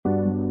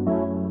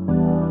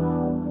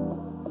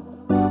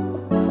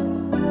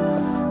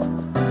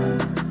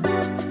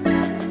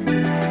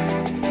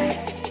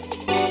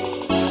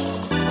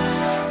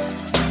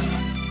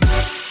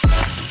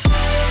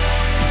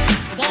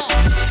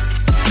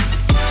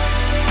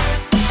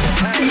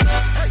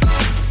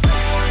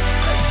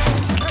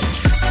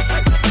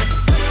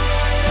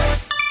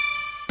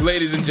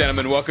Ladies and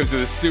gentlemen, welcome to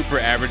the Super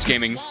Average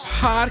Gaming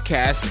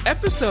Podcast,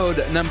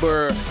 episode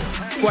number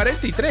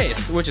 43,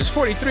 which is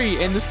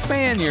 43 in the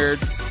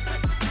Spaniards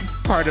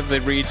part of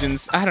the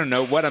regions. I don't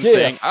know what I'm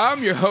saying.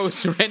 I'm your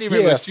host, Randy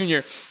Ramos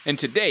Jr., and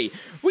today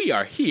we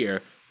are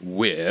here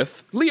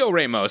with Leo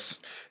Ramos.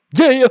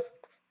 Yeah.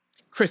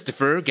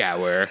 Christopher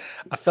Gower.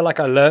 I feel like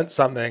I learned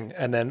something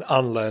and then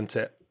unlearned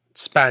it.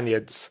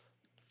 Spaniards.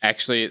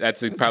 Actually,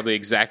 that's probably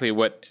exactly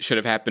what should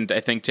have happened,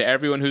 I think, to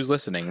everyone who's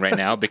listening right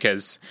now,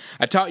 because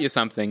I taught you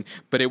something,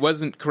 but it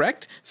wasn't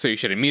correct, so you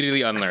should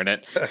immediately unlearn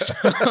it.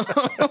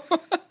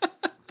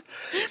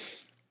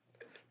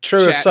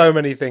 True of so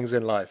many things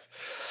in life.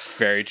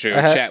 Very true.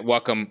 Chat,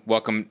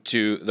 welcome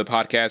to the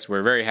podcast.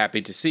 We're very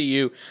happy to see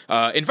you.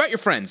 Invite your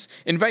friends.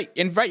 Invite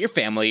your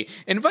family.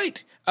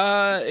 Invite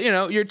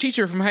your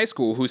teacher from high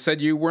school who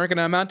said you weren't going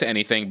to amount to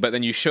anything, but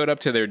then you showed up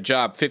to their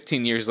job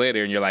 15 years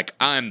later, and you're like,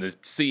 I'm the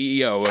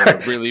CEO of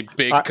a really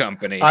big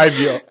company.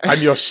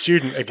 I'm your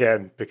student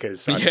again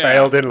because I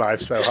failed in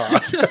life so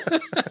hard.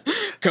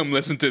 Come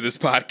listen to this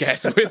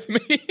podcast with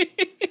me.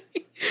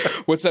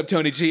 What's up,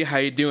 Tony G? How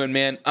you doing,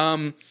 man?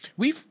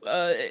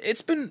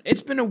 It's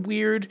been a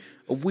weird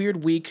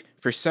week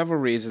for several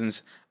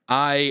reasons.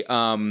 I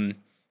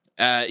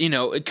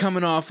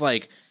coming off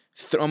like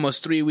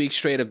almost 3 weeks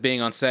straight of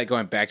being on set,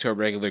 going back to a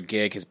regular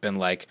gig has been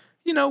like,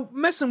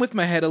 messing with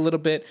my head a little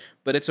bit,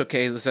 but it's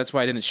okay. That's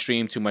why I didn't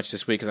stream too much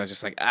this week, because I was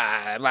just like,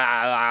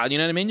 you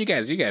know what I mean? You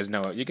guys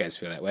know it. You guys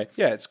feel that way.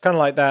 Yeah, it's kind of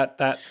like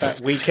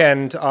that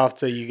weekend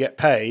after you get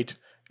paid.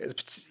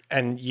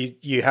 And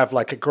you have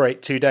like a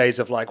great 2 days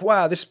of like,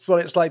 wow, this is what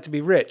it's like to be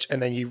rich.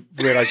 And then you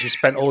realize you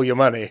spent all your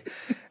money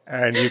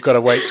and you've got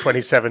to wait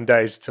 27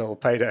 days till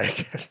payday.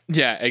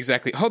 Yeah,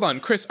 exactly. Hold on,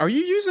 Chris, are you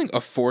using a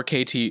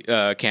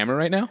 4K camera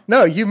right now?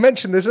 No, you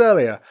mentioned this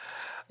earlier.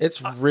 It's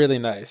really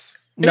nice.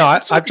 No,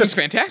 I've just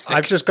fantastic.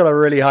 I've just got a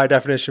really high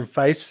definition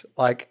face.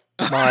 Like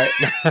my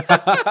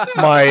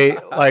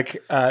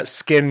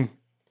skin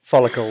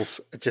follicles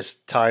are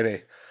just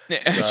tiny.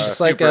 It's just just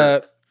like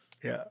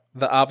Yeah.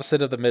 the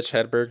opposite of the Mitch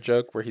Hedberg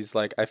joke where he's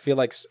like, I feel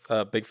like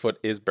Bigfoot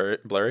is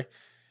blurry.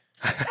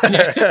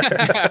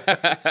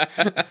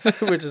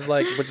 which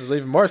is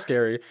even more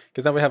scary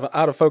because now we have an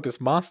out of focus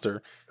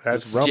monster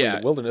that's roaming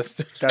the wilderness.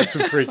 That's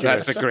some freakiness.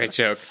 That's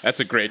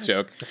a great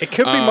joke. It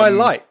could be my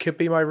light, could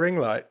be my ring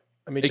light.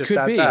 Let me just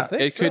add that.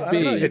 It could be.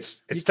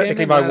 It's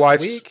technically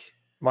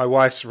my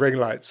wife's ring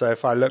light. So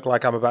if I look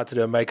like I'm about to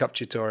do a makeup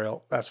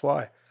tutorial, that's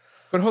why.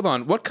 But hold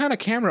on, what kind of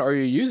camera are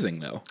you using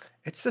though?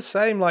 It's the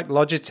same, like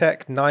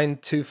Logitech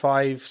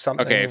 925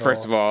 something. Okay,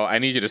 first of all, I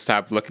need you to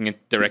stop looking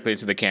directly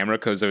into the camera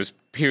because those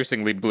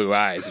piercingly blue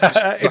eyes are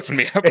just fucking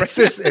me up. It's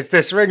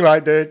this ring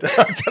light, dude.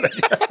 I'm telling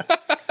you.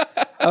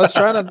 I was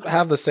trying to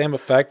have the same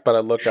effect, but I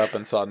looked up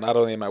and saw not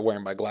only am I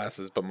wearing my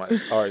glasses, but my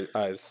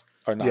eyes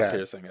are not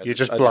piercing. You're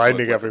just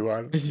blinding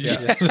everyone.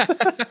 Yeah.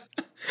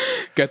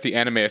 Got the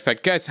anime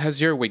effect. Guys, how's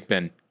your week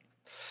been?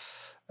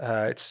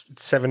 It's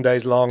 7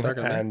 days long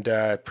and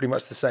pretty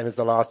much the same as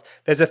the last.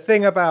 There's a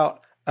thing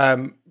about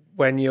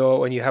when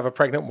you have a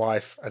pregnant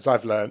wife, as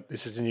I've learned,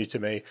 this is new to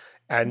me,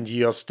 and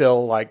you're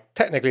still like,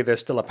 technically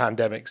there's still a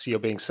pandemic, so you're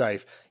being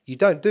safe. You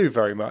don't do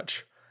very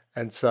much.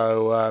 And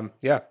so,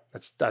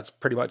 that's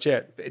pretty much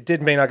it. It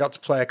did mean I got to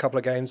play a couple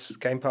of games,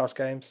 Game Pass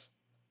games.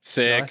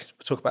 Sick. Nice.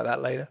 We'll talk about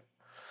that later.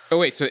 Oh,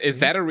 wait, so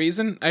is that a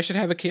reason I should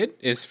have a kid?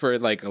 Is for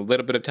like a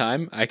little bit of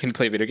time I can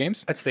play video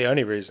games? That's the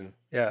only reason.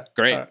 Yeah.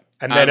 Great.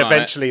 And then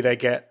eventually they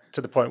get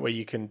to the point where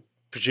you can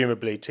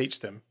presumably teach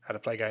them how to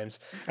play games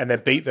and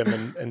then beat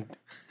them and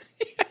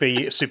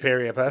be a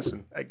superior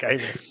person at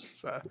gaming.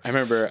 So I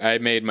remember I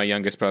made my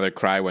youngest brother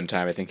cry one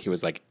time. I think he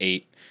was like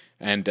 8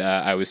 and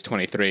I was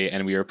 23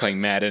 and we were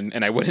playing Madden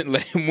and I wouldn't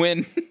let him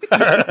win.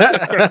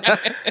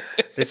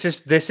 This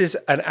is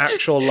an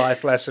actual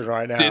life lesson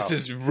right now. This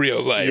is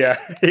real life. Yeah.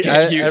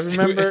 I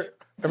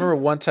remember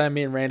one time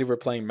me and Randy were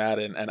playing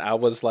Madden and I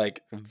was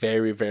like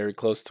very, very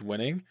close to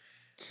winning.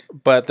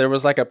 But there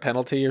was like a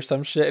penalty or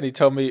some shit, and he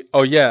told me,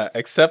 "Oh yeah,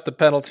 accept the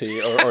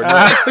penalty." Or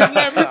no.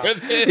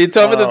 He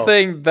told me the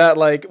thing that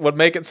like would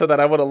make it so that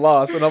I would have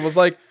lost, and I was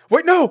like,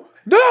 "Wait, no!"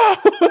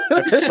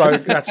 That's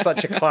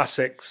such a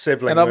classic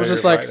sibling. And I was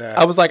just like,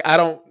 right I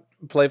don't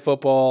play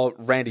football.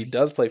 Randy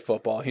does play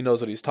football. He knows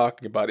what he's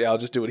talking about. Yeah, I'll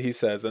just do what he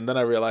says. And then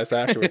I realized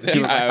afterwards that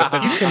he was like,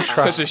 you can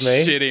trust such a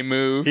me. shitty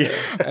move. Yeah.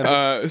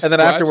 And then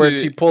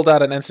afterwards, he pulled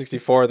out an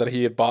N64 that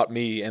he had bought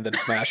me and then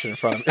smashed it in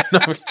front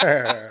of me.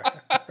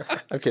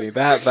 I'm kidding.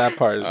 That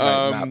part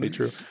might not be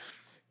true.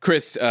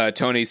 Chris,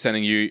 Tony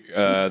sending you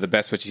the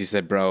best wishes. He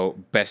said, bro,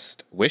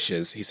 best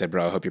wishes. He said,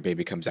 bro, I hope your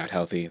baby comes out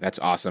healthy. That's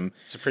awesome.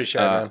 It's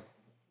appreciated, man.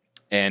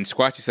 And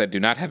Squatchy said, do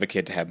not have a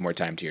kid to have more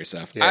time to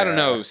yourself. Yeah. I don't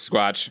know,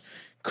 Squatch.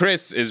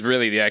 Chris is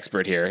really the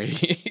expert here.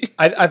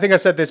 I think I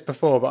said this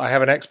before, but I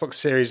have an Xbox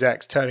Series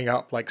X turning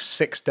up like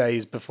 6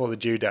 days before the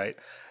due date.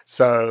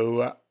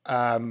 So,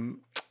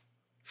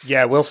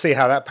 we'll see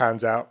how that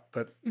pans out.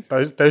 But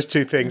those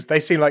two things, they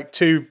seem like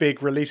two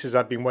big releases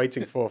I've been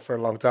waiting for a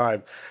long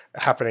time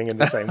happening in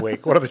the same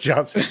week. What are the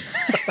chances?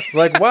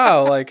 Like,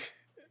 wow, like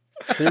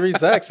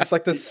Series X. It's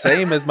like the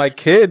same as my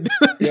kid.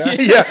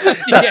 Yeah.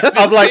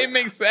 I'm like, same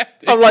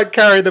exact. I'm like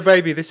carrying the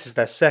baby. This is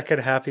their second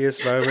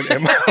happiest moment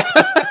in my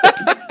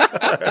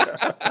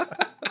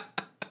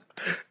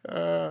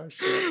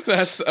Shit.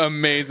 That's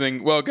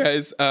amazing. Well,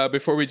 guys,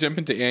 before we jump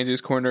into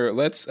Angie's Corner,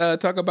 let's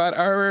talk about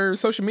our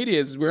social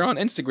medias. We're on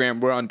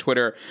Instagram. We're on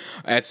Twitter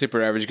at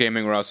Super Average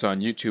Gaming. We're also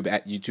on YouTube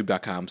at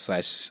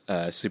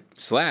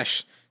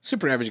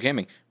youtube.com/Super Average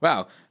Gaming.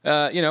 Wow.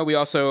 We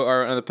also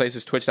are on other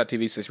places,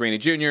 twitch.tv/Rainy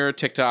Jr.,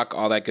 TikTok,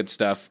 all that good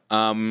stuff.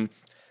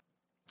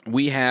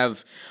 We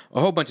have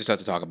a whole bunch of stuff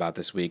to talk about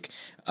this week.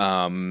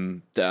 A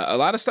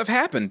lot of stuff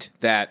happened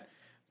that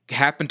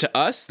happened to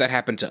us, that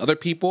happened to other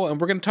people, and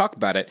we're going to talk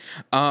about it.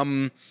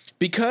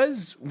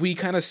 Because we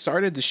kind of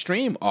started the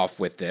stream off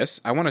with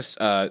this, I want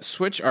to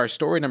switch our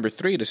story number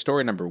 3 to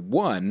story number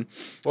 1.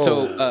 Whoa.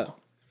 So,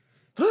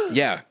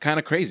 yeah, kind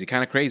of crazy.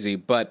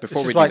 But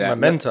before we do that,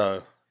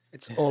 Memento.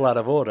 It's all out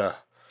of order.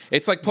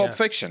 It's like Pulp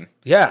Fiction.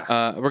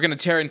 Yeah. We're going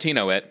to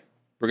Tarantino it.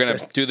 We're going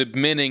to do the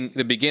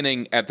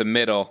beginning at the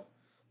middle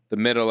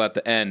at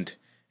the end.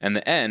 And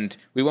the end,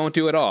 we won't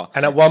do it all.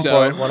 And at one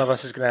point, one of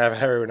us is going to have a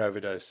heroin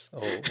overdose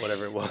or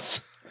whatever it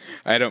was.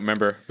 I don't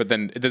remember. But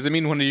then, does it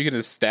mean one of you going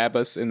to stab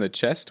us in the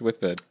chest with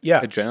the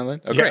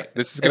adrenaline? Oh, great.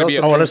 This is going to be...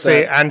 I want to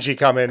see Angie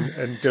come in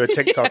and do a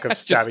TikTok of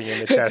stabbing you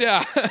in the chest.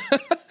 Yeah.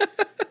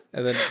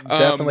 And then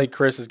definitely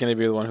Chris is going to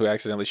be the one who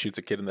accidentally shoots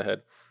a kid in the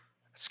head.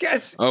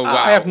 Oh, wow.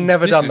 I have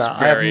never done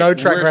that. I have no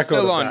track record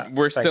of that.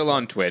 We're still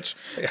on Twitch.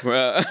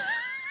 Yeah.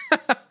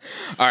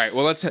 All right,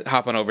 well, let's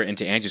hop on over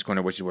into Angie's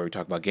Corner, which is where we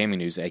talk about gaming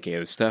news, aka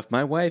the stuff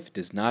my wife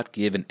does not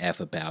give an F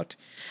about.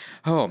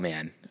 Oh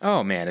man,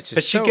 it's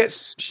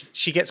just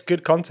she gets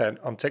good content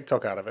on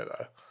TikTok out of it,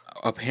 though.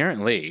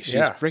 Apparently,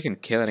 she's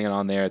freaking killing it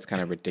on there. It's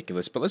kind of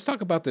ridiculous. But let's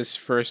talk about this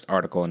first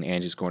article in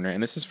Angie's Corner,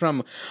 and this is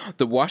from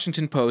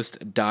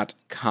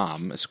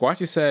thewashingtonpost.com.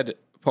 Squatchy said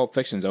Pulp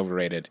Fiction's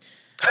overrated.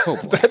 Oh,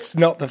 that's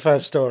not the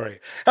first story.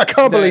 I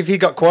can't believe he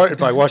got quoted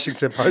by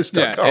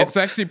WashingtonPost.com. Yeah, it's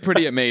actually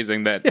pretty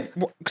amazing that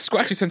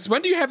Squatchy, since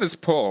when do you have this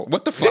poll?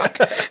 What the fuck?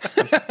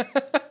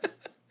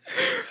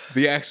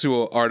 The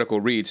actual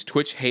article reads,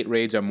 Twitch hate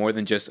raids are more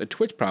than just a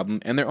Twitch problem,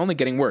 and they're only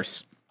getting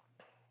worse.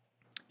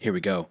 Here we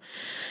go.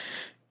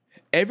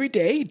 Every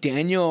day,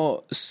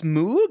 Daniel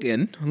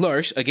Smulgen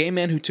Larsh, a gay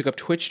man who took up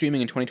Twitch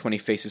streaming in 2020,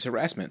 faces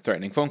harassment,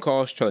 threatening phone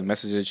calls, trolling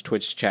messages,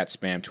 Twitch chat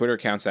spam, Twitter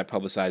accounts that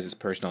publicize his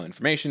personal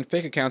information,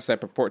 fake accounts that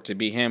purport to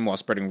be him while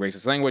spreading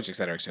racist language,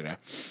 etc., etc.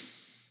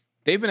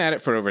 They've been at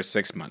it for over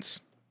 6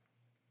 months.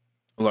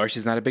 Larsh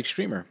is not a big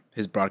streamer.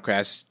 His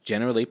broadcasts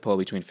generally pull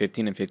between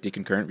 15 and 50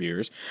 concurrent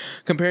viewers,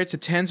 compared to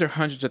tens or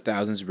hundreds of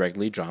thousands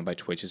regularly drawn by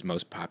Twitch's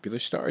most popular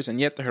stars, and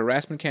yet the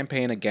harassment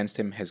campaign against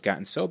him has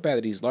gotten so bad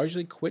that he's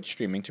largely quit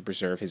streaming to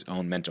preserve his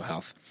own mental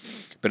health.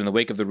 But in the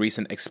wake of the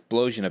recent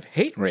explosion of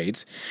hate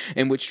raids,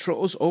 in which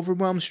trolls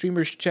overwhelm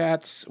streamers'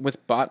 chats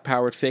with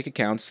bot-powered fake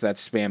accounts that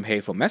spam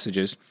hateful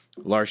messages,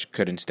 Larsh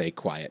couldn't stay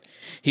quiet.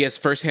 He has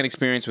first-hand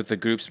experience with the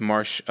group's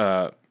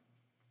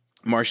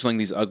marshalling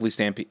these ugly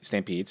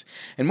stampedes,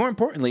 and more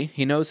importantly,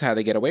 he knows how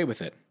they get away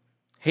with it.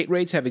 Hate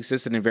raids have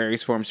existed in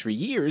various forms for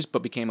years,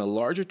 but became a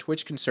larger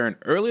Twitch concern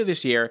earlier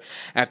this year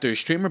after a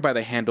streamer by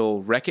the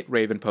handle Wreck-It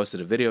Raven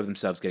posted a video of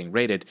themselves getting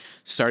raided,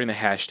 starting the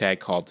hashtag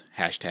called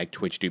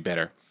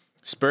 #TwitchDoBetter.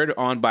 Spurred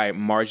on by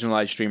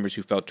marginalized streamers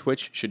who felt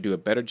Twitch should do a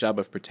better job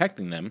of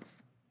protecting them,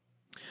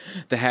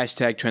 the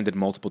hashtag trended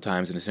multiple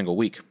times in a single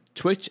week.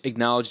 Twitch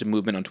acknowledged the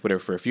movement on Twitter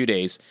for a few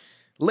days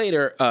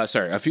later,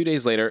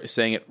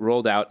 saying it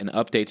rolled out an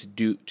update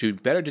to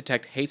better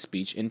detect hate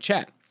speech in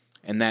chat,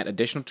 and that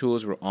additional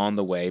tools were on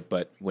the way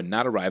but would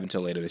not arrive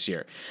until later this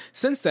year.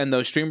 Since then,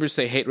 though, streamers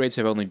say hate raids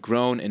have only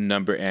grown in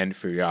number and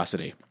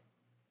ferocity.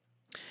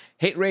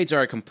 Hate raids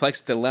are a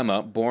complex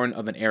dilemma born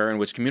of an era in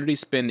which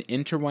communities spin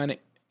intertwining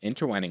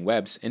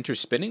webs.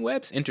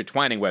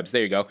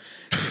 There you go.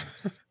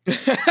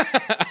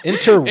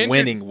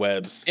 Intertwining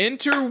webs.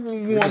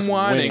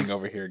 Intertwining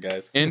over here,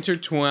 guys.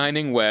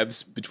 Intertwining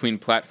webs between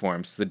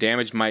platforms. The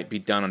damage might be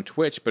done on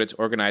Twitch, but it's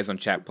organized on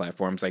chat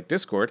platforms like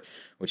Discord,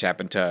 which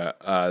happened to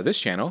this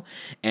channel,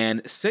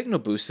 and signal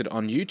boosted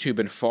on YouTube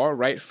and far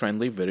right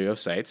friendly video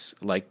sites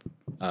like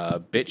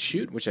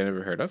BitChute, which I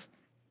never heard of,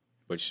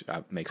 which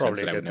makes sense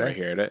that I would never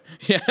hear it.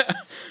 Yeah.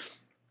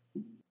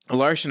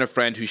 Larsh and a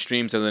friend who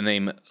streams under the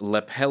name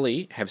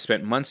Lepelli have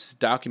spent months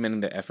documenting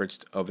the efforts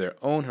of their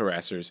own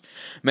harassers,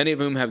 many of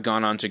whom have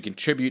gone on to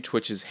contribute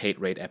Twitch's hate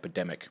raid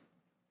epidemic.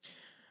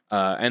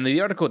 And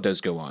the article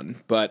does go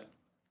on, but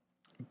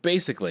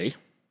basically,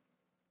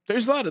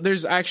 this happened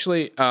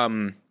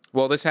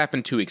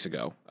 2 weeks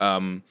ago.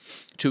 2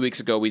 weeks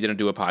ago, we didn't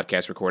do a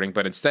podcast recording,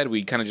 but instead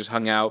we kind of just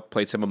hung out,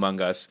 played some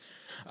Among Us,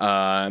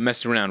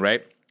 messed around,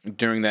 right?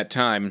 During that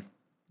time,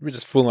 we're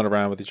just fooling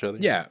around with each other.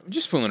 Yeah,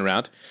 just fooling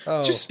around.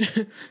 Oh. Just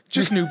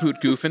new boot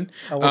goofing.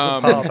 I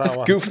wasn't part of that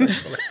one. Goofing.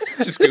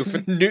 Just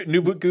goofing.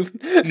 New boot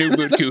goofing. New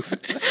boot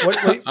goofing.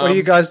 What are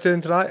you guys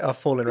doing tonight?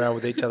 Fooling around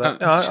with each other.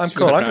 No, I'm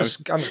cool. I'm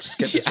just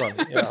skip this one.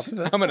 Yeah.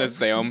 I'm gonna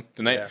stay home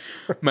tonight.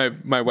 Yeah.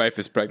 My wife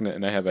is pregnant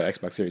and I have an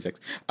Xbox Series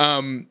X.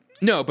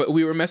 No, but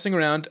we were messing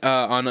around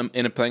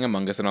in playing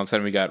Among Us, and all of a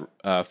sudden we got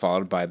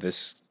followed by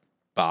this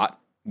bot,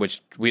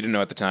 which we didn't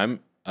know at the time.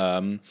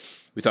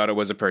 We thought it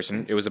was a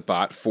person. It was a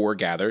bot for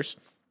Gathers.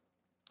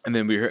 And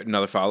then we heard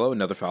another follow,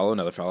 and I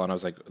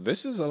was like,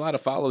 this is a lot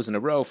of follows in a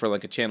row for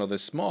like a channel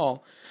this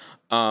small.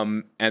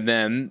 And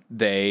then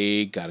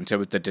they got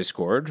into the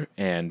Discord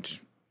and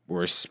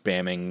were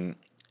spamming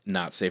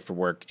not safe for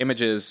work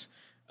images,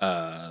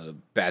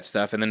 bad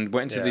stuff, and then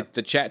went into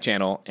the chat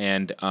channel,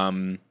 and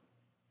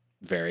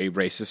very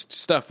racist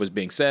stuff was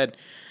being said.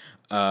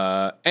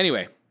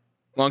 Anyway,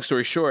 long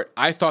story short,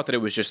 I thought that it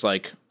was just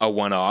like a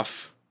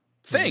one-off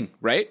thing,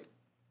 right?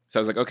 So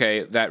I was like,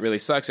 okay, that really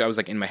sucks. I was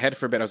like in my head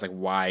for a bit. I was like,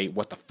 why?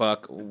 What the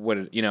fuck?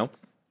 What? You know?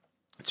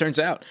 It turns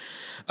out,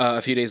 a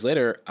few days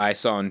later, I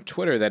saw on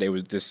Twitter that it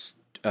was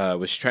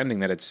was trending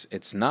that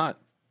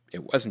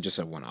it wasn't just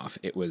a one-off.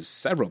 It was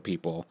several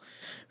people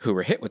who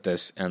were hit with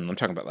this, and I'm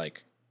talking about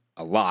like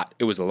a lot.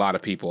 It was a lot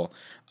of people,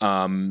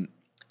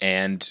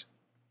 and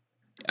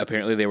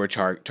apparently they were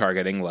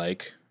targeting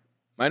like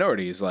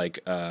minorities, like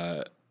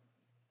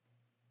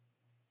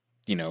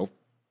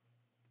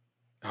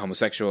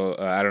homosexual.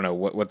 I don't know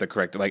what the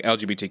correct, like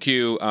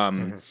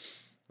LGBTQ,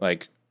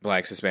 like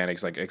blacks,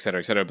 Hispanics, like et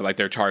cetera, but like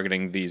they're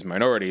targeting these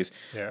minorities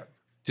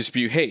to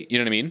spew hate. You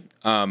know what I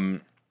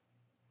mean?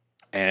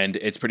 And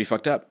it's pretty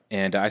fucked up.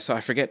 And I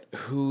forget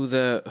who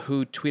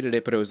tweeted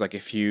it, but it was like,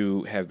 if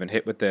you have been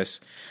hit with this,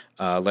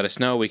 let us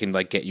know. We can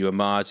like get you a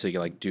mod so you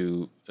can like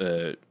do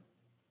a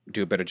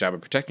better job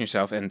of protecting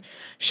yourself. And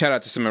shout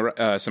out to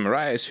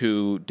Samarias,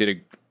 who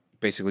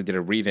basically did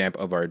a revamp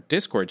of our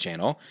Discord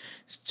channel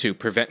to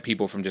prevent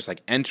people from just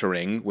like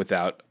entering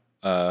without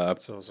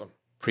That's awesome.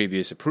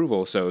 Previous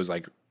approval. So it was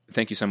like,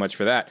 thank you so much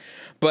for that.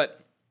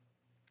 But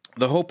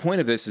the whole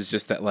point of this is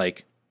just that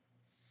like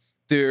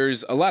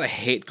there's a lot of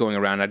hate going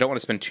around. I don't want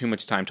to spend too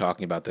much time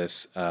talking about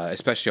this,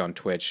 especially on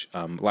Twitch.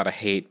 A lot of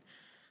hate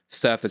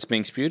stuff that's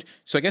being spewed.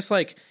 So I guess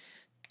like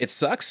it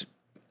sucks.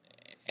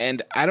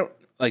 And I don't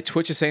like,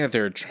 Twitch is saying that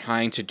they're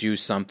trying to do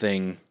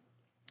something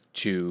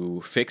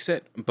to fix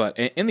it, but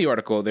in the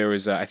article there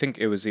was I think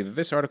it was either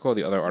this article or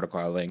the other article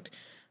I linked.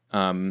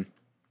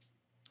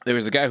 There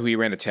was a guy who he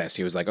ran a test.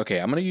 He was like, okay,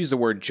 I'm going to use the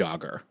word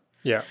jogger,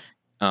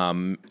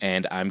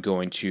 and I'm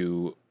going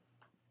to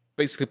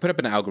basically put up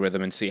an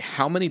algorithm and see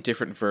how many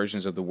different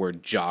versions of the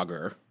word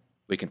jogger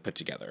we can put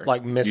together,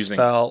 like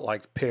misspell,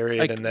 like period,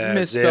 like in there,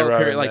 misspell, zero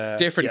period, like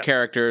different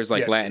characters,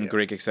 like Latin,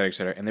 Greek, et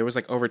cetera, and there was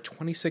like over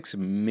 26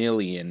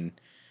 million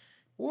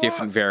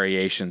different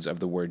variations of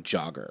the word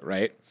jogger,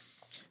 right?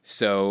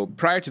 So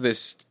prior to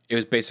this, it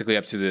was basically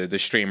up to the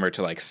streamer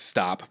to like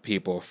stop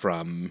people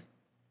from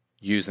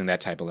using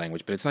that type of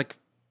language. But it's like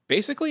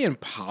basically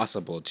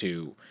impossible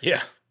to,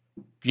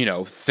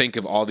 think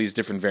of all these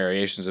different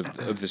variations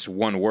of this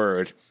one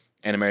word.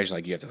 And imagine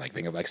like you have to like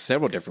think of like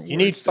several different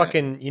words.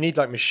 You need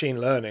like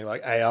machine learning,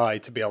 like AI,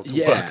 to be able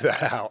to work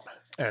that out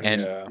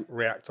and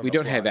react on we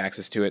don't have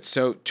access to it.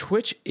 So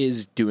Twitch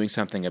is doing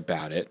something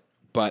about it,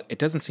 but it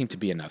doesn't seem to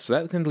be enough. So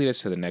that can lead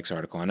us to the next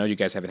article. I know you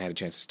guys haven't had a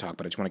chance to talk,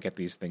 but I just want to get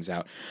these things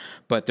out.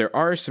 But there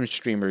are some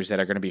streamers that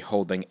are going to be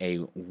holding a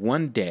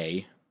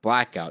one-day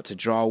blackout to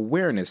draw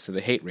awareness to the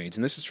hate raids.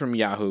 And this is from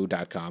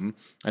yahoo.com,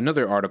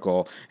 another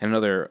article and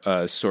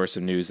another source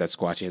of news that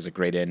Squatchy has a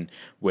great in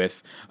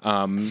with.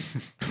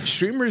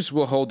 Streamers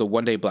will hold a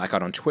one-day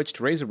blackout on Twitch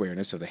to raise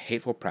awareness of the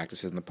hateful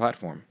practices on the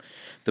platform.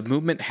 The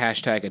movement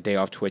hashtag A Day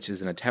Off Twitch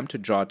is an attempt to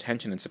draw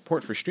attention and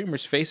support for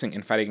streamers facing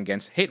and fighting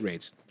against hate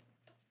raids.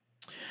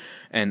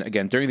 And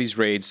again, during these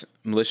raids,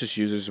 malicious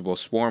users will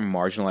swarm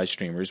marginalized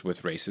streamers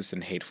with racist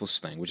and hateful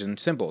language and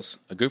symbols.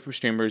 A group of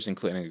streamers,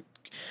 including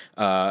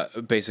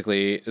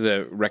basically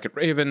the Wreck-It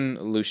Raven,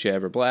 Lucia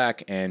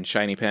Everblack, and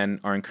Shiny Pen,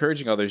 are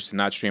encouraging others to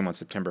not stream on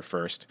September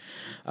 1st,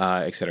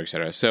 et cetera, et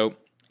cetera. So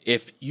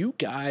if you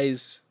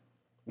guys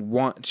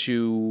want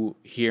to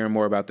hear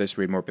more about this,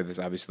 read more about this,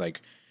 obviously,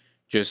 like,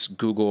 just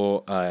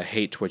Google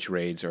hate Twitch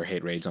raids or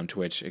hate raids on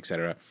Twitch, et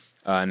cetera.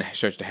 And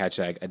search the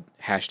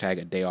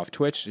hashtag A Day Off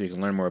Twitch so you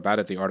can learn more about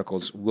it. The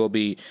articles will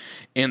be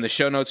in the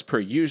show notes per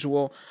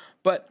usual.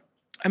 But,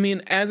 I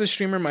mean, as a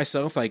streamer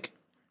myself, like,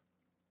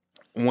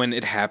 when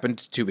it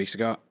happened 2 weeks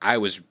ago,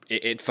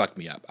 it fucked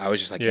me up. I was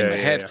just, like, in my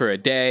head for a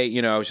day.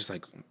 You know, I was just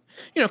like,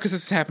 because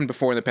this has happened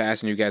before in the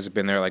past and you guys have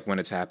been there, like, when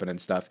it's happened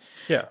and stuff.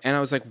 Yeah. And I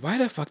was like, why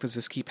the fuck does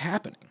this keep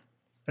happening?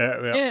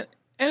 And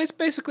it's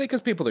basically because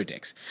people are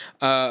dicks.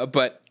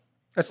 But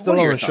that's the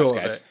long and short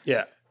of it.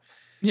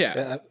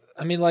 Yeah.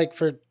 I mean, like,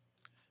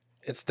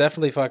 it's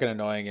definitely fucking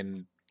annoying,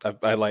 and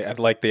I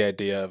like the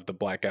idea of the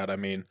blackout. I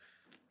mean,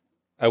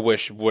 I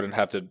wish wouldn't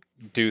have to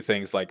do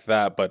things like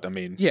that, but I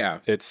mean,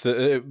 it's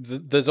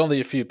there's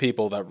only a few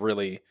people that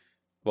really,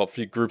 a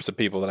few groups of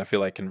people that I feel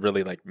like can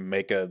really like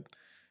make a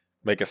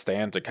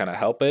stand to kind of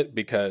help it,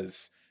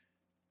 because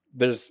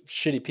there's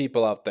shitty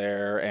people out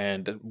there,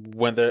 and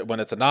when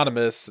it's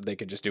anonymous, they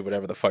can just do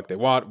whatever the fuck they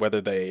want,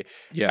 whether they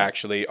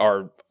actually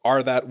are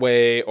that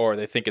way or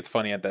they think it's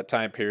funny at that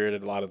time period.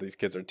 And a lot of these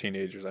kids are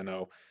teenagers. I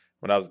know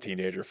when I was a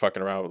teenager,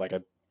 fucking around with like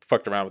a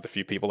fucked around with a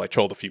few people, like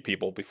trolled a few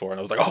people before, and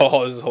I was like,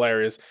 oh, this is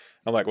hilarious.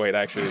 I'm like, wait,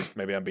 actually,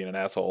 maybe I'm being an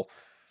asshole.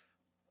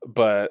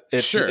 But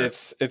it's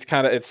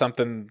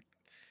something.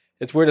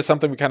 It's weird. It's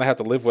something we kind of have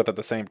to live with at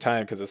the same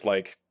time, because it's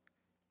like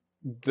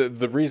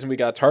the reason we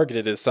got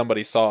targeted is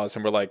somebody saw us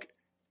and we're like,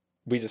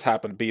 we just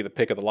happened to be the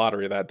pick of the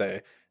lottery that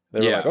day.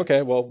 They were like,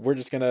 okay, well, we're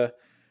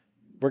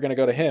gonna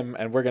go to him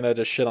and we're gonna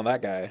just shit on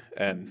that guy.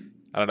 And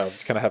I don't know,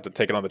 just kind of have to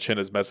take it on the chin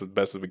as best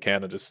as we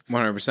can and just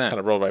 100% kind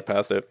of roll right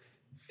past it.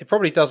 It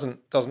probably doesn't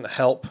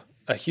help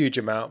a huge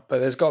amount, but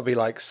there's got to be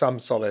like some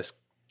solace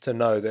to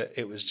know that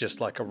it was just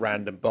like a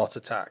random bot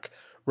attack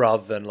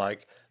rather than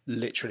like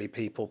literally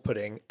people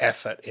putting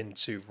effort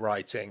into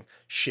writing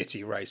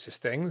shitty racist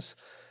things.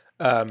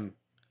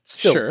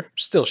 Still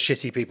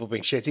shitty people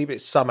being shitty, but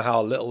it's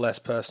somehow a little less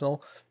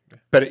personal.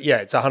 But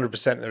it's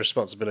 100% the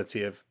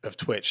responsibility of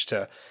Twitch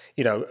to,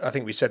 I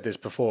think we said this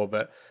before,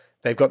 but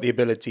they've got the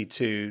ability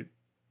to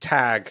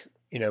tag,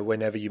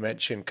 whenever you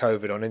mention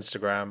COVID on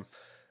Instagram.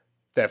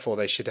 Therefore,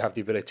 they should have the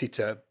ability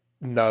to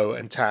know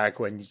and tag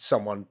when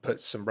someone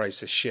puts some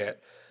racist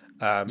shit.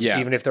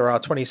 Even if there are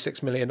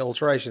 26 million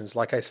alterations,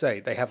 like I say,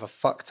 they have a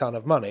fuck ton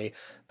of money.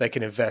 They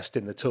can invest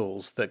in the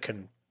tools that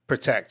can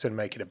protect and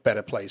make it a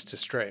better place to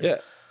stream. Yeah,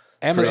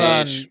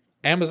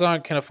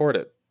 Amazon can afford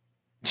it.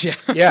 Yeah,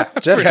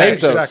 Jeff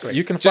Bezos, exactly.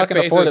 You can fucking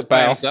afford it,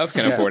 by himself.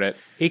 Can afford it.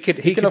 He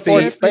can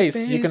afford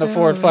space. You can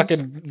afford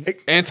fucking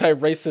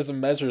anti-racism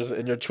measures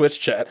in your Twitch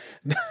chat.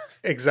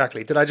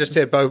 Exactly. Did I just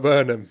hear Bo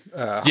Burnham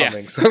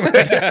humming something?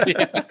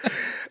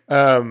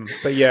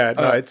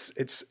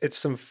 It's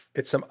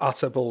some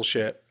utter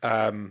bullshit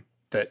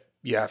that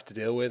you have to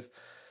deal with.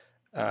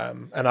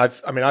 And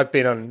I've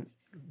been on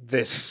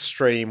this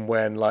stream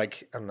when,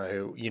 like, I don't know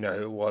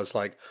who it was,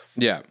 like,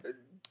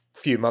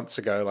 few months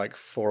ago, like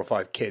 4 or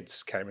 5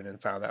 kids came in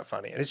and found that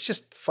funny, and it's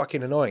just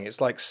fucking annoying. It's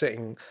like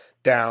sitting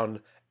down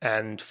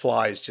and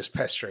flies just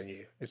pestering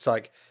you. It's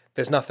like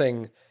there's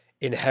nothing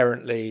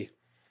inherently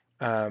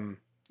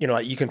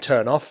like you can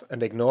turn off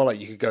and ignore, like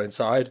you could go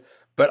inside,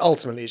 but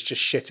ultimately it's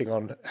just shitting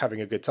on having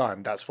a good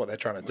time. That's what they're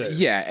trying to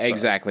do.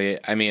 Exactly.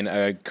 I mean,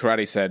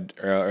 Karate said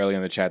earlier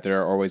in the chat,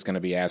 there are always going to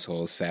be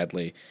assholes,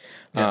 sadly.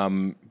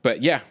 But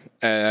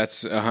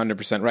that's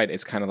 100% right.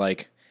 It's kind of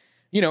like,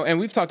 and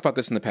we've talked about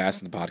this in the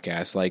past in the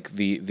podcast, like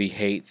the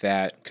hate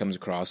that comes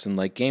across in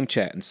like game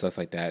chat and stuff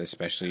like that,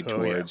 especially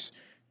towards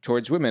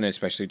women,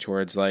 especially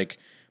towards like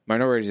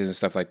minorities and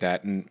stuff like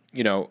that. And,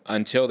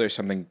 until there's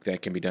something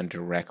that can be done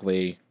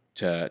directly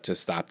to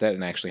stop that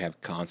and actually have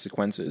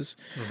consequences,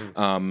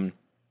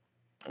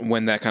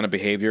 when that kind of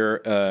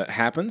behavior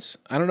happens,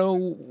 I don't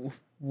know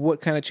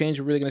what kind of change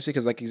we're really going to see.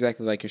 Because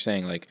exactly like you're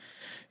saying, like,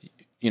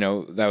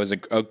 that was a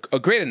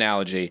great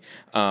analogy.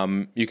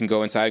 You can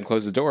go inside and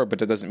close the door, but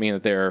that doesn't mean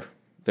that they're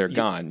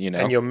gone.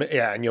 And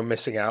you're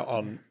missing out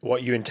on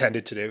what you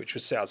intended to do, which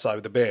was sit outside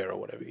with a beer or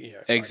whatever.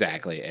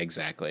 Exactly. Yeah.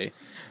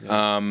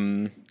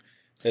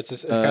 It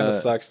kind of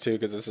sucks too,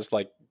 because it's just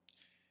like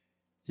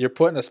you're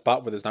put in a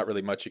spot where there's not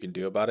really much you can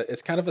do about it.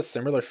 It's kind of a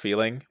similar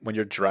feeling when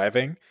you're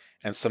driving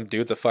and some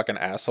dude's a fucking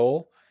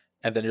asshole,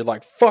 and then you're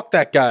like, "Fuck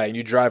that guy," and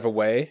you drive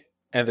away,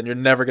 and then you're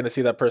never gonna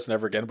see that person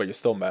ever again, but you're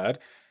still mad.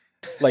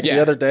 Like the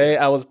other day,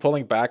 I was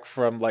pulling back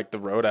from like the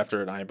road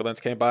after an ambulance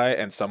came by,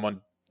 and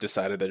someone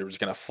decided that it was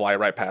going to fly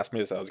right past me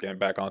as I was getting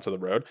back onto the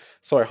road.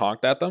 So I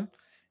honked at them,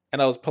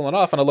 and I was pulling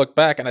off, and I looked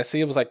back, and I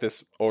see it was like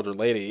this older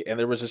lady, and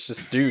there was just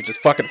this dude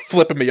just fucking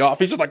flipping me off.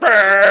 He's just like,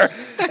 "Brr!"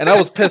 And I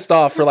was pissed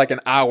off for like an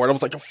hour, and I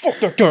was like, "Fuck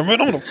that guy,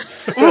 man! I'm gonna..."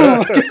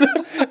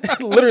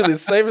 Literally the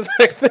same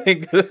exact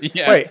thing.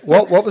 Wait,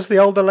 what was the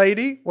older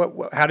lady?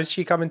 How did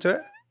she come into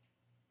it?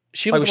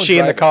 Was she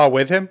in the car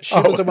with him? She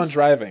was the one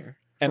driving.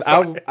 And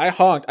I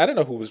honked. I didn't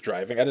know who was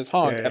driving. I just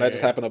honked, and I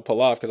just happened to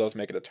pull off because I was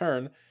making a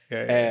turn,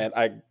 and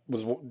I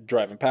was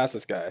driving past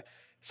this guy.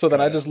 So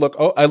then I just look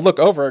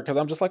over because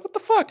I'm just like, what the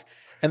fuck?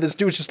 And this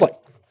dude's just like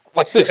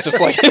this,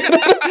 just like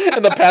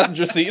in the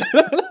passenger seat.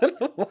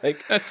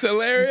 Like, that's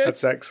hilarious.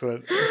 That's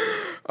excellent.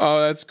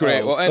 Oh, that's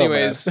great. Well,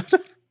 anyways,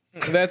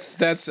 that's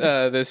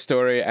this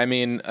story. I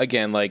mean,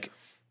 again, like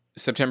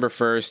September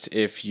 1st,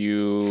 if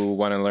you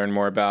want to learn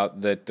more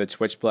about the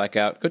Twitch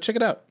blackout, go check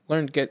it out.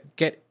 Learn, get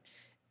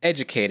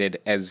educated,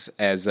 as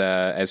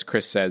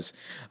Chris says.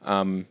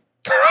 My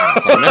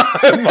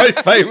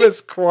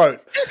famous quote.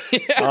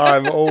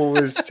 I'm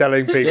always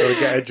telling people to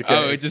get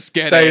educated. Oh, just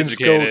get Stay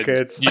educated. In school,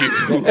 kids.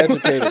 Get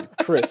educated.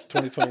 Chris,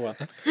 2021.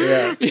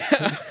 Yeah.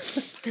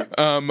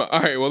 All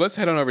right, well, let's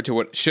head on over to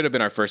what should have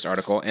been our first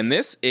article, and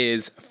this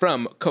is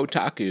from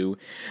Kotaku,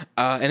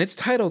 and it's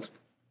titled,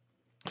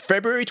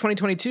 February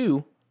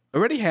 2022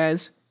 already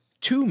has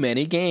too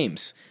many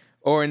games,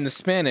 or in the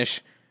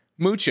Spanish,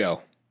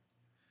 mucho.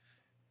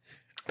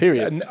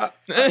 Period.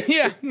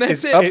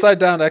 That's it. Upside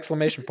down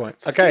exclamation point.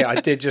 Okay, I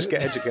did just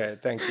get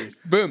educated. Thank you.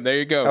 Boom, there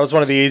you go. That was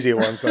one of the easier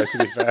ones, though, to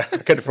be fair. I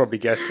could have probably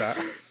guessed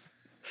that.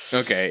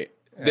 Okay.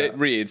 It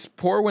reads,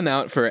 pour one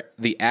out for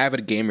the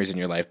avid gamers in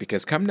your life,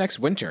 because come next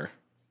winter,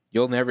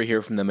 you'll never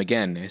hear from them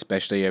again,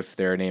 especially if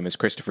their name is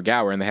Christopher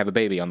Gower and they have a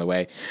baby on the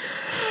way.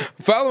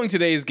 Following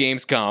today's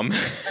Gamescom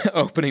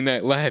opening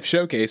night live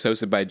showcase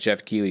hosted by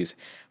Jeff Keighley's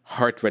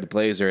Heart Red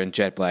Blazer and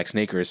Jet Black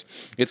sneakers,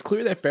 it's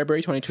clear that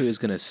February 22 is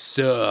going to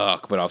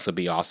suck, but also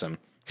be awesome.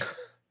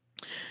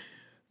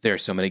 There are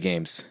so many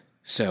games.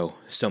 So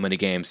many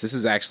games. This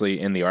is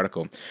actually in the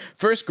article.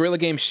 First, Guerrilla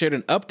Games shared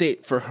an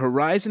update for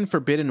Horizon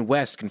Forbidden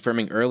West,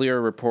 confirming earlier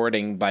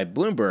reporting by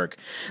Bloomberg.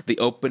 The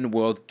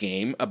open-world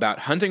game about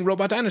hunting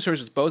robot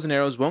dinosaurs with bows and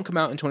arrows won't come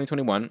out in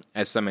 2021,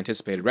 as some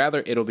anticipated.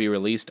 Rather, it'll be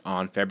released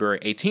on February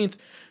 18th,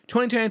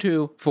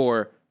 2022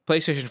 for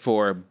PlayStation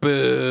 4,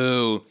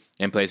 boo,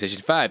 and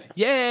PlayStation 5,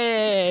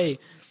 yay!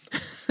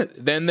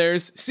 Then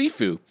there's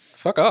Sifu.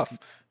 Fuck off.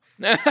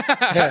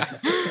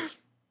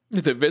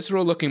 The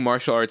visceral-looking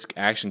martial arts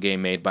action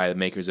game made by the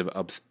makers of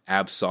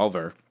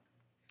Absolver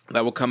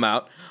that will come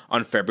out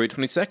on February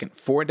 22nd,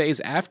 4 days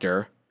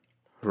after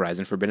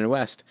Horizon Forbidden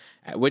West,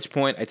 at which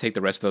point I take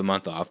the rest of the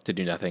month off to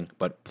do nothing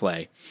but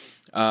play.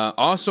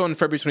 Also on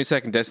February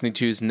 22nd, Destiny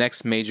 2's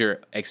next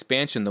major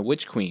expansion, The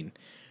Witch Queen.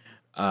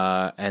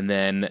 And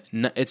then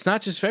it's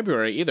not just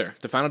February either.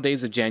 The final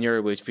days of January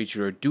will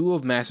feature a duo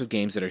of massive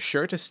games that are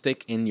sure to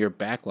stick in your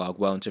backlog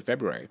well into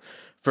February.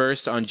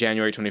 First, on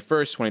January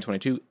 21st,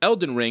 2022,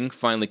 Elden Ring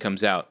finally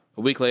comes out.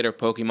 A week later,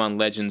 Pokemon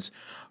Legends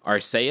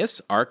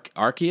Arceus, I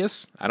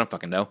don't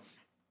fucking know.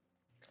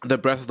 The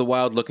Breath of the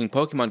Wild looking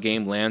Pokemon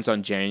game lands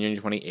on January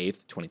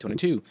 28th,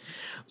 2022.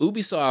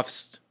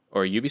 Ubisoft,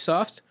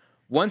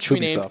 once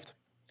renamed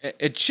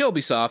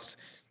Chilbisoft,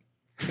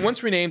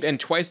 once renamed and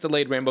twice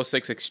delayed Rainbow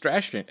Six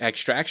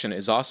Extraction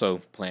is also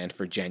planned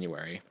for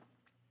January.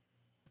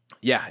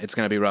 Yeah, it's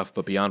going to be rough,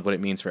 but beyond what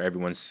it means for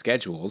everyone's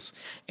schedules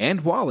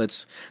and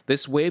wallets,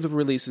 this wave of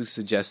releases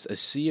suggests a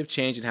sea of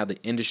change in how the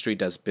industry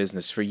does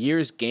business. For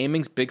years,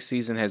 gaming's big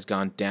season has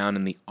gone down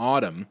in the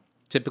autumn,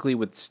 typically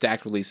with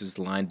stacked releases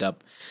lined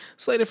up,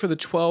 slated for the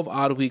 12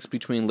 odd weeks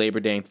between Labor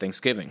Day and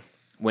Thanksgiving.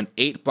 When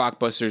 8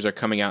 blockbusters are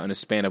coming out in a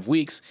span of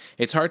weeks,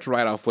 it's hard to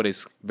write off what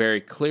is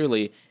very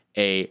clearly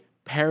a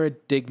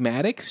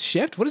paradigmatic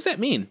shift. What does that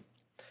mean?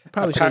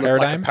 Probably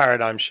like a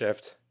paradigm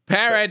shift.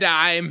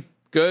 Paradigm.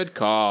 Good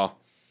call.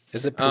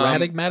 Is it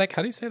paradigmatic?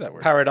 How do you say that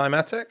word?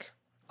 Paradigmatic?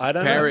 I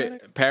don't know.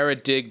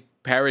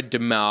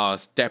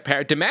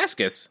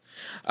 Damascus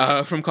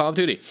from Call of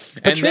Duty.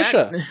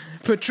 Patricia.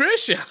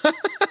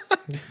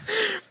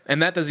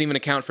 And that doesn't even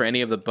account for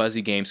any of the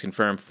buzzy games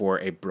confirmed for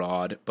a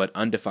broad but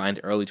undefined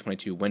early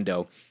 22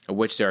 window, of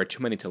which there are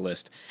too many to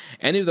list.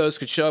 Any of those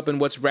could show up in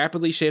what's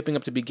rapidly shaping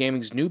up to be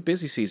gaming's new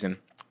busy season.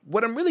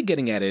 What I'm really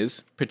getting at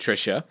is,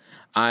 Patricia,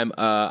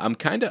 I'm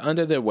kind of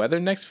under the weather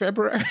next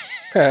February.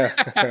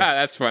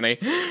 That's funny.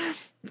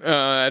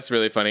 That's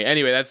really funny.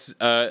 Anyway,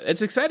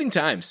 it's exciting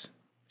times.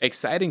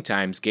 Exciting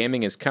times.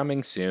 Gaming is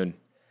coming soon.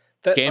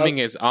 Gaming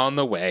is on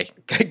the way.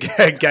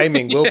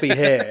 Gaming will be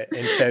here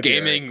in February.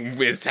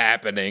 Gaming is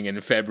happening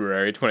in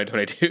February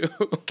 2022.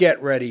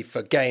 Get ready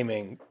for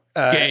gaming.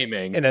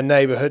 In a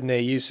neighborhood near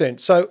you soon.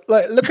 So,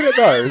 looking at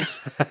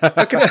those,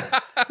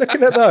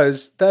 looking at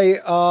those, they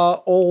are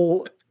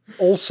all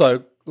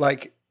also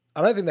like,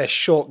 I don't think they're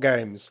short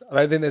games.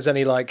 I don't think there's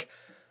any like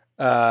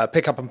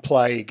pick up and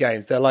play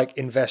games. They're like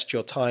invest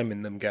your time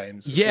in them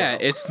games. Yeah, well.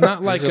 It's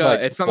not like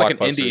it's not like an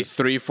indie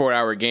 3-4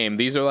 hour game.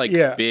 These are like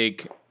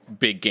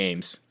big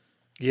games.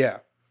 Yeah.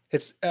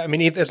 It's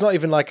not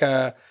even like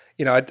a,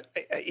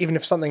 even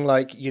if something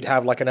like you'd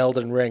have like an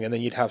Elden Ring and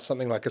then you'd have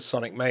something like a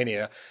Sonic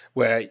Mania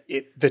where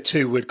the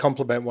two would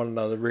complement one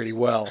another really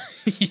well.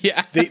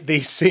 Yeah.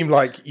 These seem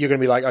like you're going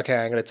to be like, okay,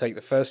 I'm going to take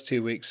the first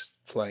 2 weeks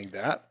playing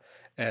that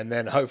and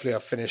then hopefully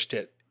I've finished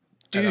it.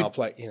 Dude, and I'll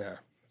play,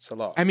 it's a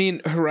lot. I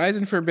mean,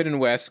 Horizon Forbidden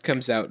West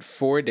comes out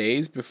 4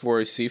 days before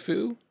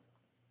Sifu.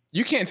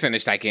 You can't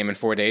finish that game in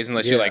 4 days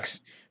unless you like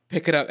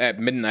pick it up at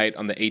midnight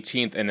on the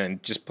 18th and then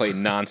just play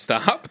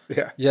nonstop.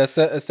 Yeah. Yes,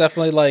 it's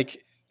definitely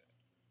like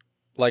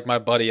my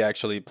buddy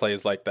actually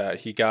plays like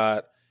that.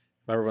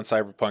 Remember when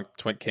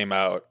Cyberpunk came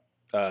out,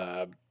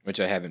 which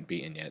I haven't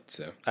beaten yet,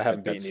 so I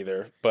haven't beaten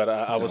either. But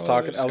I was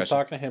talking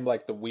to him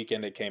like the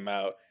weekend it came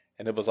out,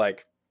 and it was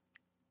like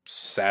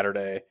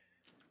Saturday,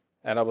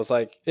 and I was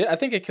like, I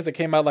think because it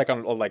came out like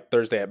on like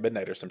Thursday at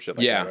midnight or some shit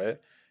like that, right?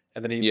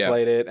 And then he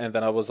played it, and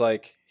then he was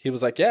like,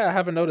 yeah, I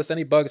haven't noticed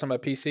any bugs on my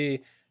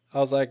PC. I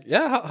was like,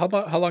 yeah,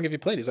 how long have you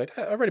played? He's like,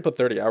 I already put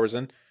 30 hours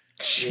in.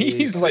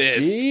 Jesus. Like,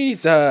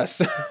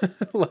 Jesus.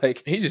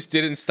 Like, he just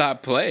didn't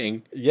stop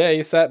playing. Yeah,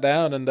 he sat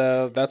down and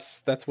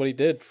that's what he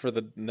did for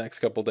the next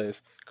couple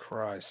days.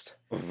 Christ.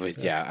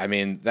 Yeah, I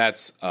mean,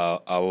 that's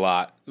a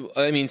lot.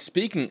 I mean,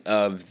 speaking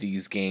of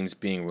these games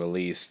being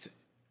released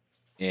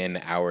in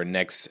our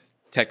next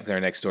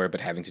story, but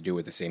having to do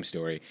with the same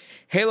story,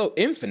 Halo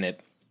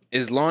Infinite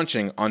is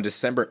launching on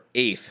December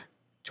 8th,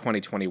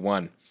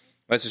 2021.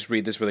 Let's just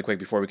read this really quick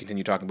before we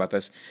continue talking about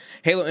this.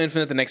 Halo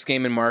Infinite, the next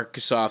game in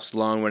Microsoft's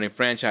long-running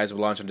franchise,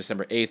 will launch on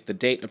December 8th. The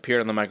date appeared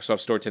on the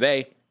Microsoft Store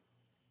today.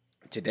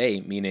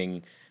 Today,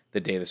 meaning the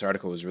day this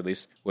article was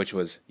released, which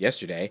was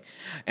yesterday.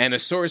 And a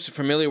source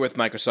familiar with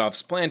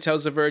Microsoft's plan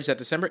tells The Verge that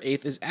December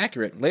 8th is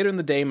accurate. Later in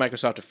the day,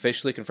 Microsoft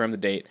officially confirmed the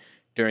date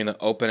during the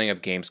opening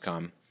of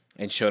Gamescom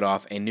and showed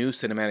off a new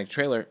cinematic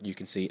trailer you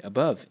can see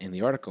above in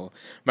the article.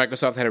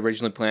 Microsoft had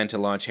originally planned to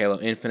launch Halo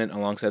Infinite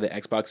alongside the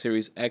Xbox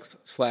Series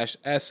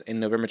X/S in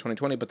November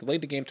 2020, but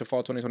delayed the game to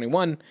fall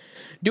 2021,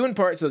 due in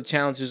part to the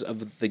challenges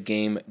of the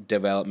game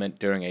development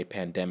during a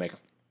pandemic,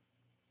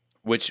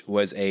 which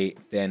was a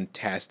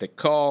fantastic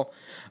call.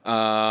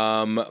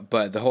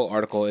 But the whole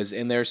article is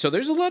in there. So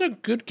there's a lot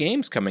of good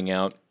games coming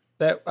out.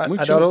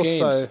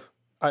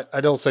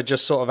 I'd also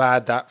just sort of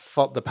add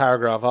the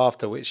paragraph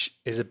after, which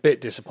is a bit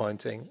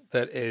disappointing.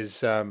 That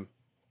is, and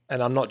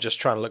I'm not just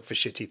trying to look for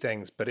shitty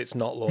things, but it's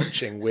not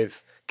launching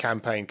with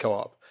campaign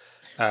co-op.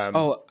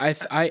 I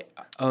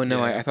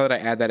thought I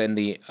add that in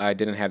the. I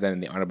didn't have that in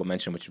the honorable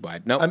mention, which is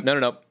why. No.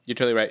 You're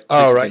totally right.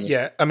 Oh, right,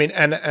 yeah. I mean,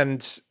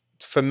 and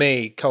for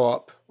me,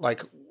 co-op,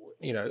 like,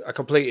 you know, I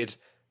completed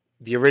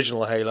the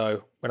original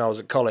Halo when I was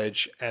at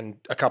college and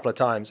a couple of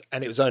times,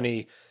 and it was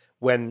only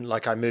when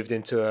like I moved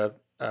into a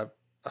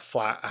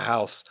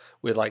house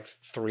with like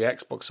 3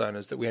 Xbox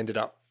owners that we ended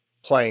up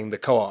playing the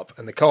co-op,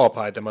 and the co-op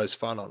I had the most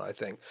fun on, I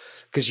think,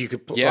 because you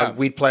could like,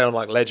 we'd play on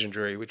like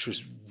Legendary, which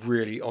was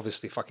really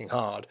obviously fucking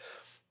hard,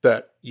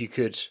 but you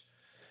could,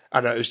 I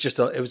don't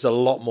know, it was a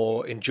lot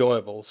more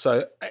enjoyable.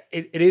 So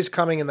it is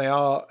coming, and they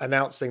are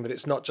announcing that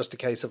it's not just a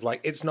case of like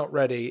it's not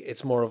ready,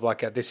 it's more of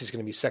like this is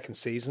going to be second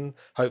season,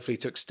 hopefully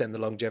to extend the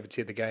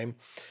longevity of the game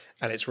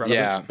and its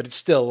relevance. But it's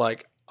still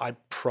like I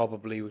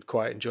probably would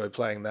quite enjoy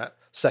playing that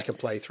second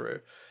playthrough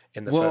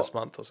in the first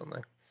month or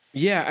something.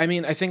 Yeah, I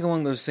mean, I think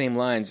along those same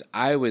lines,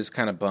 I was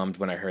kind of bummed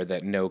when I heard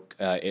that no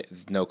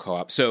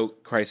co-op. So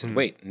Karate said,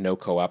 wait, no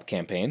co-op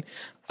campaign.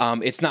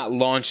 It's not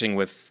launching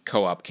with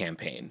co-op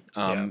campaign.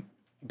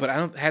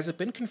 But has it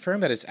been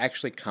confirmed that it's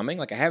actually coming?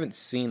 Like, I haven't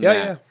seen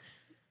that.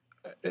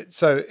 Yeah.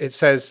 So it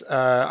says,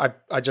 I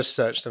just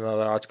searched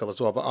another article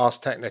as well, but Ars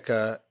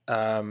Technica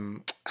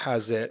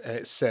has it, and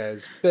it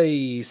says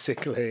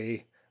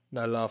basically,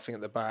 no laughing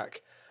at the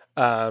back,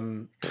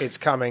 it's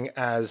coming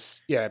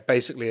as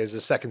basically as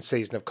a second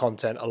season of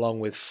content along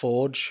with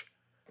Forge.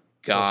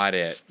 Got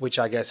it. Which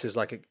I guess is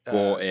like a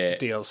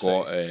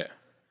DLC.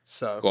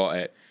 Got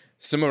it.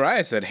 So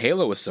Mariah said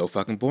Halo was so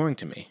fucking boring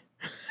to me.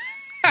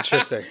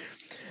 Interesting.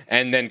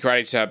 And then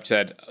Karate Chop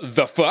said,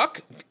 "The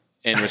fuck?"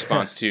 in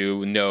response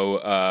to no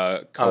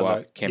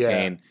co-op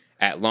campaign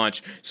at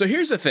launch. So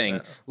here's the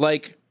thing.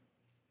 Like,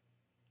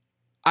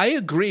 I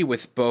agree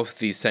with both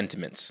these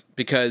sentiments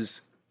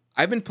because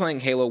I've been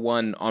playing Halo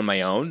 1 on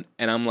my own,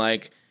 and I'm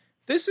like,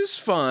 this is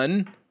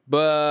fun,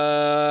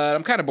 but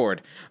I'm kind of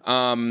bored.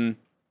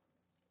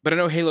 But I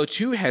know Halo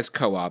 2 has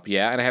co-op,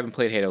 and I haven't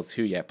played Halo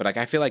 2 yet, but like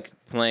I feel like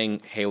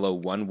playing Halo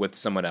 1 with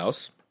someone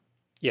else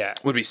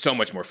would be so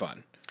much more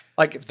fun.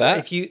 Like that,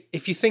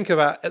 if you think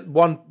about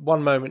one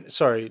moment,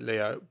 sorry,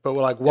 Leo, but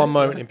like one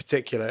moment in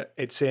particular,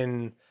 it's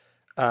in.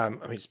 I mean,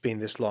 it's been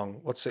this long.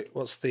 What's the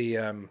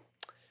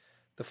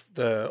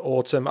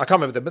autumn? I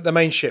can't remember but the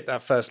main ship,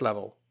 that first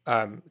level.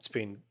 It's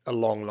been a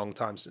long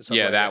time since.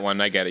 That one,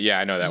 I get it. Yeah,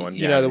 I know that one.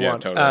 You know the one.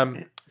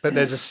 Totally. But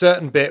there's a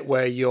certain bit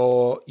where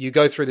you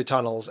go through the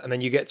tunnels, and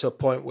then you get to a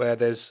point where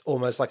there's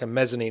almost like a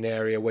mezzanine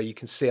area where you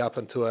can see up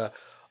onto a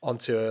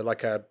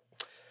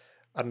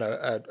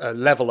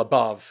level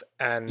above,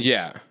 and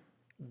your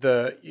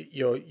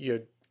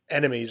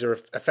enemies are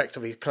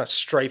effectively kind of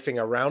strafing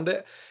around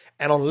it.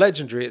 And on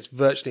Legendary, it's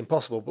virtually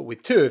impossible. But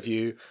with 2 of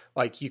you,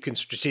 like you can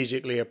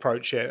strategically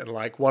approach it, and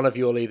like one of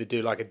you will either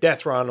do like a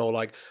death run or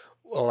like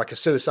a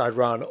suicide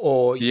run,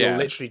 or you'll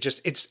literally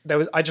just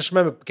I just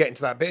remember getting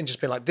to that bit and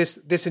just being like,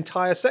 this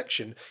entire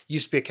section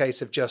used to be a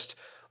case of just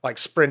like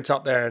sprint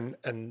up there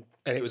and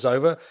it was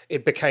over.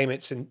 It became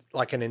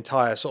like an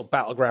entire sort of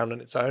battleground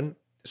on its own.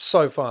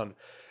 So fun.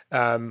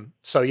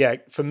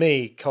 For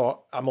me,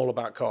 co-op, I'm all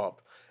about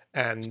co-op,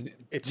 and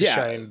it's a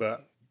shame,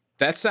 but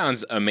that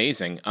sounds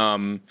amazing.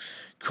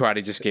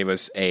 Karate just gave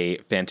us a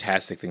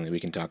fantastic thing that we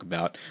can talk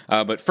about.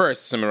 But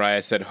first,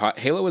 Samariah said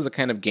Halo was the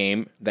kind of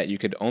game that you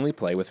could only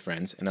play with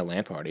friends in a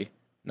LAN party,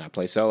 not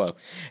play solo.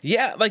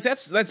 Yeah, like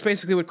that's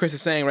basically what Chris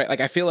is saying, right?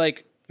 Like I feel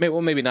like,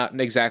 maybe not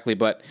exactly,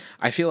 but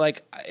I feel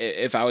like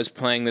if I was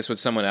playing this with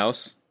someone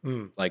else,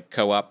 like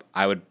co-op,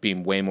 I would be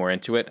way more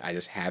into it. I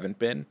just haven't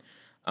been.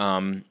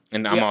 And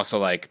I'm also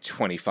like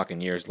 20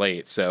 fucking years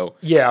late. So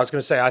I was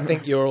going to say, I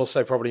think you're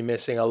also probably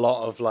missing a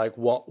lot of like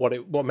what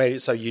made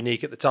it so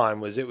unique at the time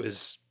was it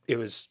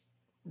was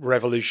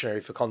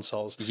revolutionary for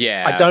consoles.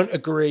 Yeah, I don't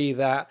agree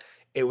that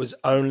it was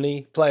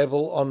only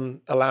playable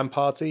on a LAN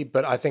party,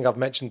 but I think I've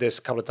mentioned this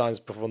a couple of times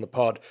before on the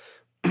pod.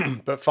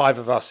 But 5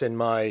 of us in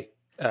my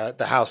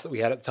the house that we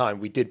had at the time,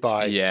 we did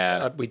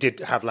we did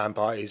have LAN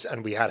parties,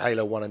 and we had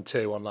Halo 1 and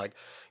 2 on like,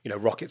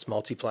 Rockets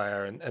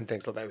multiplayer and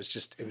things like that.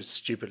 It was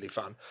stupidly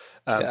fun.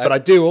 But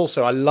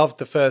I loved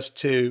the first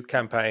 2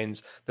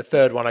 campaigns. The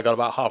third one I got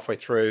about halfway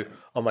through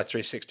on my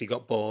 360,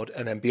 got bored.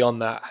 And then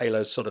beyond that,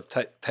 Halo's sort of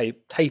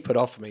tapered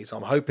off for me. So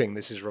I'm hoping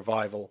this is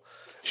revival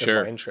of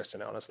my interest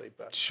in it, honestly.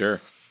 But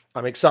sure.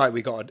 I'm excited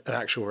we got an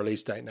actual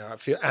release date now. I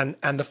feel, and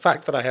the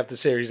fact that I have the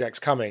Series X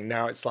coming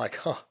now, it's like,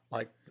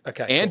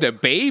 okay, and a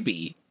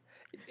baby.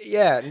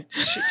 Yeah,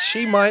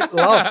 she might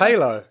love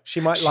Halo. She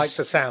might like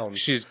the sounds.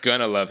 She's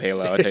gonna love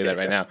Halo. I'll tell you that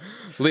right now.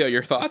 Leo,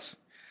 your thoughts?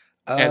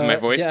 As my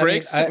voice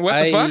breaks, I mean,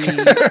 what the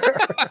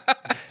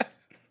fuck?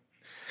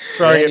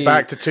 Throwing it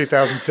back to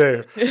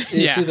 2002.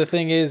 Yeah. See, the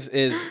thing is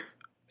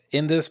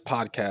in this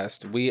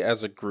podcast, we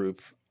as a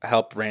group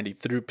help Randy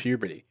through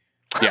puberty.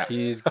 Yeah,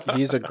 he's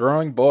a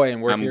growing boy,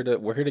 and we're here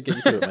to get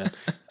you through it, man.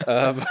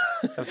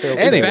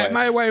 Is that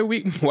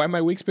why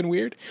my week's been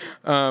weird?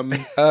 Yeah.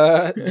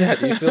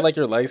 Do you feel like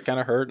your legs kind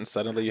of hurt, and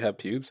suddenly you have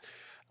pubes?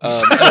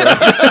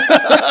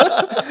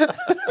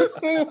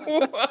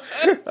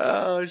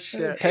 Oh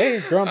shit!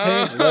 Pains, growing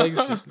pains, legs,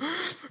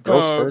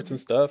 growth spurts and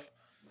stuff.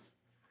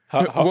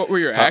 What were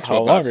your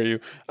actual how thoughts? long are you?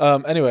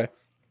 Anyway,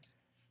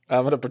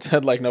 I'm gonna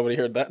pretend like nobody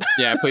heard that.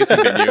 Yeah, please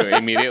continue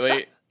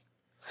immediately.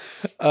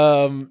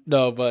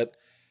 No, but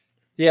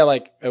yeah,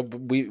 like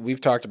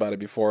we've talked about it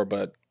before,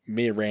 but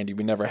me and Randy,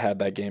 we never had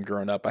that game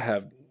growing up. I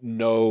have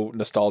no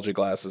nostalgia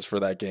glasses for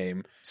that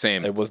game.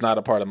 Same. It was not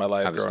a part of my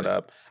life growing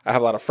up. I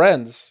have a lot of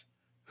friends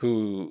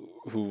who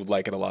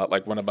like it a lot.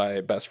 Like one of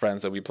my best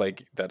friends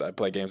that I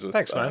play games with.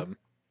 Thanks, man.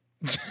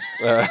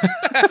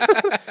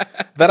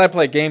 That I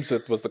play games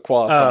with was the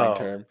qualifying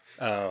term.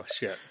 Oh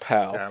shit,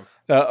 pal.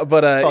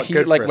 But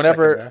he like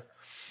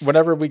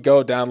whenever we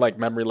go down like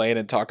memory lane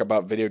and talk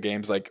about video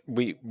games, like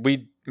we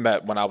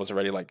met when I was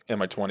already like in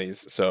my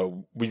 20s,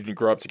 so we didn't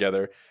grow up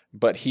together.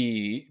 But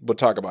he would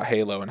talk about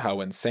Halo and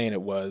how insane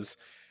it was,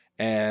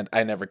 and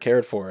I never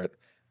cared for it.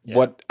 Yeah.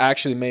 What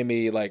actually made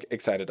me like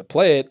excited to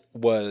play it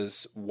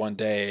was one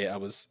day I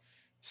was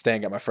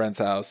staying at my friend's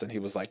house and he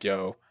was like,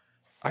 "Yo,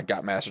 I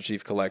got Master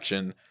Chief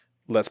Collection.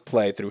 Let's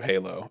play through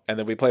Halo." And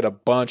then we played a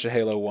bunch of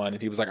Halo 1,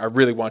 and he was like, "I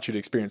really want you to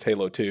experience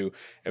Halo 2."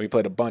 And we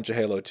played a bunch of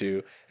Halo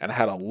 2, and I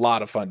had a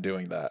lot of fun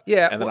doing that.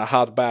 Yeah. And then I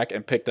hopped back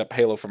and picked up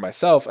Halo for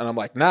myself, and I'm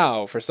like,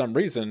 now, for some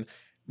reason,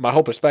 my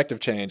whole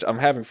perspective changed. I'm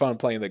having fun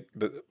playing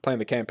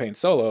the campaign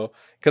solo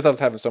because I was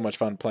having so much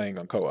fun playing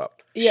on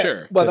co-op. Yeah,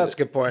 sure. Well, that's a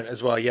good point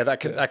as well. Yeah, that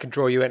can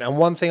draw you in. And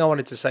one thing I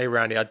wanted to say,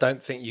 Randy, I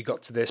don't think you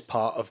got to this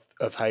part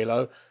of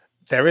Halo.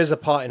 There is a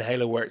part in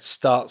Halo where it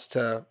starts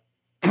to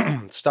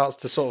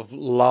sort of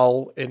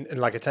lull in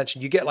like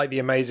attention. You get like the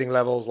amazing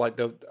levels, like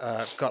the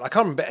God, I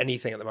can't remember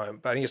anything at the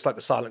moment, but I think it's like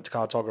the Silent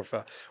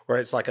Cartographer, where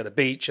it's like at the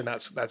beach, and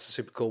that's a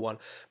super cool one.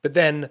 But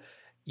then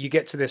you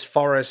get to this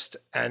forest,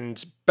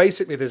 and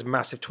basically there's a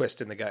massive twist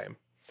in the game.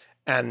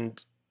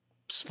 And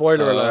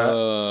spoiler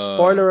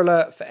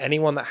alert for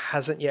anyone that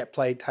hasn't yet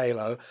played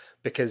Halo,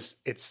 because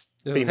it's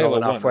been long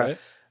enough. Where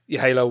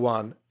Halo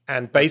 1,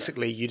 and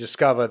basically you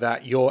discover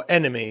that your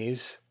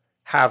enemies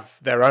have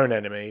their own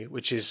enemy,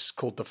 which is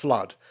called the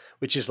Flood,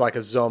 which is like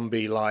a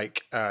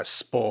zombie-like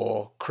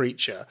spore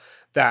creature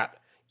that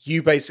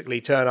you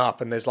basically turn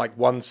up, and there's like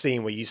one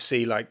scene where you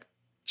see like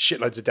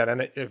shitloads of dead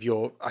of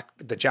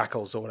the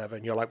jackals or whatever,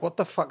 and you're like, what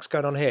the fuck's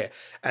going on here?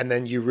 And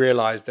then you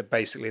realize that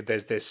basically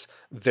there's this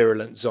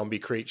virulent zombie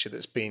creature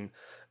that's been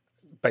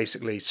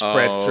basically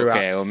spread throughout.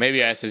 Okay, well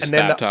maybe I should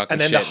stop talking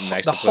shit and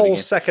actually the whole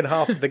second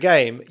half of the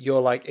game,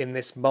 you're like in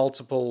this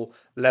multiple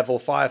level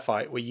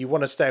firefight where you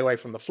want to stay away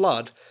from the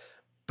Flood,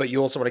 but you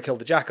also want to kill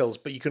the jackals,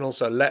 but you can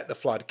also let the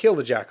Flood kill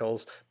the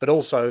jackals, but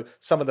also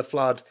some of the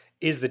Flood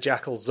is the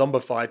jackals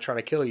zombified trying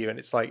to kill you, and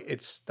it's like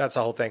that's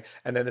a whole thing.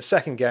 And then the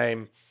second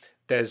game,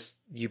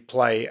 you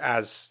play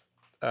as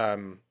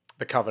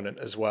the Covenant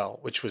as well,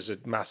 which was a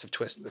massive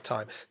twist at the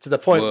time, to the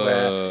point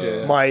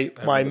where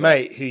my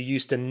mate, who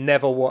used to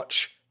never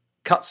watch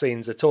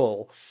cutscenes at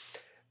all,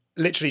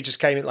 literally just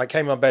came in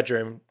my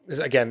bedroom.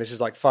 Again, this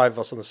is like 5 of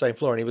us on the same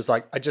floor, and he was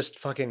like, I just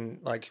fucking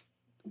like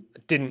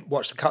didn't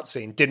watch the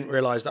cutscene, didn't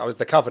realize that I was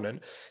the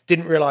Covenant,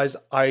 didn't realize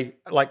I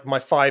like my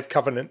 5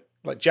 Covenant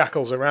like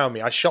jackals around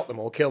me. I shot them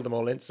all, killed them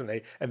all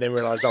instantly, and then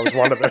realized I was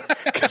one of them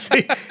because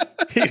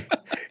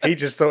he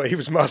just thought he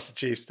was Master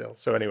Chief still.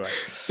 So anyway,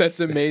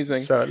 that's amazing.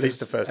 So at least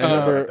the first time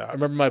I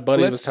remember my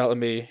buddy was telling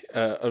me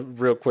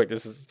real quick.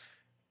 This is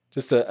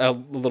just a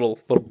little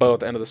bow at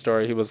the end of the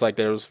story. He was like,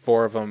 there was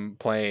 4 of them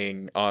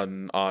playing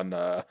on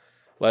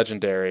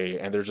Legendary,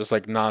 and they're just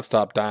like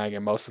nonstop dying,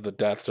 and most of the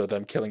deaths are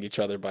them killing each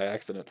other by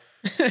accident.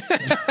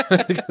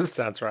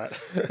 Sounds right.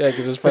 Yeah,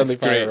 because there's friendly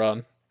fire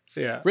on.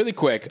 Yeah. Really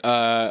quick,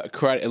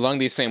 Karate, along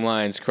these same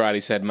lines,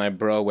 Karate said my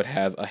bro would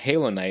have a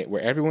Halo night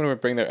where everyone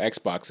would bring their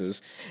Xboxes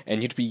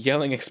and you'd be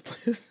yelling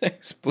expletives.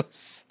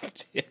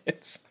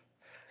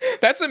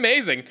 That's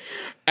amazing.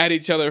 At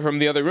each other from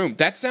the other room.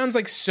 That sounds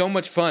like so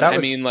much fun.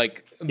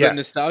 The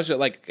nostalgia,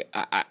 like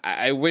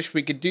I wish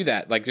we could do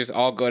that. Like just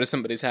all go to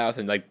somebody's house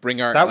and like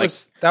bring our we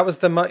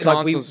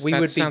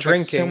would be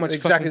drinking like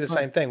exactly the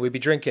same thing. We'd be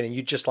drinking, and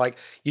you'd just like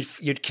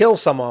you'd kill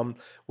someone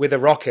with a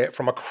rocket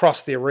from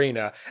across the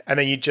arena, and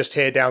then you'd just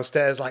hear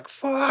downstairs like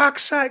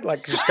fuck's sake,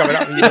 like just coming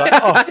up, and you're like,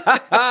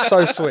 oh,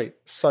 so sweet.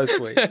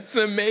 It's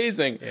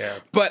amazing. Yeah.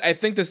 But I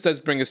think this does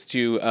bring us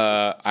to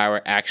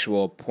our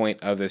actual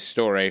point of this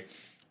story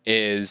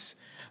is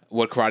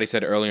what Karate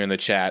said earlier in the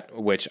chat,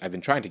 which I've been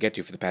trying to get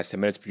to for the past 10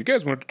 minutes, but you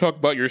guys wanted to talk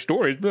about your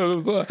stories, blah,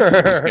 blah, blah.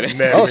 Just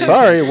kidding. Oh,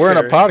 sorry, we're in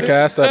a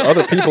podcast that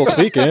other people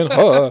speak in.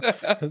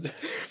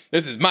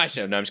 This is my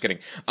show. No, I'm just kidding.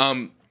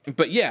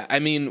 But yeah, I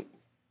mean,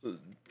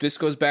 this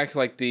goes back to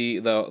like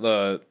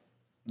the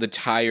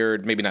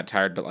tired, maybe not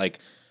tired, but like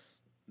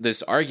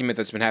this argument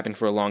that's been happening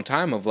for a long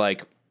time of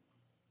like,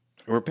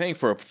 we're paying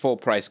for a full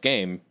price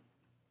game,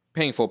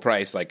 paying full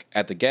price like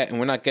at the get, and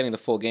we're not getting the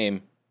full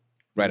game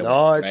right away.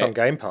 No, it's right? on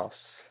Game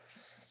Pass.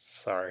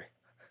 Sorry.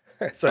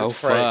 So it's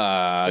free.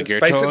 Fuck. So you're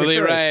totally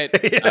free. Right.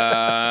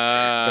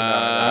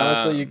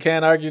 Honestly, you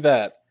can't argue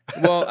that.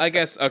 Well, I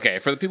guess, okay,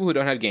 for the people who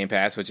don't have Game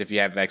Pass, which if you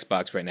have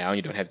Xbox right now and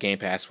you don't have Game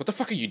Pass, what the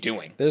fuck are you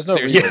doing? There's no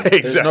reason. Yeah, exactly.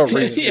 There's no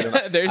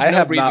reason. There's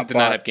no reason to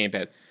not have Game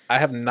Pass. I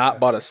have not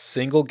bought a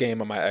single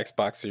game on my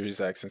Xbox Series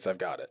X since I've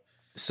got it.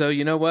 So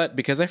you know what?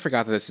 Because I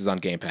forgot that this is on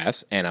Game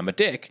Pass and I'm a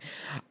dick,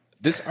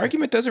 this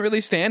argument doesn't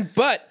really stand.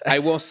 But I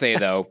will say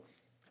though,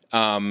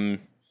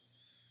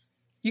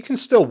 you can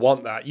still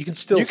want that. You can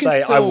still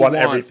say, "I want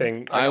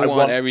everything. I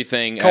want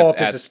everything."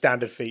 Co-op is a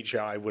standard feature.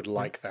 I would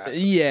like that.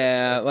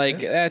 Yeah, like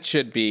that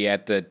should be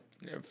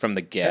from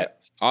the get.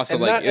 Yeah. Also,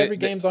 and like not every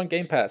game's on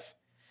Game Pass.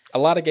 A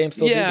lot of games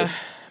still do this.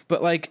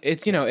 But like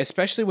it's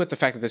especially with the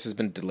fact that this has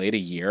been delayed a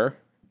year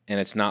and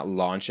it's not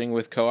launching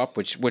with co-op,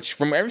 which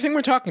from everything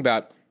we're talking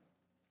about,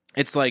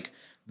 it's like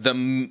the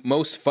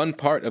most fun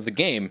part of the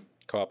game.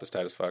 Co-op is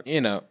tight as fuck.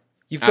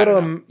 You've got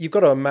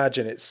to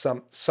imagine it's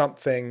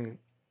something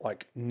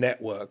like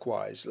network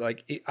wise.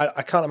 Like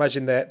I can't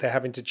imagine they're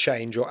having to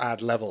change or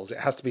add levels. It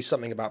has to be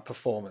something about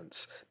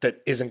performance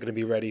that isn't going to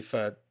be ready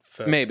for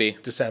maybe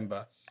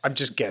December. I'm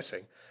just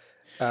guessing.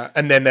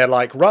 And then they're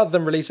like, rather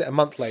than release it a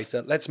month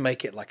later, let's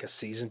make it like a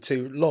season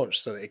 2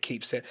 launch so that it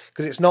keeps it,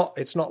 because it's not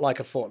like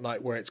a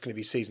Fortnite where it's going to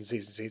be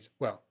season.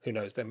 Well, who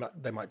knows? They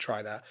might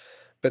try that,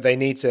 but they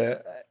need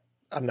to,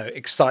 I don't know,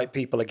 excite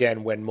people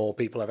again when more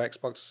people have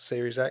Xbox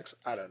Series X.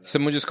 I don't know.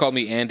 Someone just called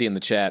me Andy in the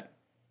chat.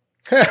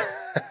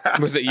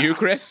 Was it you,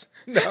 Chris?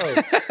 No.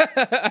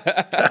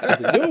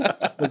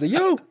 Was it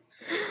you?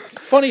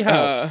 Funny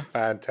how.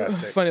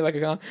 Fantastic. Funny like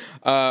a con.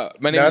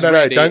 My name is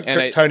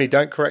Randy. Tony,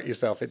 don't correct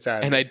yourself. It's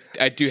Andy. And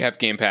I do have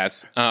Game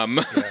Pass.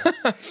 Yeah.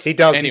 He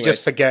does. Anyways. He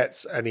just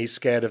forgets, and he's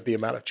scared of the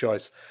amount of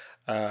choice.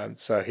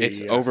 So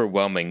it's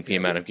overwhelming the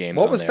amount of games.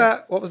 What was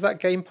that? What was that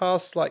Game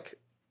Pass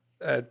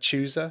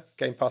chooser?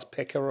 Game Pass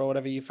picker or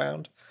whatever you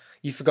found?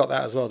 You forgot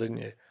that as well, didn't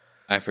you?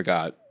 I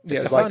forgot. Yeah,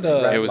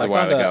 it was a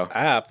while ago.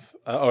 App.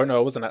 Or no,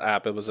 it wasn't an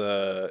app. It was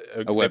a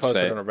website.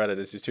 Posted on Reddit.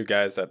 It's these two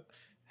guys that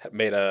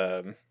made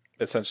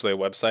essentially a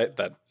website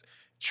that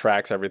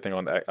tracks everything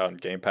on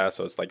Game Pass.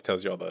 So it's like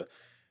tells you all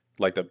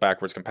the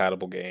backwards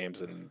compatible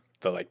games and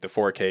the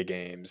 4K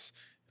games.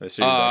 The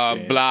Series X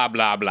games. Blah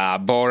blah blah.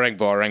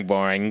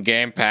 Boring.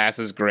 Game Pass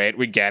is great.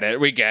 We get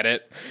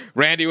it.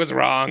 Randy was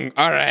wrong.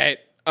 All right,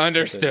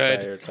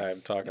 understood. Entire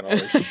time talking all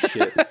this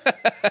shit.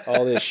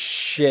 All this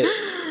shit.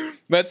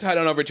 Let's head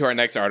on over to our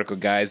next article,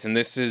 guys. And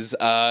this is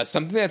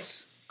something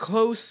that's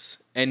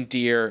close and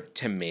dear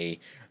to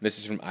me. This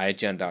is from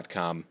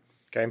IGN.com.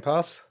 Game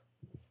Pass?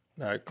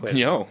 No,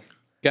 clearly. Yo.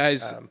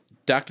 Guys,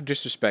 Dr.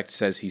 Disrespect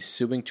says he's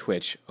suing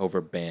Twitch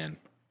over ban.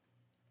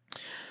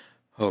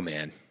 Oh,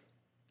 man.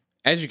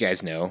 As you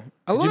guys know,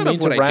 a lot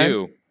of what I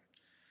do...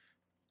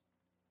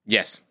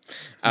 Yes.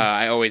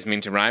 I always mean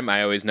to rhyme.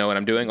 I always know what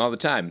I'm doing all the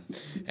time.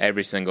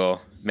 Every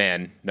single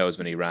man knows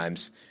when he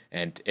rhymes.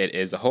 And it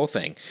is a whole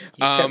thing. You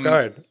kept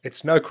going.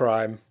 It's no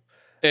crime.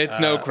 It's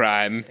no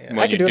crime. Yeah. When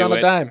I can do it on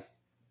a dime.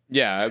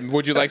 Yeah.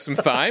 Would you like some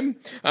thyme?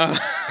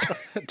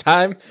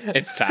 Time?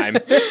 It's time.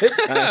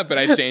 But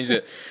I changed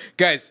it.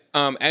 Guys,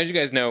 as you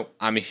guys know,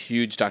 I'm a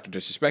huge Dr.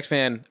 Disrespect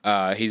fan.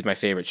 He's my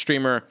favorite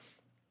streamer.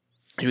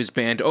 He was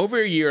banned over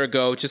a year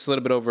ago, just a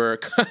little bit over.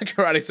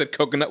 Karate said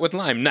coconut with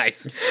lime.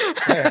 Nice.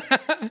 Yeah.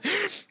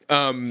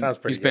 Sounds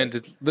pretty He's banned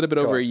a little bit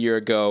over a year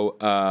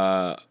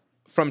ago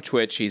from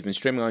Twitch. He's been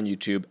streaming on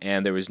YouTube,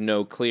 and there was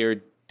no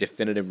clear,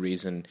 definitive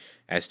reason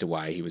as to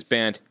why he was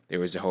banned.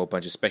 There was a whole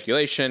bunch of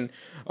speculation,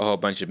 a whole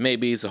bunch of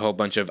maybes, a whole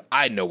bunch of,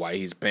 I know why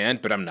he's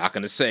banned, but I'm not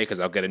going to say because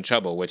I'll get in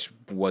trouble, which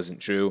wasn't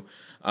true.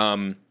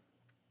 A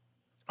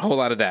whole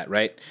lot of that,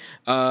 right?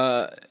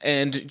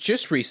 And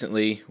just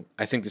recently,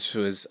 I think this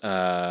was,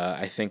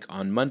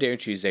 on Monday or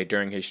Tuesday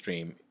during his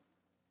stream,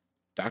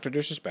 Dr.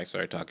 Disrespect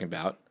started talking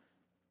about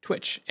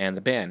Twitch and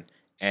the ban.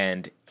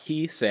 And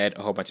he said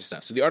a whole bunch of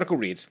stuff. So the article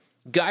reads,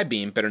 Guy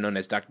Beam, better known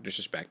as Dr.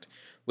 Disrespect,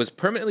 was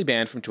permanently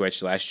banned from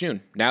Twitch last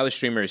June. Now the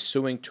streamer is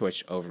suing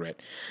Twitch over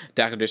it.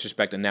 Dr.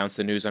 Disrespect announced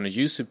the news on his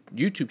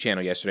YouTube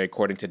channel yesterday,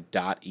 according to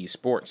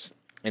 .esports,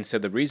 and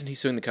said the reason he's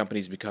suing the company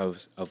is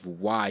because of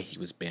why he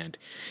was banned.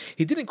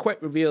 He didn't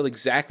quite reveal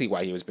exactly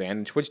why he was banned,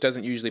 and Twitch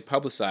doesn't usually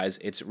publicize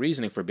its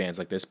reasoning for bans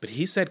like this, but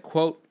he said,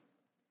 quote,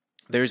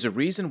 there's a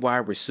reason why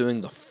we're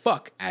suing the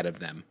fuck out of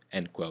them,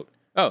 end quote.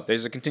 Oh,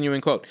 there's a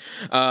continuing quote.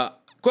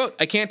 Quote,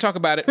 I can't talk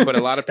about it, but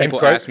a lot of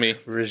people ask me.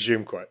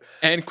 Resume quote.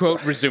 End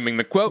quote, resuming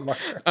the quote.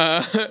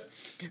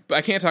 But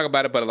I can't talk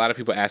about it, but a lot of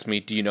people ask me,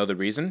 do you know the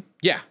reason?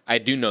 Yeah, I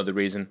do know the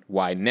reason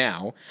why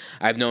now.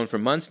 I've known for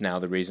months now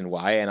the reason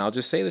why, and I'll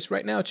just say this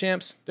right now,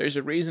 champs. There's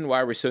a reason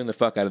why we're suing the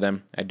fuck out of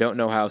them. I don't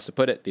know how else to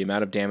put it. The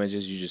amount of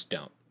damages, you just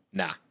don't.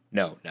 Nah,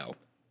 no.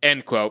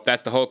 End quote.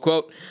 That's the whole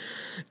quote.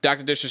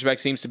 Dr.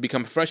 Disrespect seems to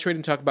become frustrated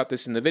and talk about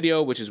this in the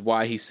video, which is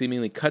why he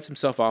seemingly cuts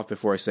himself off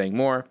before saying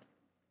more.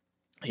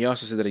 He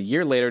also said that a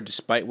year later,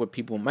 despite what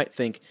people might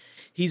think,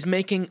 he's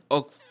making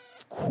a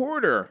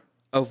quarter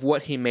of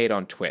what he made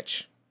on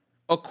Twitch.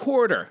 A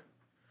quarter.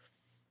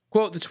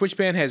 Quote, the Twitch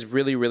ban has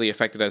really, really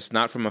affected us,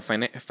 not from a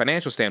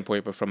financial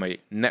standpoint, but from a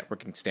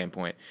networking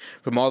standpoint.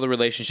 From all the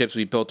relationships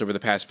we built over the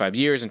past 5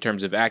 years in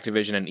terms of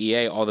Activision and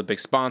EA, all the big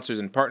sponsors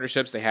and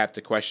partnerships, they have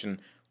to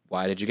question,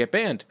 why did you get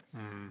banned?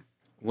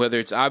 Whether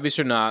it's obvious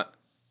or not,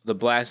 the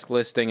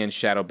blacklisting and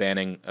shadow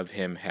banning of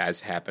him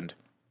has happened.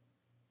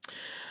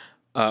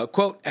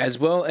 Quote, as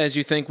well as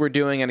you think we're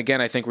doing, and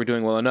again, I think we're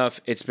doing well enough,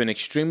 it's been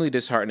extremely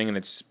disheartening and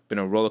it's been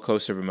a roller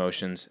coaster of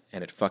emotions,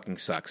 and it fucking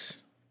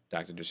sucks,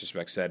 Dr.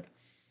 Disrespect said.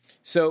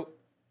 So,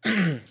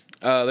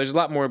 there's a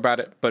lot more about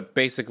it, but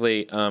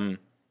basically,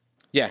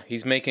 yeah,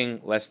 he's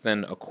making less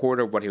than a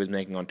quarter of what he was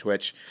making on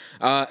Twitch.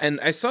 And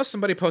I saw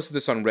somebody posted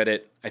this on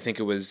Reddit, I think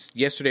it was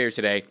yesterday or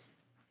today,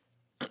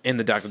 in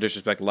the Dr.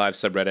 Disrespect live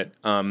subreddit.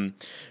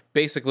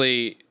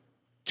 Basically,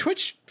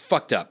 Twitch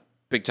fucked up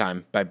big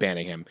time by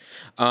banning him.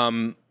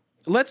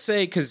 Let's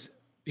say, because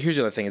here's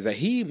the other thing, is that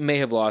he may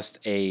have lost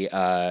a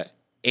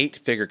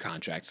 8-figure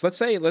contract. So let's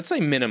say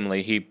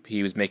minimally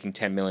he was making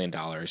 $10 million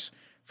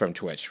from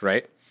Twitch,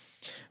 right?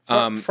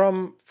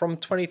 From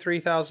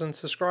 23,000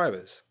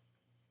 subscribers.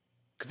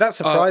 Because that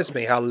surprised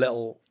me how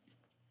little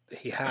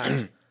he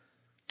had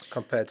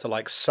compared to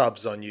like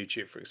subs on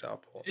YouTube, for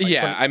example. Like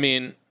I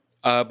mean,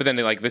 but then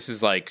this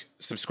is like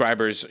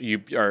subscribers.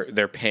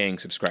 They're paying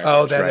subscribers.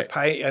 Oh, they're right? the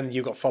pay, and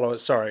you got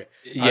followers. Sorry,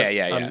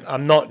 Yeah.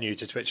 I'm not new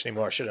to Twitch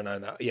anymore. I should have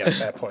known that. Yeah,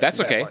 fair point. That's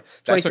okay.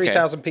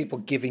 23,000 people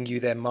giving you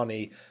their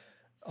money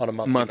on a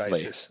monthly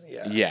basis.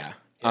 Yeah.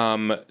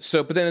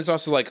 So, but then it's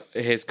also like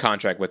his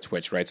contract with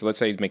Twitch, right? So let's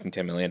say he's making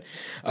 10 million.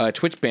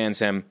 Twitch bans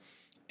him,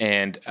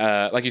 and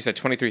like you said,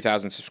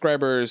 23,000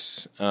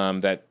 subscribers.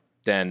 That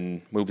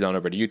then moved on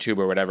over to YouTube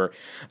or whatever.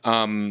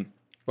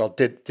 Well,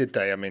 did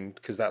they? I mean,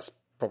 because that's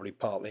probably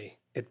partly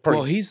it.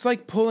 Well, he's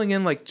like pulling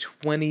in like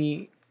 20K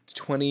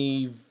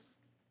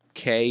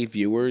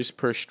viewers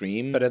per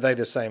stream. But are they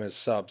the same as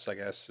subs, I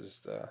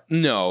guess,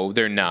 No,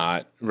 they're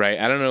not, right?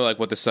 I don't know like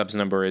what the subs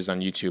number is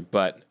on YouTube,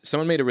 but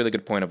someone made a really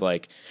good point of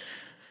like,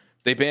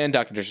 they banned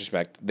Dr.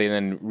 Disrespect. They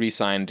then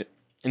re-signed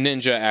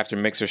Ninja after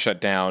Mixer shut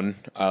down.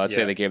 Let's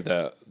say they gave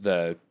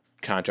the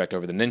contract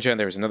over to Ninja, and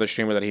there was another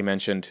streamer that he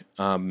mentioned.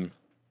 And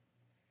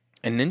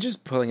Ninja's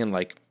pulling in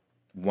like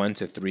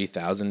 1,000 to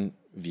 3,000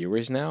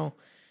 viewers now.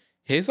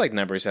 His like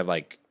numbers have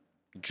like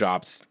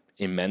dropped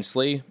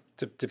immensely.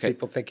 Do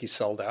people think he's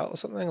sold out or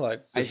something?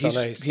 Like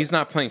he's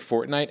not playing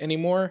Fortnite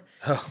anymore.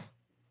 Oh.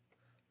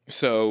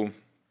 So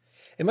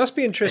it must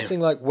be interesting,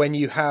 like when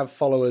you have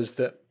followers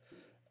that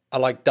are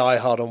like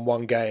diehard on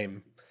one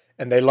game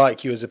and they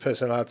like you as a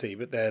personality,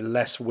 but they're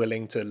less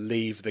willing to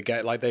leave the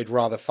game. Like they'd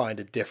rather find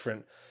a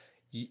different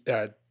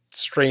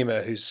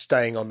streamer who's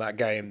staying on that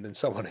game than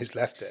someone who's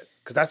left it.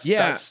 Because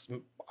that's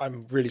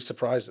I'm really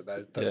surprised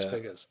at those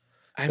figures.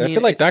 I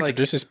feel like Dr.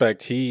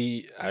 Disrespect,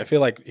 I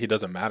feel like he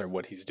doesn't matter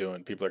what he's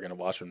doing. People are going to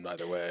watch him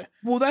either way.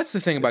 Well, that's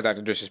the thing about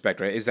Dr. Disrespect,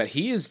 right? Is that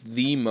he is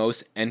the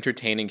most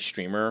entertaining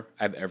streamer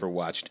I've ever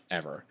watched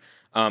ever.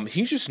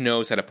 He just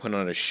knows how to put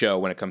on a show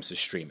when it comes to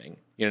streaming.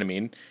 You know what I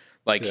mean?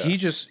 Like he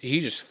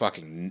just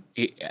fucking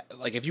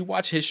like if you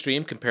watch his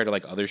stream compared to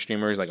like other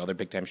streamers, like other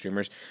big time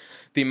streamers,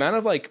 the amount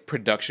of like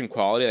production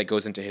quality that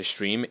goes into his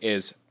stream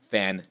is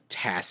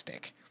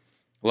fantastic.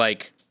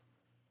 Like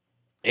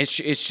it's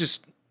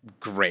just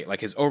great.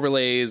 Like his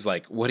overlays,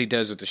 like what he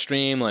does with the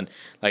stream, and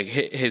like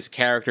his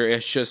character,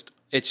 it's just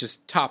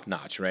top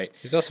notch, right?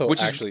 He's also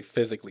actually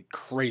physically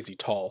crazy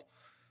tall.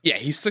 Yeah,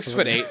 he's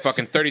 6'8",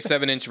 fucking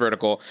 37-inch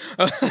vertical.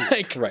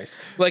 Like, Christ.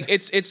 Like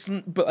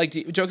but like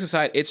jokes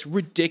aside, it's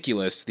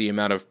ridiculous the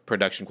amount of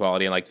production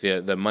quality and like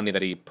the money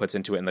that he puts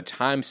into it and the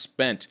time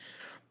spent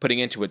putting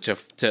into it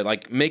to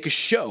like make a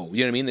show.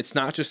 You know what I mean? It's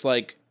not just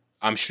like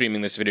I'm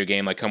streaming this video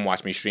game, like come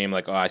watch me stream,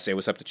 like I say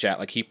what's up to chat.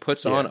 Like he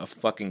puts on a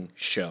fucking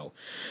show.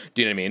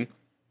 Do you know what I mean?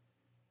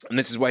 And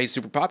this is why he's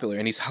super popular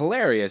and he's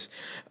hilarious.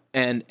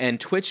 And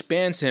Twitch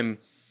bans him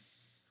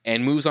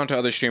and moves on to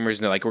other streamers,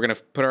 and they're like, we're going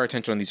to put our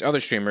attention on these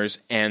other streamers,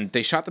 and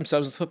they shot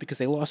themselves in the foot because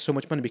they lost so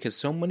much money because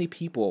so many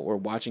people were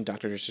watching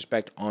Dr.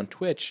 Disrespect on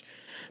Twitch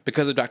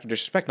because of Dr.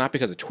 Disrespect, not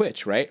because of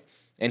Twitch, right?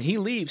 And he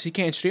leaves. He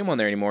can't stream on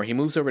there anymore. He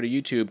moves over to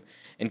YouTube,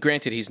 and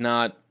granted,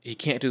 he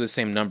can't do the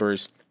same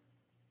numbers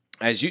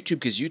as YouTube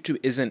because YouTube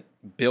isn't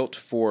built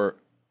for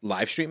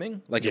live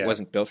streaming. Like, it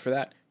wasn't built for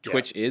that.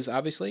 Twitch is,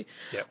 obviously.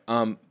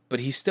 Yeah.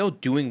 But he's still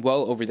doing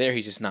well over there.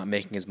 He's just not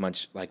making as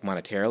much, like,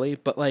 monetarily.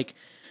 But, like,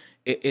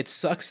 it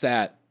sucks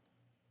that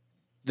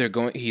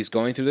he's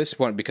going through this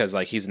one because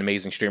like he's an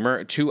amazing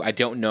streamer. Two, I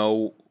don't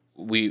know.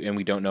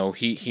 We don't know.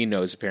 He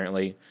knows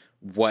apparently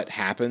what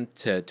happened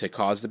to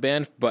cause the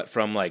ban, but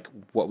from like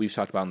what we've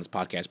talked about on this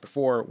podcast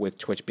before with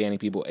Twitch banning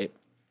people, it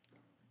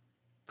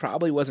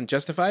probably wasn't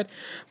justified.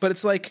 But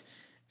it's like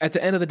at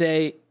the end of the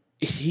day,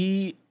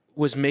 he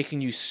was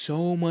making you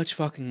so much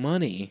fucking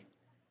money,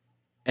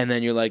 and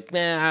then you're like,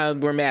 nah,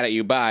 we're mad at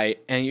you, bye.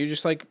 And you're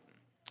just like,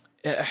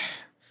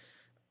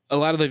 a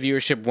lot of the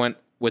viewership went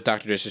with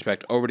Dr.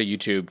 Disrespect over to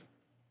YouTube,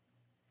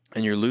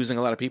 and you're losing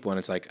a lot of people. And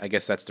it's like, I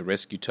guess that's the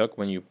risk you took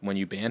when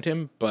you banned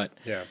him. But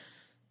yeah,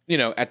 you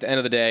know, at the end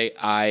of the day,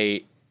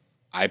 I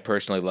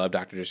personally love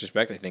Dr.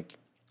 Disrespect. I think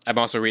I'm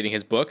also reading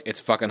his book. It's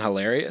fucking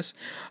hilarious.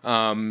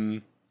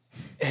 And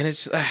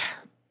it's,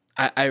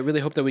 I really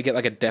hope that we get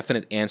like a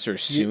definite answer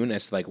soon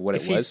as to like what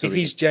it was. So if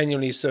he's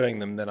genuinely suing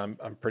them, then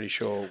I'm pretty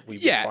sure we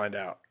will find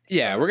out.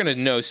 Yeah, we're gonna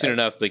know soon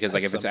enough because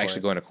like if it's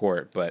actually going to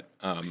court. But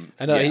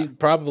I know he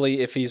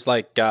probably, if he's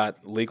like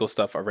got legal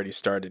stuff already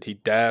started, he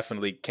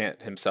definitely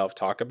can't himself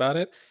talk about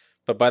it.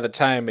 But by the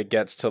time it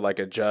gets to like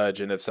a judge,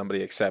 and if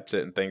somebody accepts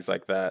it and things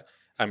like that,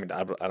 I mean,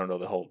 I don't know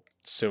the whole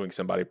suing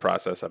somebody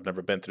process. I've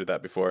never been through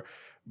that before.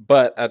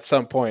 But at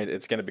some point,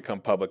 it's going to become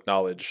public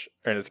knowledge,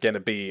 and it's going to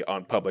be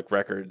on public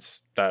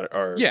records that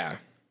are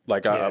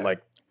like I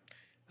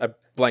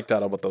blanked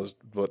out on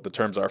what the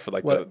terms are for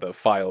like the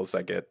files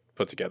that get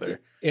put together.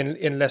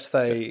 Unless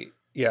they,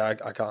 I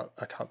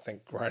can't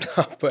think right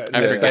now. But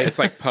I forget. It's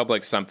like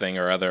public something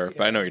or other.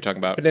 But I know what you're talking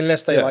about. But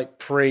unless they like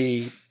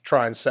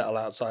try and settle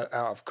out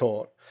of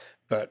court,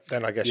 but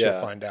then I guess you'll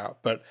find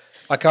out. But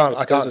I can't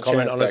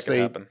comment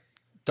honestly.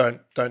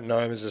 Don't know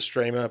him as a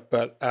streamer,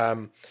 but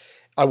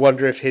I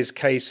wonder if his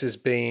case has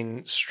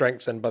been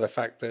strengthened by the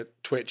fact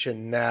that Twitch are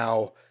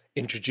now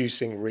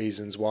introducing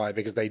reasons why,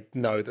 because they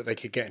know that they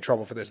could get in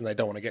trouble for this and they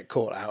don't want to get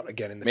caught out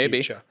again in the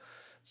future.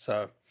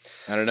 So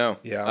I don't know.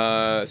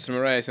 Yeah.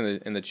 Samarias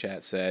in the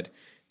chat said,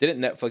 didn't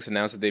Netflix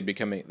announce that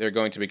they're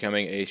going to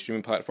becoming a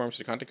streaming platform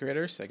for content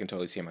creators? I can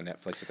totally see him on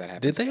Netflix if that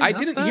happens. Did they? I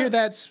didn't hear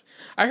that.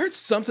 I heard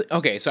something.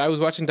 Okay, so I was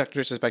watching Dr.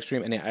 Disrespect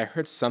stream and I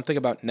heard something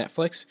about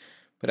Netflix,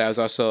 but I was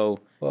also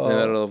in the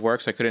middle of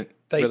work, so I couldn't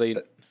really.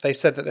 They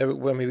said that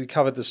when we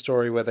covered the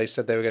story where they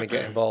said they were going to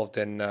get involved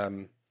in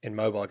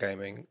mobile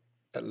gaming,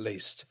 at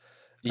least.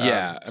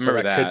 Yeah, I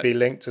remember that. Could be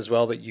linked as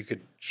well, that you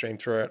could stream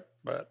through it.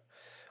 But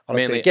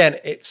honestly, again,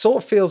 it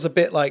sort of feels a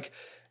bit like,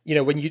 you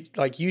know, when you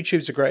like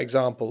YouTube's a great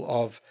example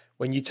of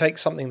when you take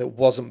something that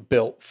wasn't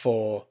built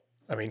for.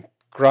 I mean,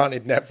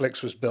 granted,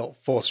 Netflix was built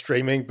for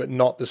streaming, but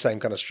not the same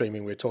kind of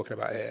streaming we're talking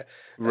about here.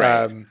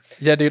 Right.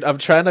 Yeah, dude, I'm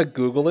trying to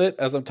Google it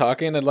as I'm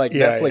talking and like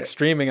Netflix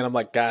streaming, and I'm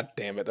like, God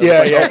damn it.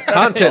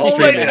 Content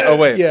streaming. Oh,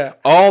 wait. Yeah.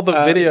 All the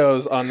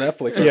videos on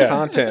Netflix are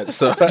content.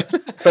 So,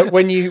 but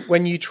when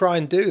you try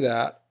and do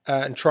that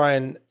and try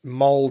and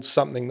mold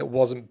something that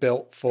wasn't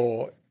built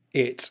for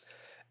it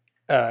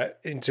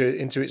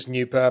into its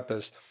new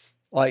purpose,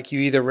 like you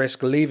either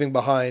risk leaving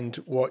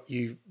behind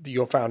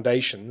your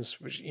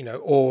foundations, which, you know,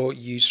 or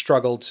you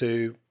struggle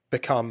to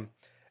become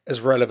as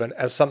relevant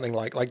as something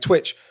like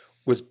Twitch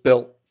was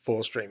built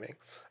for streaming,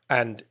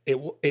 and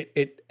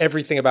it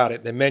everything about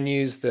it, the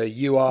menus, the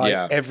UI,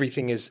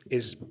 everything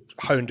is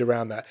honed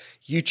around that.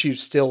 YouTube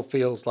still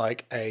feels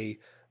like a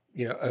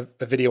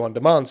video on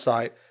demand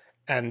site.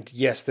 And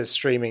yes, there's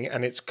streaming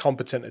and it's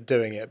competent at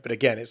doing it. But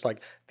again, it's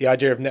like the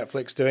idea of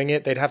Netflix doing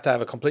it, they'd have to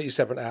have a completely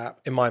separate app,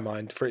 in my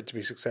mind, for it to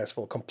be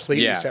successful.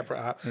 Completely separate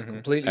app,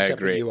 completely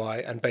separate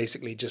UI, and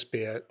basically just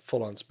be a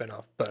full-on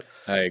spin-off. But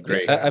I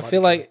agree. I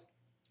feel like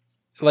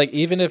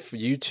even if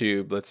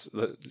YouTube,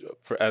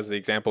 as the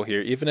example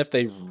here, even if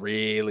they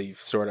really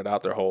sorted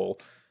out their whole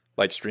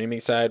like streaming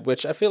side,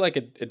 which I feel like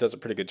it does a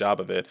pretty good job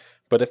of it,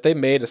 but if they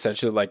made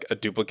essentially like a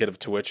duplicate of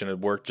Twitch and it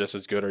worked just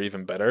as good or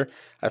even better,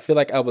 I feel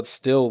like I would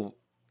still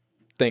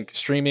think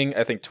streaming,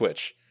 I think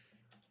Twitch.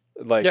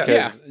 Like,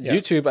 because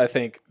YouTube, I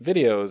think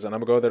videos, and I'm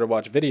gonna go there to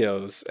watch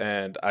videos,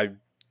 and I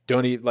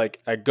don't eat,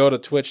 like, I go to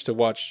Twitch to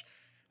watch,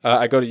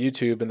 I go to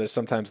YouTube and there's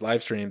sometimes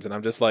live streams, and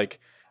I'm just like,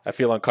 I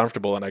feel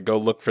uncomfortable, and I go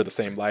look for the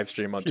same live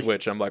stream on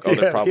Twitch. I'm like, oh,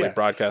 they're probably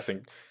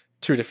broadcasting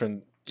two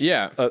different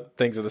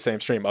things of the same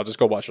stream. I'll just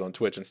go watch it on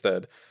Twitch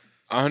instead.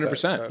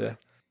 100%.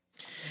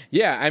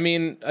 Yeah, I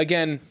mean,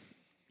 again,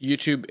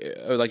 YouTube,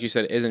 like you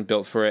said, isn't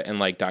built for it, and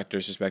like Dr.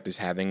 Disrespect is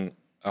having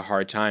a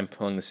hard time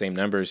pulling the same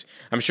numbers.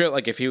 I'm sure,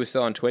 like, if he was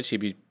still on Twitch, he'd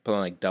be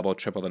pulling like double,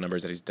 triple the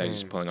numbers that he's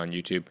just pulling on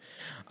YouTube.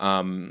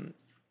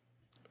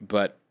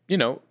 But you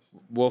know,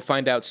 we'll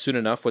find out soon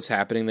enough what's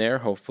happening there.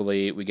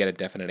 Hopefully, we get a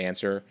definite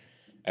answer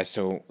as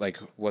to like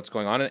what's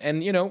going on.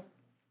 And you know,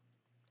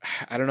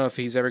 I don't know if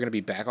he's ever going to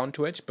be back on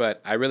Twitch,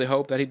 but I really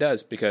hope that he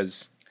does,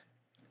 because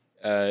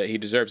he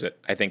deserves it.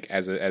 I think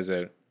as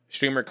a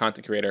streamer,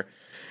 content creator,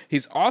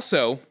 he's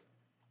also,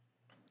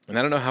 and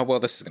I don't know how well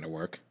this is going to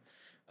work,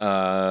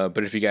 but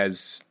if you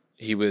guys,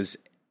 he was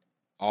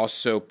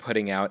also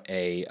putting out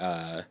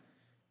a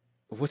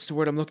what's the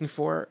word I'm looking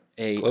for?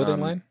 A clothing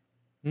line?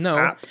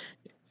 No,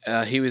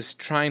 he was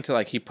trying to,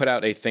 like, he put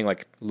out a thing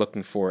like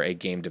looking for a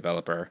game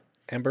developer.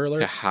 Amber Alert?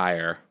 To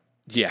hire.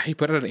 Yeah, he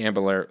put out an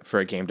Amber Alert for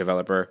a game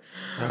developer.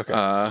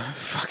 Okay.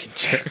 Fucking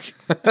jerk.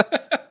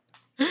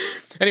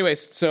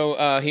 Anyways,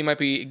 so he might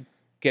be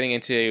getting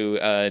into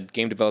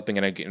game developing,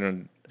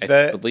 and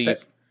I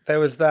believe there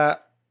was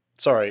that.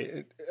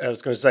 Sorry, I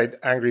was going to say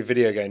Angry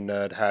Video Game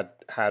Nerd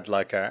had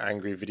like an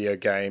Angry Video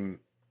Game,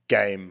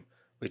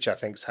 which I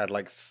think's had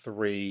like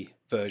 3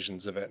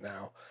 versions of it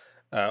now,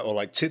 or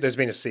like 2. There's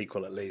been a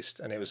sequel at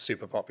least, and it was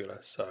super popular.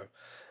 So,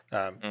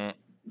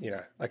 you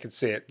know, I could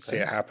see it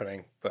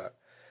happening. But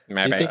do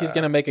you think he's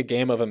going to make a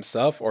game of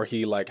himself, or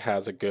he like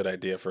has a good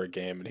idea for a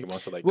game and he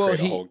wants to like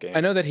create a whole game?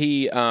 I know that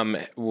he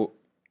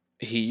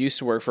used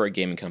to work for a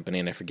gaming company,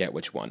 and I forget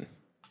which one.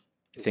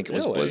 I think it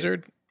was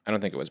Blizzard. I don't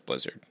think it was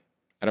Blizzard.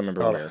 I don't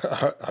remember where.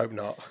 I hope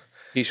not.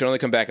 He should only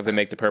come back if they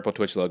make the purple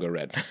Twitch logo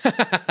red.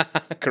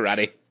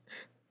 Karate.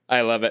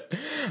 I love it.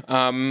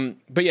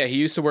 But yeah, he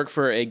used to work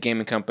for a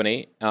gaming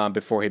company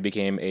before he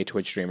became a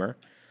Twitch streamer.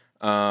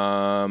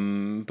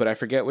 But I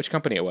forget which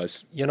company it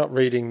was. You're not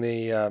reading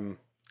the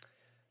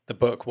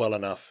book well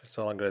enough. That's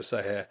all I'm going to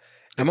say here.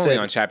 I'm only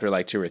on chapter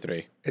like 2 or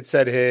 3. It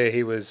said here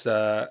he was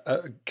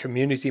a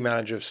community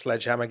manager of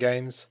Sledgehammer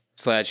Games.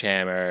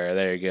 Sledgehammer.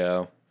 There you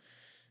go.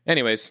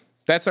 Anyways,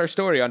 that's our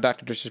story on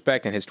Dr.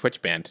 Disrespect and his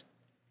Twitch band.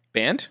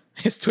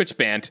 His Twitch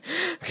band.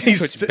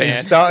 He's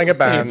starting a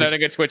band. He's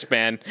starting a Twitch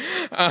band.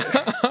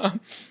 And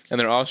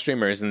they're all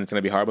streamers, and it's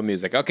going to be horrible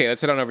music. Okay, let's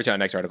head on over to our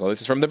next article.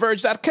 This is from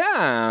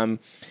TheVerge.com.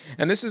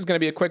 And this is going to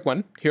be a quick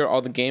one. Here are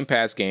all the Game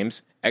Pass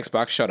games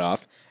Xbox shut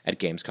off at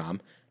Gamescom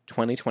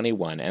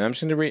 2021. And I'm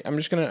just going to read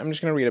them.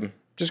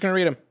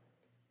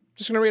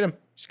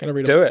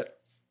 Do it.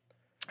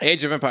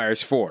 Age of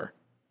Empires 4,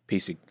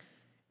 PC.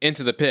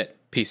 Into the Pit,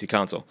 PC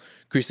console.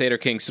 Crusader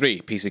Kings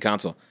 3, PC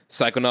console.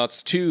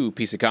 Psychonauts 2,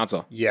 PC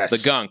console. Yes. The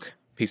Gunk,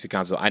 PC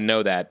console. I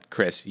know that,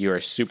 Chris. You are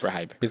super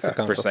hype for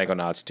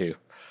Psychonauts 2,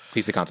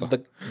 PC console.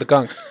 The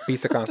Gunk,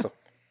 PC console.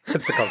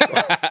 It's the console.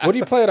 What do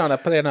you play it on? I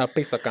play it on a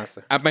pizza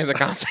console. I play the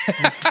console.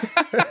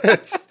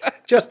 It's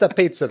just a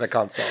pizza, the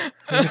console.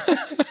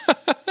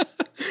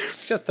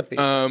 Just a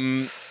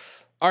pizza.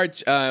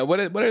 Arch, what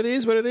are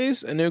these? What are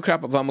these? A new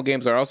crop of humble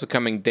games are also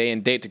coming day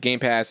and date to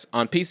Game Pass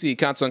on PC,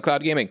 console, and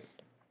cloud gaming.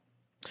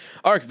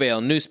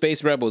 Arkvale, New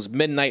Space Rebels,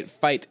 Midnight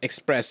Fight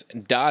Express,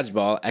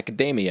 Dodgeball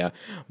Academia,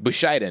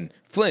 Bushidan,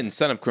 Flynn,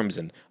 Son of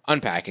Crimson,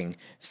 Unpacking,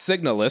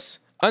 Signalus,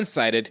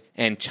 Unsighted,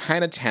 and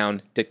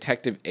Chinatown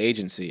Detective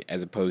Agency,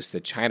 as opposed to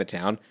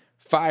Chinatown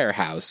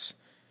Firehouse.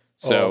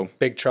 So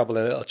Big Trouble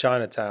in Little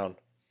Chinatown.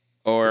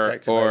 Or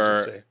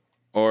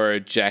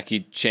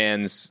Jackie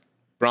Chan's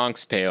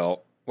Bronx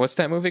Tale. What's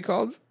that movie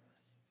called?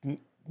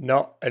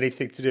 Not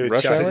anything to do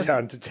with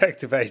Chinatown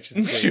Detective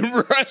Agency.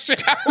 Rush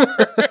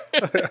Hour.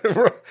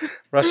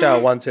 Rush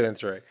Hour 1, 2, and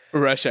 3.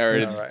 Rush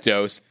Hour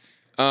dose.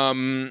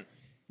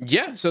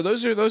 Yeah, so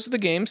those are the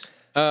games.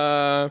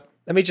 Let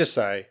me just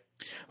say.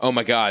 Oh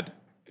my God.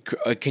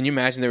 Can you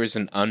imagine there was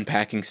an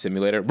unpacking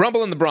simulator?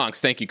 Rumble in the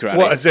Bronx. Thank you, Karate.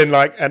 What, as in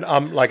like an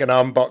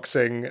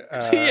unboxing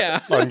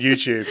on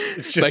YouTube?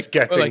 It's just like,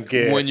 getting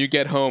gear. When you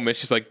get home, it's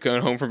just like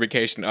going home from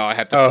vacation. Oh, I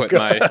have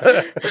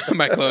to put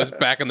my clothes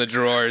back in the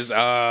drawers.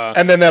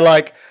 And then they're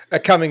like,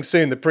 coming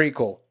soon, the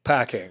prequel,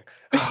 packing.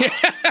 You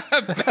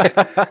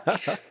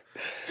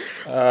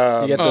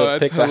get to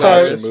pick the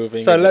house you're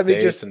moving. So let me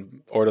just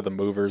order the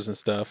movers and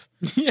stuff.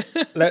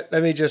 let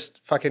me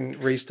just fucking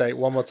restate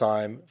one more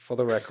time for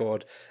the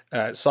record.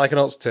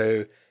 Psychonauts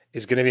 2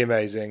 is going to be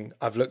amazing.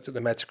 I've looked at the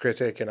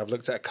Metacritic and I've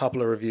looked at a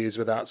couple of reviews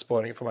without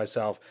spoiling it for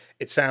myself.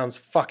 It sounds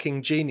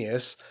fucking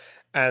genius.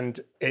 And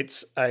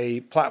it's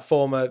a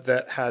platformer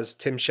that has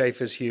Tim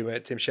Schafer's humor.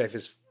 Tim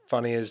Schafer's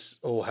funny as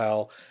all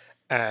hell.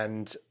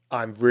 And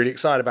I'm really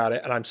excited about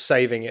it, and I'm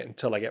saving it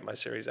until I get my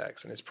Series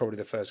X, and it's probably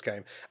the first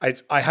game.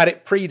 I had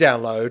it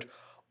pre-download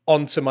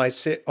onto my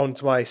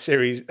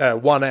Series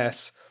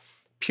 1S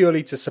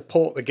purely to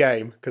support the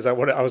game because I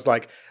want to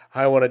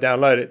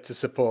download it to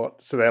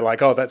support. So they're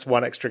like, oh, that's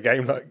one extra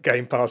Game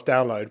Pass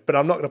download, but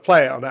I'm not going to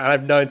play it on it. And I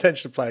have no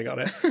intention of playing on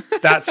it.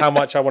 That's how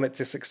much I want it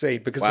to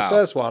succeed because the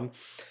first one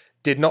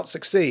did not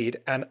succeed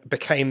and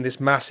became this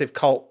massive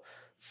cult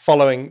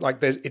following.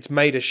 Like it's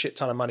made a shit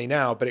ton of money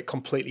now, but it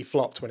completely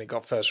flopped when it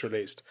got first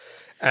released,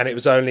 and it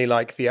was only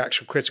like the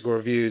actual critical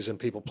reviews and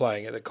people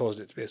playing it that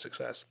caused it to be a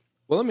success.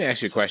 Well, let me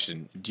ask you a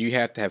question. Do you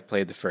have to have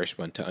played the first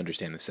one to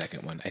understand the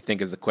second one? I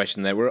think is the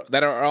question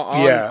that are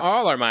on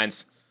all our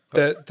minds.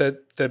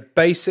 The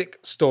basic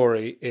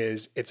story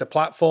is it's a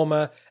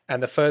platformer,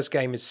 and the first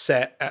game is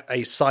set at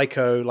a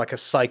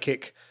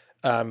psychic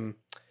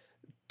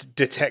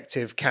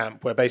detective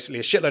camp where basically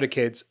a shitload of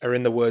kids are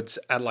in the woods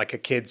at like a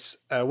kids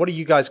what do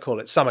you guys call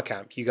it, summer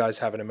camp you guys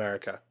have in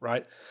America,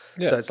 right?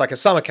 So it's like a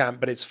summer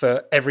camp, but it's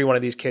for every one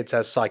of these kids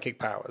has psychic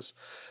powers.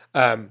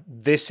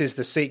 This is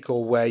the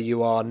sequel where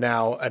you are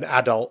now an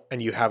adult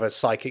and you have a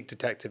psychic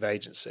detective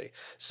agency,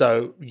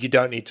 so you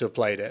don't need to have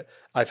played it.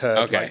 I've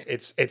heard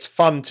it's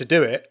fun to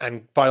do it,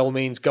 and by all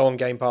means go on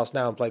Game Pass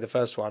now and play the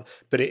first one,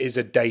 but it is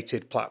a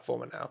dated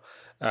platformer now.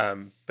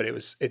 But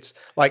it's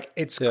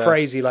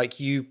crazy. Like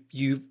you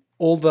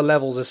all the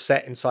levels are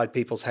set inside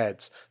people's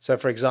heads. So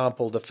for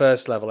example, the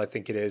first level, I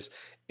think it is,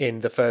 in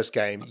the first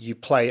game, you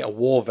play a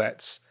war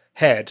vet's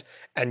head,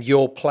 and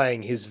you're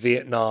playing his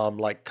Vietnam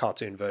like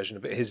cartoon version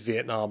of it, his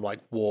Vietnam like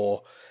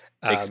war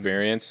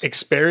experience,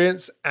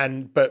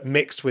 but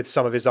mixed with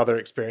some of his other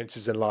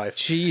experiences in life.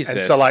 Jesus.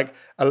 And so like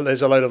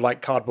there's a load of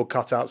like cardboard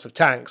cutouts of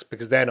tanks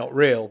because they're not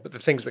real, but the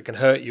things that can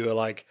hurt you are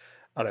like,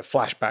 I don't know,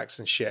 flashbacks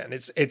and shit. And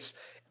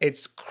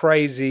it's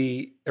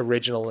crazy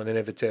original and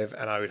innovative,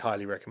 and I would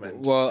highly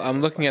recommend. Well, I'm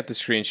looking at the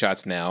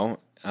screenshots now,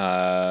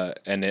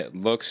 and it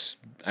looks,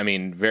 I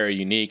mean, very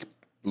unique.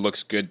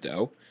 Looks good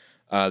though.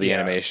 The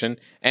animation,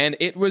 and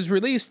it was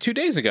released 2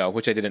 days ago,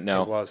 which I didn't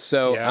know. It was.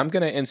 So I'm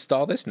gonna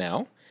install this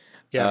now.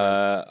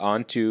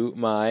 Onto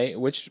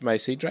my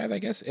C drive, I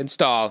guess.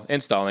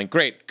 Installing.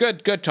 Great,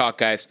 good talk,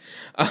 guys.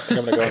 I'm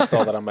gonna go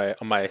install that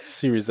on my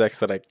Series X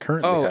that I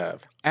currently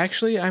have.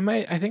 Actually, I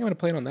think I'm gonna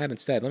play it on that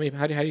instead. Let me.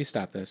 How do you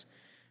stop this?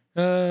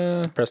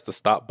 Press the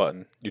stop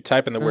button. You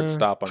type in the word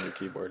stop on your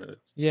keyboard.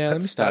 Let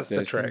me stop that's this.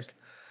 The trick.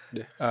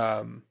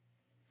 Yeah.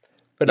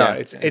 But no,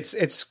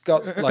 it's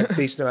got like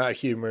decent amount of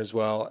humor as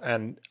well.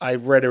 And I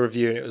read a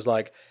review and it was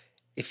like,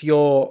 if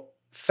you're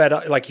fed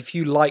up, like if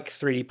you like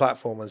 3D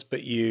platformers,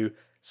 but you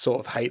sort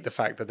of hate the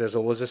fact that there's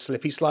always a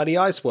slippy, slidey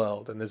ice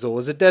world and there's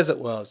always a desert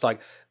world, it's like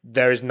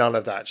there is none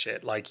of that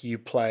shit. Like you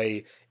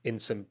play in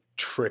some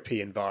trippy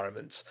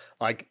environments.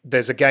 Like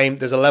there's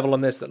a level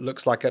on this that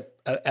looks like a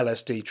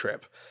LSD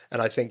trip,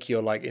 and I think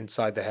you're like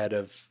inside the head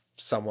of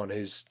someone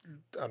who's,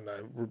 I don't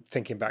know,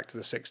 thinking back to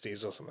the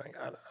 60s or something.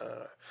 I don't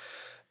know.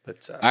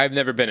 But I've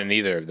never been in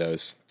either of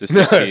those, the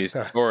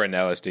 60s or an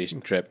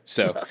LSD trip.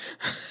 So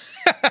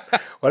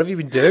what have you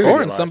been doing?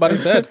 Or in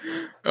somebody's head.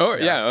 Oh,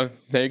 yeah.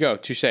 There you go.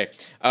 Touche.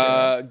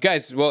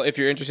 Guys, well, if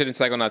you're interested in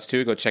Psychonauts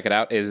 2, go check it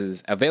out. It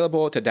is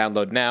available to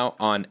download now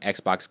on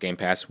Xbox Game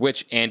Pass,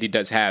 which Andy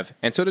does have,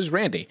 and so does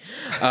Randy.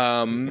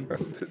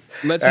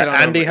 Let's head on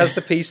Andy has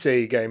the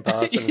PC Game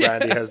Pass, and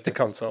Randy has the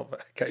console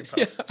Game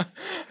Pass.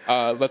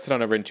 Let's head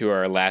on over into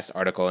our last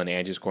article in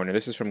Angie's Corner.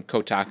 This is from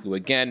Kotaku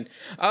again.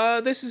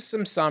 This is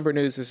some somber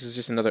news. This is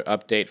just another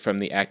update from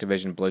the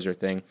Activision Blizzard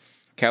thing.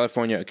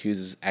 California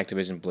accuses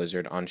Activision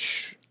Blizzard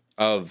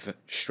of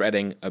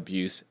shredding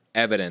abuse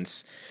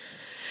evidence,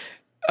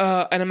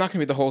 and I'm not going to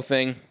read the whole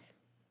thing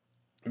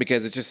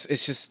because it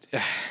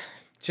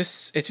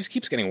just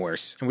keeps getting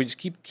worse, and we just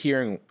keep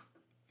hearing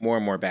more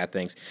and more bad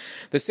things.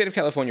 The state of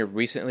California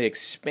recently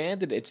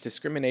expanded its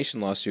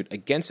discrimination lawsuit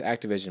against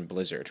Activision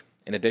Blizzard.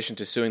 In addition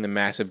to suing the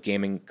massive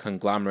gaming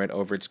conglomerate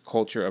over its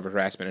culture of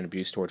harassment and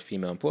abuse toward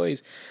female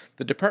employees,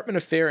 the Department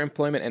of Fair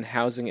Employment and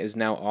Housing is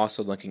now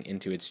also looking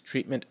into its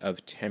treatment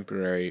of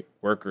temporary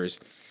workers.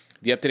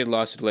 The updated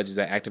lawsuit alleges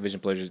that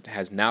Activision Blizzard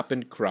has not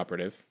been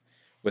cooperative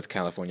with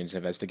California's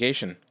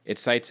investigation. It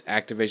cites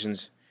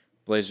Activision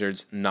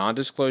Blizzard's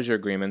non-disclosure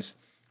agreements,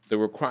 the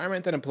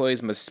requirement that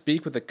employees must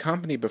speak with the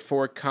company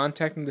before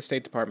contacting the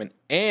State Department,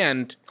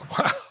 and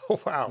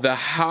the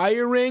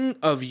hiring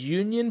of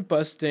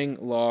union-busting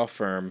law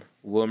firm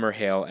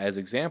WilmerHale as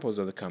examples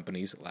of the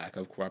company's lack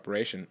of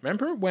cooperation.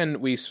 Remember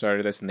when we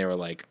started this and they were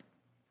like,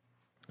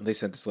 they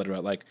sent this letter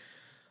out like,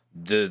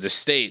 the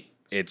state,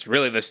 it's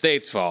really the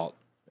state's fault,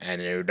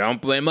 and you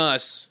don't blame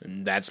us,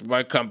 and that's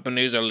why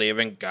companies are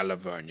leaving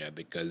California,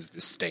 because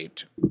the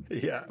state,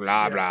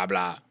 blah,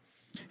 blah.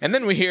 And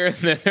then we hear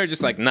that they're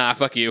just like, nah,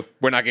 fuck you.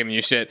 We're not giving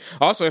you shit.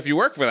 Also, if you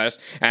work for us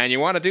and you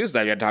want to do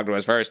stuff, you got to talk to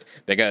us first.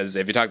 Because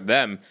if you talk to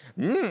them,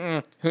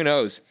 who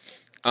knows?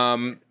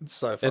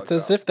 It's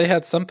as if they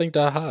had something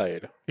to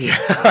hide.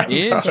 Yeah.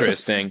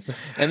 Interesting.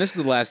 And this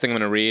is the last thing I'm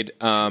going to read.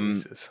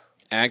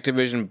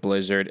 Activision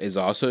Blizzard is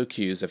also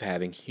accused of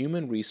having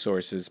human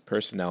resources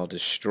personnel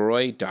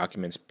destroy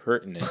documents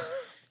pertinent. I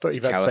thought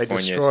you were about to say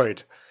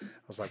destroyed. I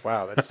was like,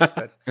 wow, that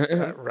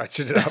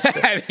ratcheted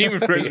up. Human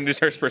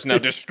resource personnel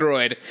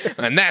destroyed,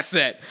 and that's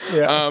it.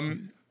 Yeah.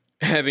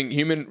 Having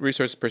human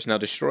resource personnel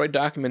destroy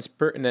documents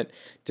pertinent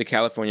to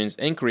California's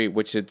inquiry,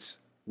 which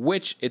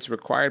it's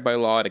required by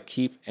law to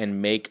keep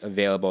and make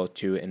available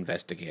to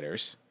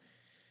investigators.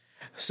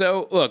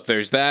 So, look,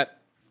 there's that.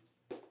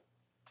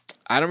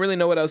 I don't really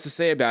know what else to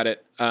say about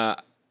it.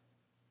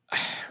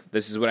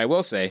 This is what I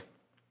will say.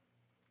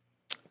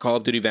 Call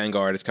of Duty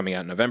Vanguard is coming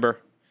out in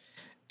November.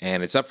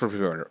 And it's up for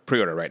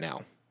pre-order right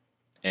now.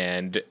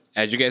 And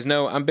as you guys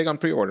know, I'm big on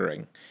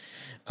pre-ordering.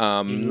 You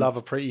love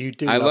a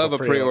pre-order. I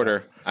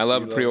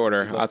love a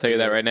pre-order. I'll tell you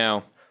that right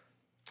now.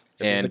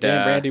 If it's the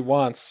game Randy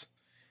wants,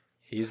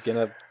 he's going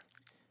to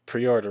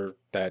pre-order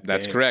that game.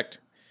 That's correct.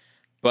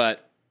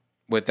 But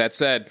with that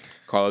said,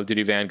 Call of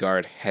Duty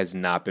Vanguard has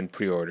not been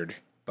pre-ordered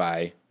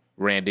by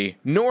Randy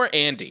nor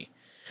Andy.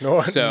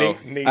 So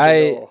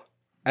I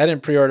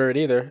didn't pre-order it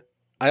either.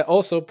 I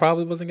also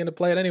probably wasn't going to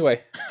play it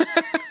anyway.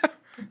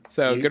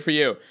 So good for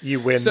you.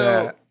 You win so,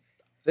 that.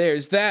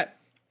 There's that.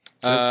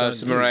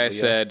 Samurai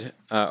said,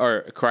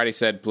 or Karate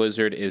said,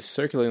 Blizzard is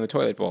circulating the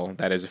toilet bowl.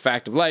 That is a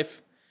fact of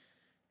life.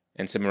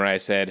 And Samurai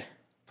said,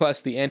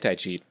 plus the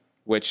anti-cheat,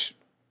 which,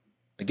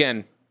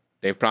 again,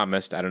 they've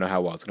promised. I don't know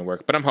how well it's going to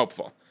work, but I'm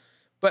hopeful.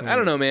 But I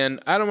don't know, man.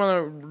 I don't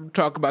want to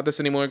talk about this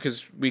anymore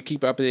because we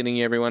keep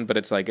updating everyone, but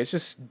it's like, it's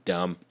just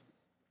dumb.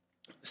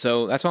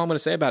 So that's all I'm going to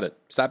say about it.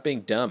 Stop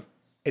being dumb.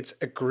 It's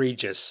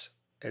egregious.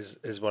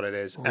 is what it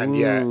is. And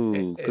yeah,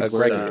 it's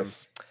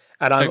Agregious.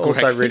 and I'm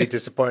also really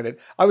disappointed.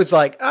 I was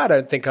like, I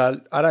don't think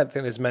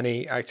there's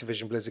many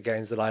Activision Blizzard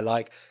games that I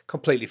like.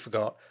 Completely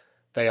forgot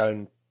they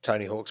own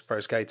Tony Hawk's Pro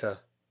Skater.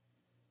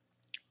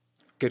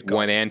 Good God.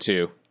 1 and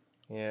 2.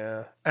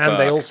 Yeah, and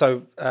they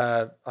also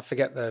I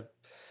forget the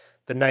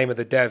name of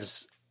the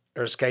devs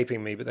are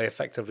escaping me, but they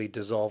effectively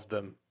dissolved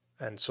them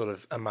and sort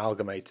of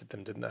amalgamated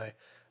them, didn't they?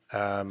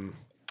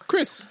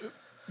 Chris,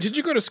 did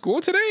you go to school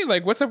today?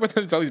 Like, what's up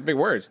with all these big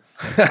words?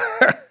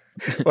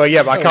 Well,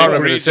 yeah, but I can't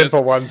remember the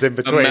simple ones in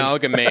between.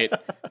 Amalgamate.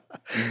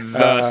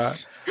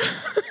 Thus.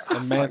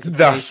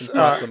 Emancipation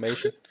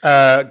Proclamation.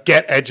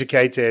 Get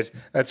educated.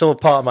 That's all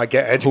part of my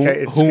get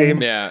educated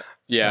scheme. Yeah.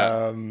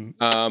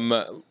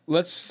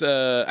 Let's.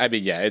 I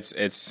mean, yeah.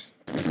 It's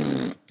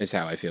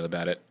how I feel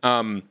about it.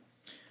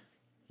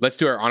 Let's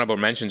do our honorable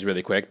mentions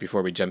really quick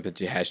before we jump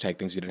into hashtag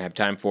things we didn't have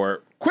time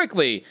for.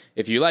 Quickly,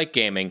 if you like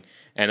gaming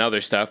and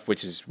other stuff,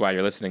 which is why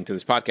you're listening to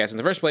this podcast in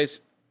the first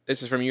place,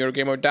 this is from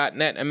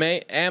Eurogamer.net.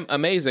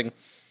 Amazing.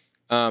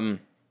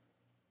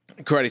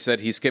 Karate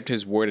said he skipped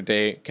his word a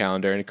day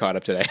calendar and he caught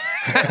up today.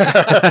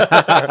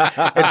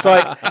 It's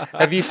like,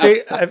 have you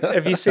seen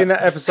that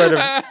episode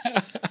of?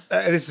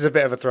 This is a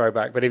bit of a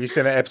throwback, but have you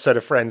seen that episode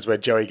of Friends where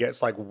Joey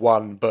gets like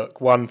one book,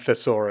 one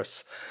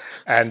thesaurus,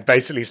 and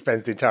basically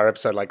spends the entire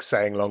episode like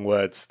saying long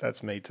words?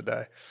 That's me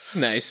today.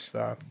 Nice.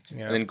 So,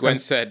 yeah. And then Gwen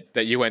said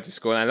that you went to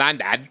school in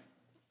London.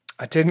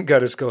 I didn't go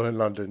to school in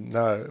London.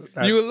 No.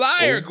 You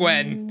liar,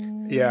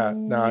 Gwen. Yeah.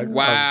 No.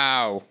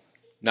 Wow.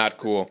 Not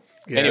cool.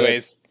 Yeah,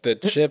 anyways, the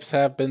chips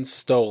have been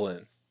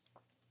stolen.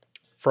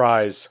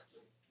 Fries.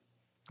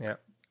 Yeah.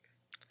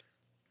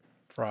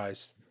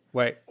 Fries.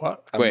 Wait,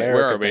 what? Wait, America,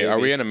 where are we? baby. Are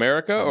we in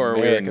America or are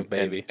we America, in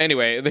baby?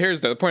 Anyway, here's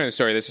the point of the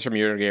story. This is from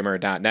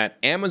Eurogamer.net.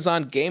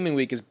 Amazon Gaming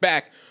Week is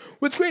back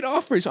with great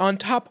offers on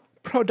top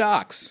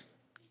products.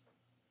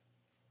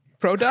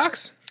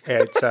 Products?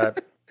 Yeah, it's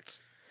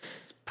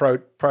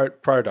products.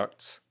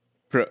 Products.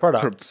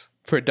 Products.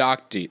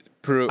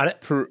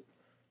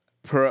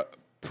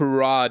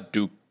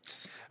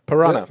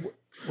 Piranha.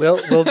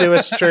 We'll do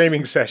a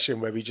streaming session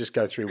where we just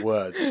go through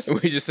words.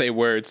 We just say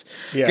words.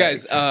 Yeah,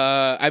 guys,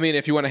 exactly. I mean,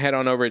 if you want to head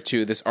on over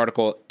to this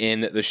article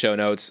in the show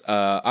notes,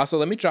 also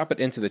let me drop it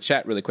into the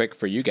chat really quick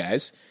for you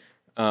guys.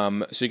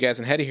 So you guys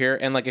can head here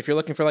and like if you're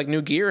looking for like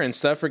new gear and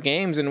stuff for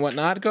games and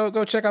whatnot,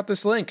 go check out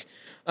this link.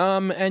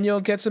 And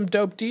you'll get some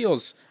dope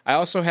deals. I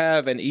also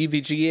have an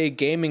EVGA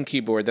gaming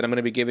keyboard that I'm going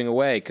to be giving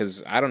away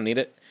because I don't need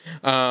it.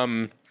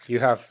 You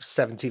have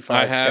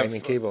 75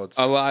 gaming keyboards.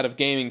 A lot of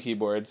gaming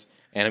keyboards.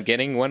 And I'm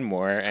getting one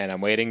more, and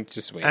I'm waiting.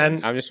 Just waiting.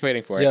 And I'm just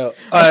waiting for it. Yo,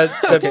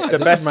 the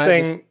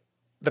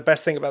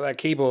best thing about that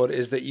keyboard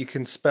is that you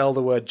can spell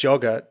the word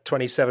jogger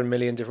 27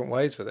 million different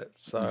ways with it.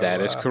 So that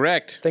is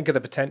correct. Think of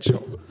the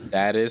potential.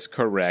 That is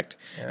correct.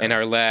 Yeah. And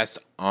our last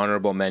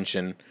honorable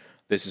mention.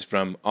 This is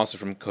also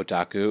from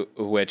Kotaku,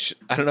 which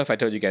I don't know if I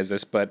told you guys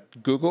this,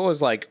 but Google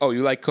is like, oh,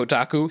 you like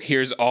Kotaku?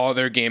 Here's all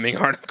their gaming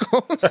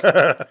articles.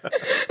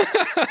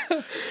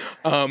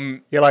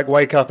 You like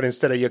wake up and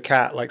instead of your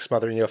cat like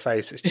smothering your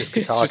face, it's just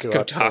Kotaku.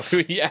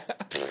 Kotaku, yeah.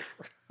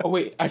 Oh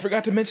wait, I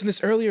forgot to mention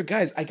this earlier,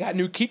 guys. I got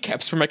new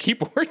keycaps for my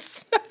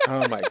keyboards.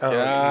 Oh my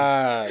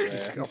god,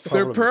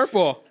 they're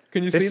purple.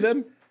 Can you see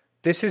them?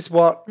 This is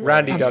what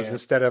Randy does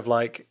instead of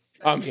like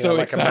so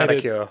like excited. a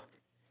manicure.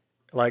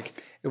 Like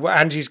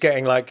Angie's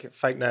getting like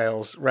fake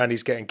nails,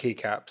 Randy's getting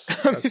keycaps.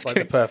 That's like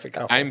the perfect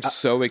couple. I'm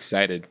so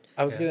excited.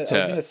 I was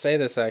gonna say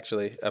this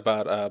actually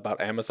about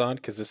Amazon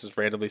because this is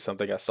randomly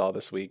something I saw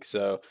this week.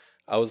 So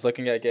I was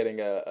looking at getting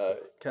a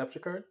capture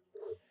card,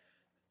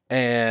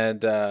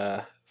 and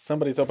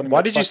somebody's opening.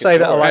 Why did you say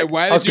that?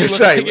 Why did you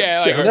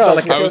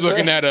look? I was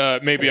looking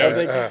at maybe I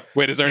was.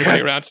 Wait, is there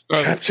anybody around?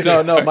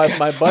 No,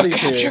 my buddy's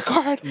here.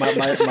 Card. I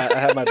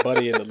had my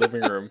buddy in the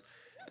living room.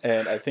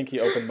 And I think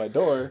he opened my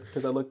door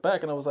because I looked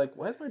back and I was like,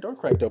 why is my door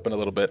cracked open a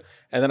little bit?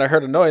 And then I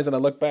heard a noise and I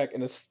looked back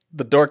and it's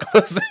the door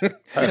closing.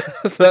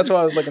 So that's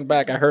why I was looking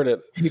back. I heard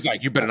it. He's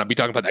like, you better not be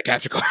talking about that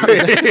capture card.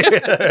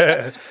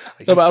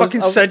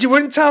 You said you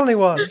wouldn't tell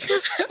anyone.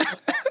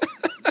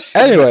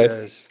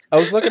 Anyway, I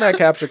was looking at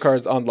capture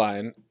cards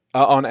online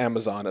on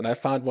Amazon and I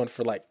found one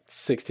for like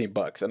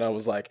 $16. And I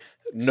was like,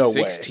 no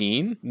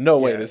 16? way. No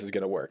way this is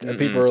going to work. And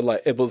people were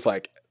like, it was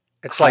like,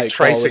 it's like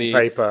tracing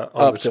paper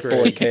on up the to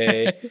screen.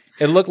 4K.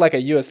 It looked like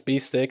a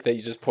USB stick that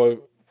you just put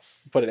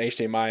an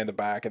HDMI in the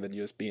back and then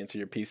USB into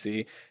your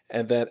PC.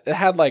 And then it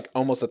had like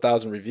almost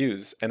 1,000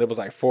 reviews and it was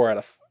like 4 out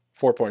of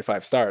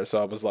 4.5 stars. So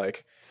I was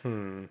like,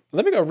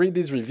 let me go read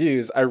these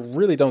reviews. I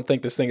really don't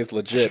think this thing is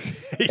legit.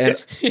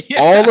 And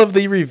all of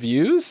the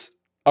reviews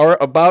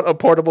are about a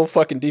portable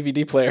fucking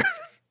DVD player.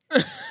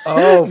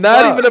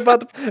 Not even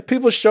about the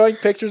people showing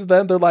pictures of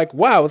them. They're like,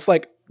 wow, it's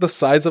like the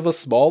size of a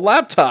small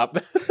laptop.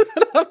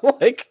 And I'm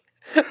like,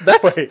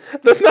 that's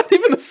not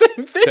even the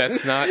same thing.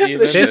 That's not even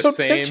the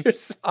same.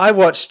 Pictures. I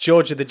watched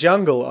George of the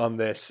Jungle on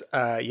this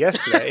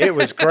yesterday. It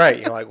was great.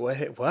 You're like,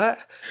 what?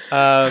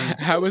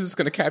 How is this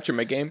going to capture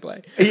my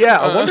gameplay? Yeah,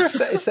 I wonder if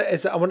that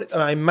is.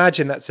 I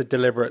imagine that's a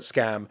deliberate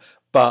scam,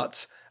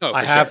 but Oh,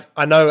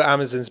 I know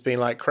Amazon's been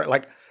like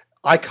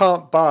I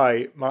can't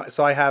buy my.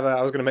 So I have.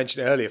 I was going to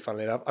mention it earlier.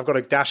 Funnily enough, I've got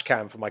a dash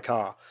cam for my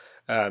car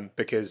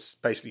because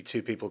basically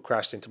 2 people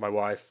crashed into my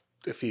wife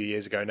a few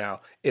years ago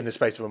now in the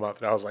space of a month.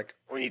 And I was like,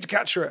 we need to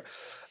capture it.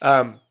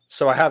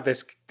 So I have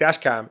this dash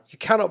cam. You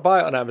cannot buy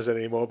it on Amazon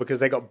anymore because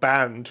they got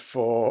banned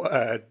for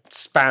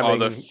spamming all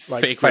the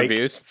like fake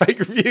reviews. Fake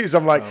reviews.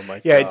 I'm like,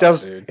 it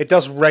does. Dude. It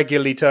does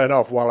regularly turn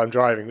off while I'm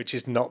driving, which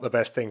is not the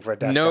best thing for a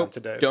dash cam to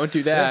do. Don't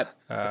do that.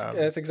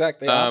 That's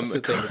exactly the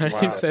opposite thing.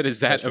 He said, "Is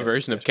that a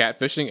version of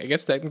catfishing?" I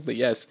guess technically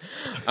yes.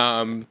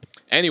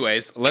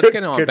 Anyways, let's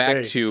get on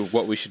back to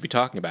what we should be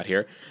talking about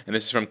here. And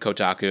this is from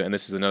Kotaku, and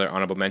this is another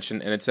honorable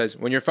mention. And it says,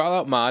 when your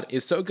Fallout mod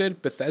is so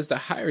good, Bethesda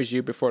hires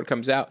you before it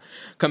comes out.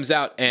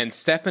 And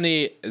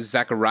Stephanie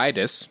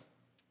Zacharidis,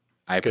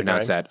 I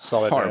pronounced that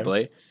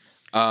horribly,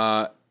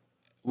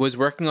 was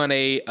working on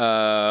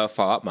a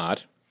Fallout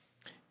mod,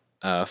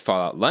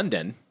 Fallout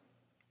London,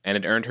 and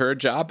it earned her a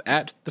job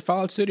at the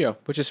Fallout studio,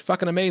 which is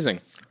fucking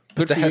amazing.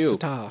 Good for you.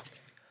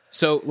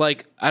 So,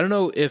 like, I don't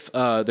know if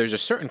there's a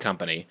certain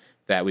company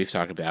that we've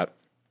talked about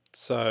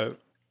so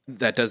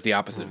that does the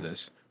opposite of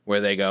this,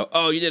 where they go,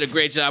 oh, you did a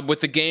great job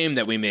with the game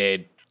that we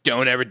made.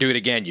 Don't ever do it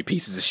again, you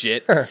pieces of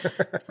shit.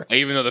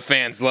 Even though the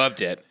fans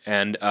loved it.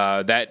 And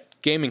that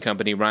gaming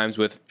company rhymes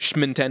with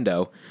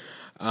Schmintendo.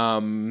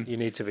 You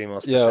need to be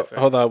more specific. Yeah,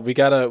 hold on. We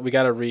gotta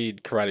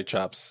read Karate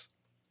Chop's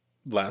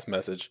last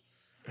message.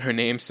 Her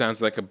name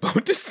sounds like a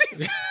bone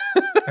disease.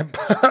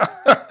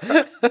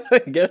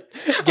 Get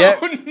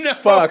oh, no.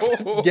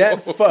 fucked.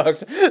 Get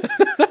fucked.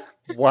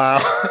 Wow.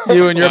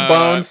 You and your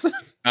bones.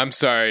 I'm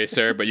sorry,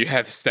 sir, but you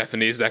have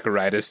Stephanie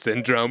Zacharidis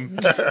syndrome.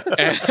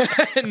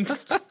 And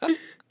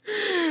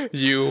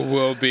you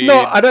will be... No,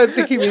 I don't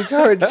think he means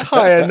her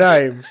entire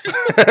name.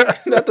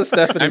 Not the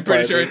Stephanie I'm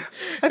pretty sure it's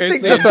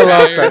just the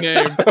last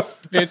name.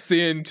 It's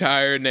the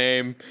entire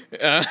name.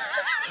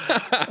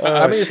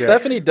 I mean, shit.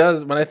 Stephanie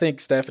does... When I think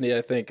Stephanie,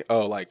 I think,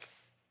 like,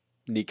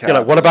 kneecap. You're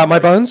like, what about my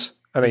bones?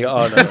 I think,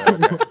 no.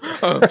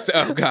 Okay.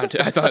 Oh, God.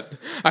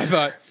 I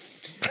thought...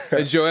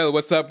 Joel,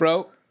 what's up,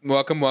 bro?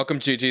 Welcome.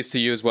 GG's to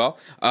you as well.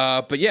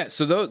 But yeah,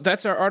 so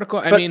that's our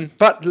article.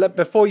 But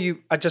before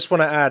I just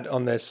want to add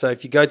on this. So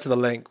if you go to the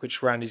link,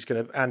 which Randy's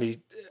going to,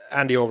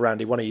 Andy or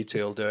Randy, one of you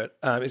two will do it.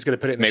 Is going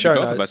to put it in the show notes.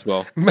 Maybe both of us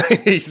will.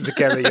 Maybe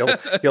together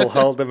you'll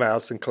hold the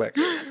mouse and click.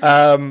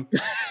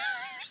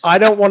 I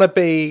don't want to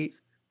be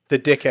the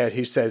dickhead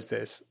who says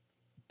this,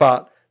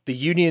 but the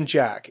Union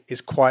Jack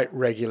is quite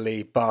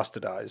regularly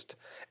bastardized.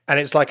 And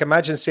it's like,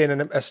 imagine seeing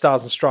a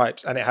Stars and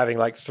Stripes and it having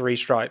like 3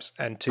 stripes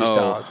and 2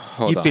 stars.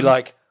 You'd be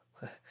like...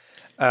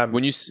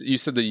 when you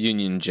said the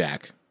Union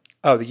Jack.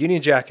 Oh, the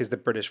Union Jack is the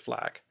British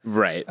flag.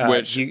 Right.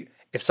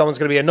 If someone's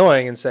going to be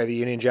annoying and say the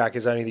Union Jack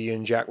is only the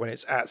Union Jack when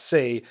it's at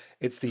sea,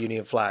 it's the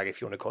Union flag,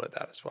 if you want to call it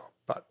that as well.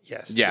 But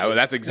yes. Yeah, well,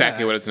 that's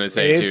exactly what I was going to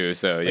say too.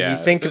 So yeah. When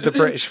you think of the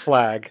British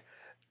flag,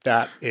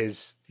 that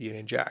is the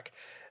Union Jack.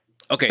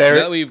 Okay, so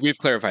now that we've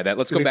clarified that,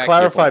 let's go back.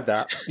 Clarified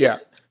that, yeah.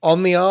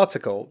 On the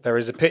article, there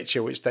is a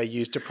picture which they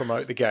used to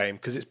promote the game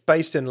because it's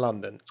based in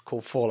London. It's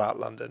called Fallout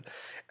London.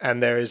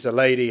 And there is a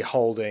lady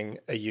holding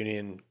a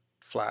Union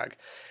flag.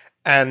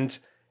 And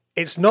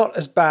it's not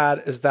as bad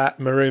as that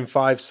Maroon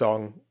 5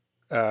 song,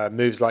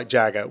 Moves Like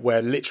Jagger,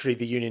 where literally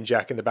the Union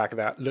Jack in the back of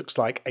that looks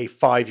like a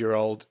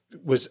 5-year-old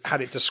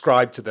had it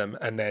described to them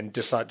and then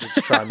decided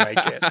to try and make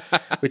it,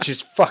 which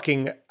is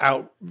fucking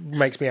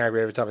makes me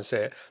angry every time I see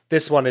it.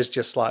 This one is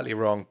just slightly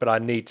wrong, but I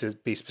need to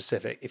be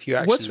specific. If you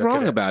actually What's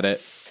wrong about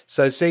it?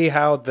 So see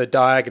how the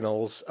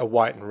diagonals are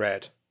white and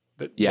red?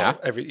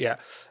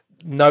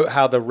 Note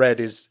how the red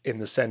is in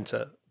the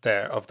center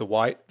there of the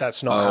white.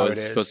 That's not how it is.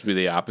 It's supposed to be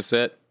the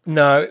opposite?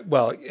 No,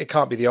 well, it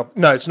can't be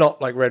no, it's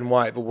not like red and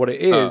white, but what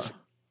it is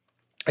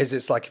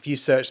it's like if you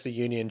search the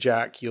Union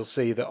Jack, you'll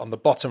see that on the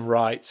bottom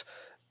right,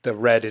 the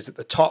red is at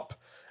the top.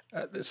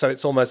 So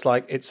it's almost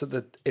like it's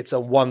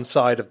on one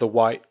side of the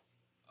white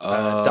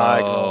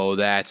diagonal. Oh,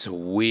 that's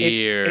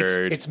weird.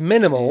 It's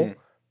minimal,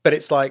 but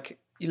it's like,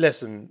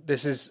 listen,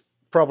 this is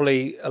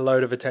probably a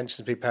load of attention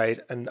to be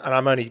paid, and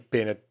I'm only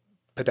being a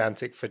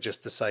pedantic for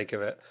just the sake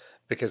of it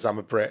because I'm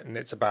a Brit and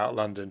it's about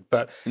London.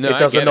 But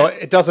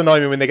it does annoy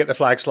me when they get the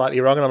flag slightly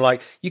wrong, and I'm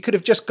like, you could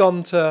have just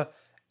gone to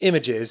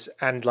images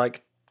and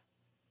like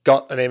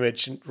got an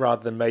image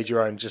rather than made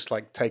your own, just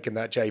like taken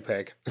that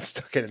JPEG and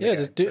stuck it in. Yeah,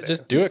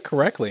 just do it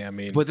correctly. I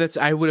mean, but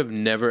I would have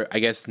never. I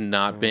guess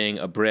not being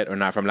a Brit or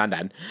not from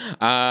London.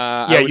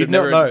 You'd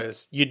not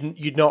notice.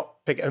 You'd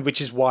not pick,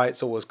 which is why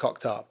it's always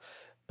cocked up.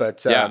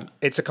 But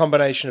it's a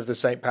combination of the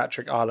St.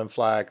 Patrick Island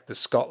flag, the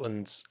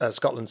Scotland's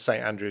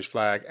St. Andrew's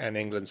flag, and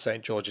England's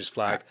St. George's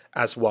flag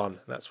as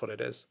one. That's what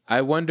it is.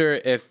 I wonder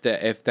if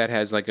that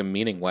has like a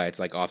meaning why it's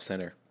like off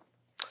center.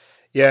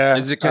 Yeah,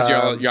 is it because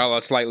y'all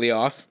are slightly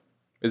off?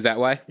 Is that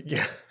why?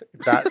 Yeah,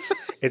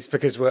 it's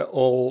because we're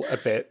all a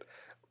bit.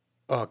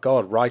 Oh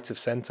God, right of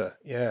center.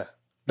 Yeah,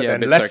 but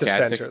then left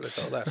sarcastic. Of center at the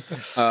top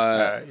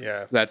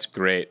left. That's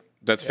great.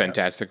 That's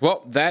fantastic.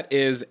 Well, that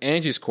is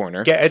Angie's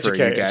Corner. Get educated.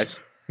 For you guys.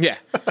 Yeah.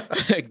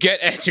 Get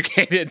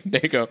educated.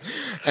 There you go.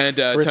 And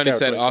Tony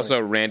said also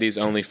Randy's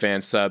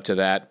OnlyFans sub to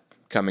that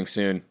coming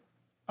soon.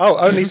 Oh,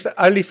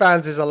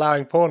 OnlyFans is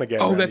allowing porn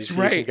again. Oh, Randy, that's so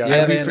right.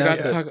 Yeah, we forgot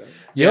to talk.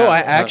 Yo, I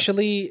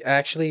actually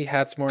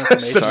had some more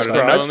information.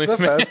 Subscribe for the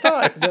first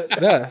time.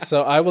 Yeah,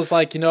 so I was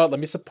like, you know what, let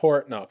me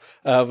support. No,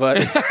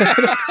 but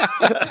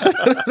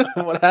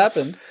what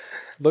happened?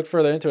 Looked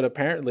further into it.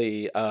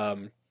 Apparently,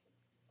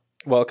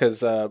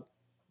 because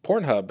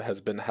Pornhub has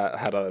been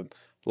had a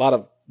lot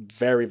of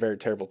very, very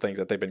terrible things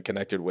that they've been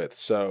connected with.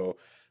 So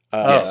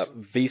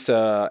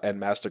Visa and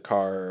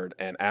MasterCard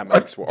and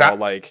Amex were all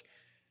like,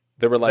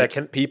 they were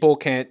like, people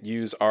can't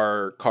use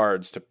our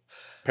cards to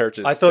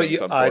purchase. I thought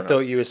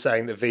you were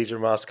saying that Visa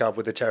and MasterCard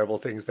were the terrible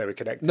things they were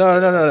connected to.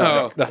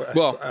 No.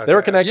 Well, they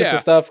were connected to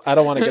stuff. I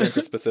don't want to get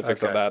into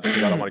specifics on that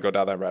because I don't want to go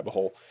down that rabbit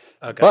hole.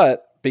 Okay.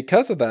 But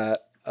because of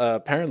that,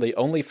 apparently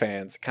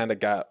OnlyFans kind of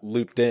got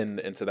looped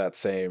into that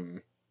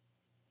same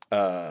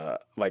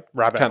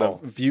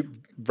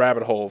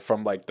rabbit hole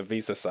from like the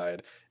Visa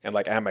side and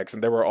like Amex,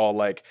 and they were all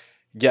like,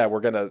 yeah, we're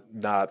gonna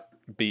not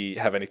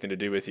have anything to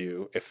do with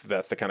you if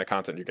that's the kind of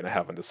content you're gonna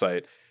have on the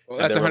site. Well,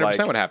 that's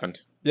 100% what happened.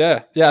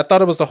 Yeah, I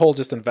thought it was the whole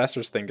just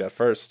investors thing at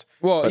first.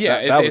 Well,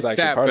 that was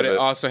actually part of it. It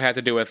also had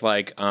to do with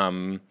like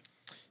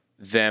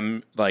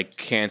them like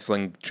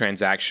canceling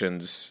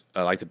transactions,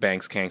 like the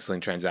banks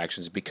canceling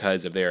transactions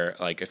because of their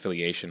like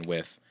affiliation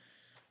with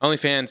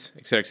OnlyFans,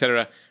 et cetera, et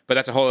cetera. But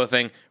that's a whole other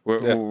thing.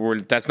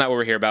 That's not what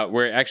we're here about.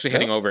 We're actually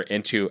heading over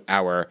into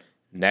our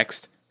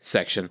next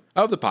section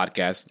of the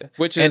podcast,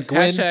 which is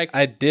hashtag.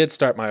 I did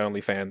start my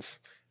OnlyFans.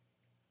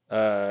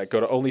 Go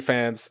to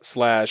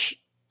OnlyFans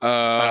 /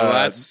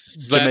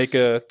 that's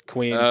Jamaica,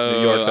 Queens,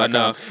 New York.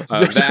 Enough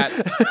of that.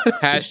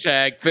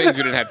 Hashtag things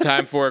we didn't have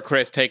time for.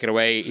 Chris, take it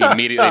away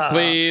immediately,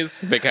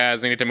 please,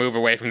 because we need to move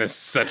away from this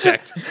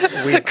subject.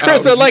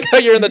 Chris, I like how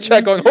you're in the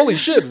chat going, holy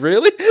shit,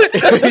 really?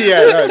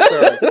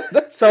 Sorry.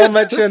 Someone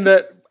mentioned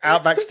that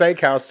Outback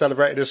Steakhouse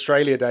celebrated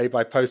Australia Day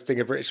by posting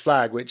a British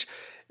flag, which...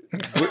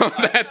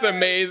 that's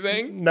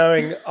amazing.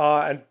 Knowing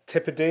our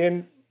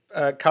Antipodean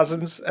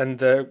cousins and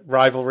the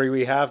rivalry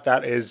we have,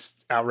 that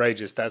is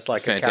outrageous. That's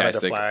like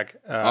fantastic. A Canada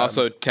flag.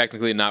 Also,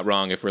 technically not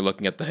wrong if we're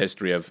looking at the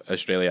history of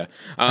Australia.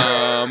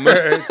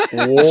 Australia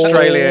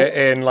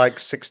in like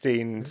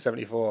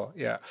 1674,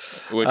 yeah.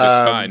 Which is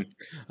fine.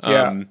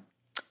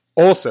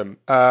 Awesome.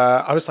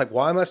 I was like,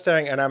 why am I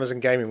staring at Amazon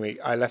Gaming Week?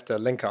 I left a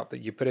link up that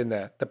you put in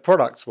there. The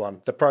products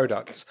one. The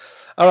products.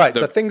 All right,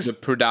 so things... The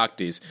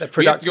producties.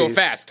 We have to go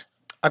fast.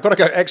 I've got to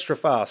go extra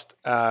fast.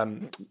 All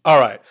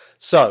right.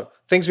 So,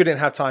 things we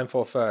didn't have time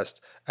for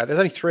first. There's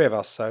only 3 of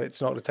us, so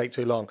it's not going to take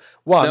too long.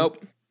 One,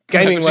 nope.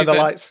 Gaming when the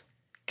lights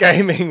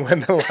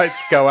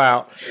go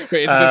out.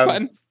 Wait, is it this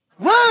button?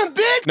 Run,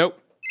 bitch! Nope.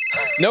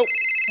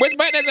 Which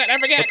button is it? I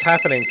forget. What's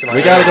happening to my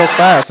We got to go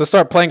fast. Let's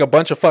start playing a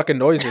bunch of fucking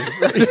noises.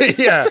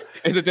 Yeah.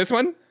 Is it this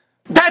one?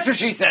 That's what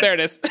she said. There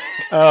it is.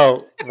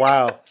 Oh,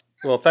 wow.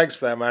 Well, thanks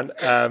for that, man.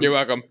 You're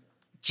welcome.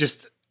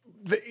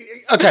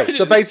 Okay,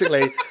 so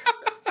basically...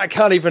 I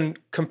can't even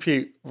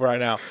compute right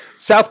now.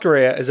 South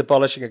Korea is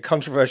abolishing a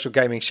controversial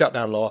gaming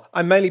shutdown law.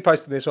 I'm mainly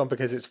posting this one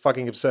because it's a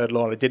fucking absurd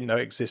law and I didn't know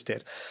it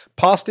existed.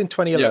 Passed in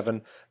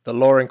 2011, the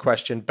law in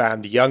question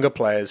banned younger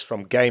players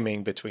from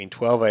gaming between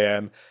 12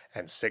 a.m.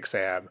 and 6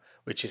 a.m.,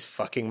 which is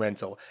fucking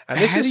mental.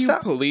 And this How do you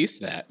police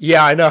that?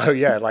 Yeah, I know.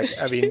 Yeah, like,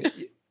 I mean...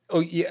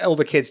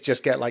 older kids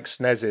just get like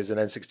SNESes and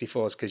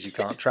N64s because you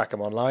can't track them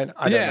online.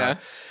 I don't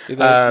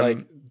know.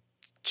 Like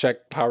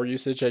check power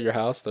usage at your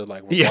house. They're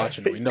like, we're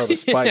watching. We know the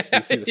spikes.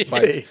 We see the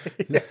spikes.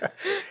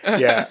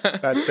 Yeah,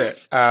 that's it.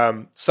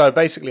 So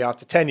basically,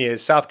 after 10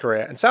 years, South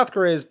Korea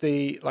is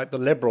the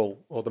liberal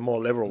or the more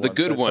liberal the one.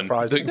 Good one.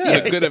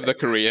 The good of the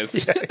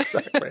Koreas. Yeah,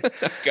 exactly.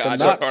 God,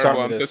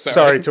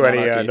 sorry to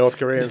any North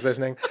Koreans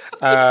listening.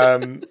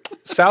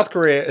 South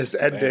Korea is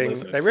ending.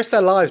 They risk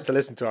their lives to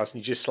listen to us,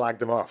 and you just slag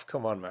them off.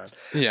 Come on, man.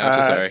 Yeah,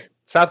 I'm so sorry.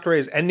 South Korea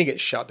is ending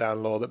its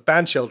shutdown law that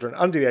banned children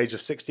under the age of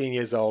 16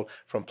 years old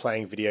from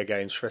playing video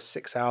games for a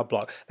 6-hour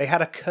block. They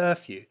had a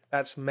curfew.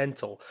 That's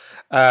mental.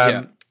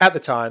 At the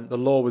time, the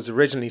law was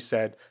originally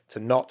said to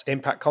not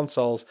impact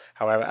consoles.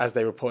 However, as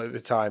they reported at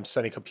the time,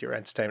 Sony Computer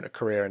Entertainment of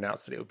Korea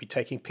announced that it would be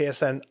taking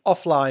PSN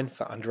offline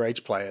for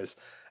underage players.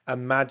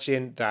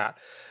 Imagine that.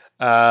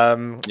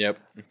 That's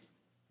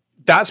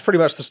pretty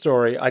much the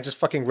story. I just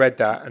fucking read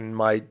that and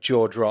my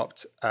jaw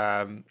dropped.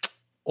 I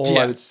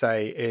would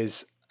say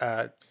is...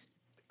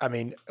 I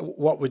mean,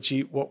 what could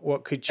you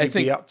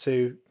be up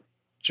to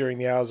during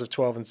the hours of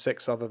 12 and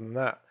 6 other than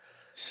that?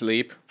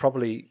 Sleep.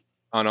 Probably.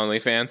 On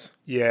OnlyFans?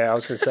 Yeah, I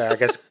was going to say, I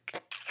guess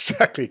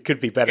exactly,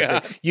 could be better. Yeah.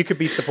 You could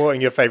be supporting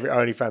your favorite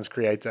OnlyFans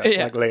creator,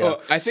 like Leo.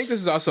 Well, I think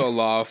this is also a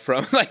law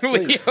from like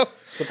Leo.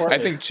 I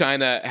think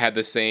China had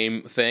the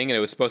same thing, and it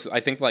was supposed to, I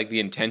think like the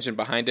intention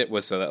behind it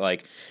was so that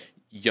like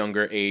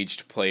younger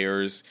aged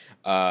players,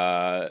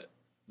 ensure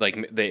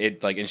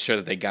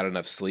that they got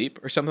enough sleep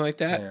or something like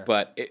that. Yeah.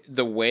 But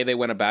the way they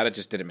went about it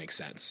just didn't make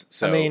sense.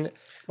 So I mean,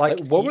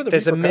 like what were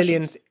there's a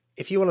million.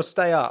 If you want to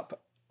stay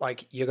up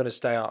like you're going to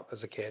stay up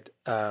as a kid.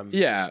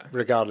 Yeah.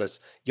 Regardless,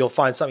 you'll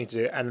find something to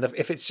do. And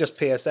if it's just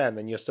PSN,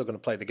 then you're still going to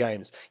play the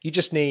games. You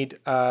just need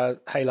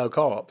Halo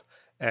co-op,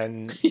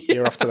 and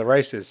you're off to the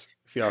races.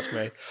 If you ask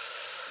me.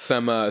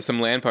 Some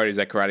LAN parties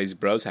at Karate's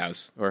bro's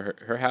house or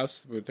her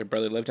house where their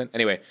brother lived in.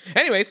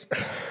 Anyways.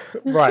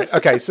 Right.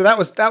 Okay. So that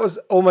was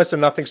almost a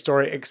nothing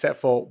story,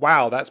 except for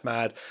wow, that's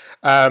mad.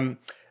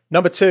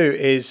 Number 2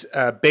 is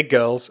Big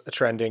Girls are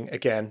trending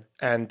again,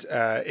 and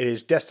it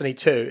is Destiny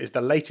 2 is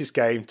the latest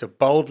game to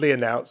boldly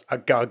announce a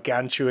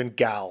gargantuan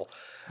gal.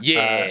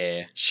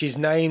 Yeah. She's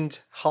named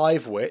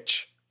Hive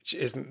Witch, which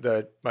isn't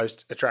the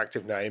most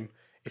attractive name.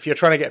 If you're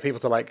trying to get people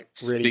to like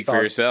really speak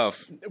for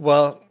yourself.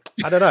 Well,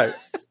 I don't know.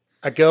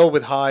 A girl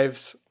with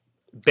hives,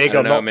 big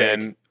or not man.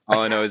 big. All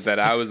I know is that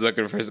I was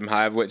looking for some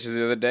hive witches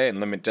the other day, and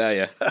let me tell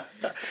you,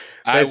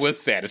 I was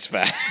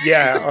satisfied.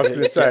 Yeah, I was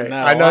going to say.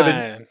 I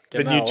know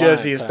the New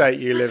Jersey estate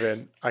you live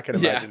in. I can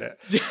imagine it.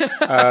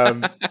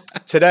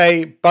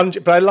 Today,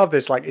 Bungie, but I love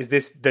this. Like, is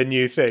this the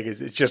new thing?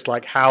 Is it just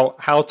like how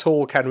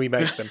tall can we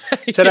make them?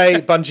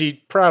 Today, Bungie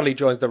proudly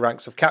joins the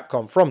ranks of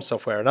Capcom, From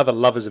Software, and other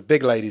lovers of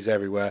big ladies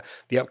everywhere.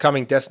 The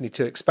upcoming Destiny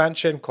 2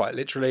 expansion, quite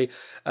literally,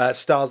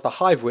 stars the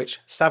Hive Witch,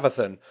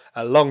 Savathun,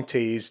 a long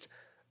teased,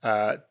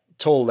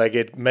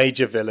 tall-legged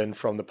major villain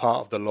from the part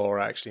of the lore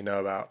I actually know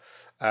about.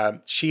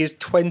 She is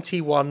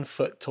 21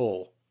 foot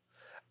tall.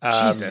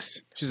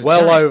 Jesus. She's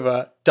well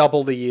over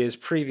double the year's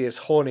previous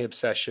horny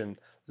obsession,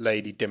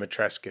 Lady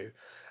Dimitrescu.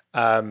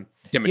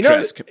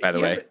 Dimitrescu, by the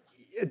way.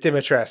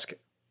 Dimitrescu.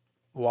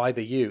 Why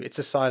the U? It's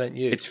a silent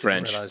U. It's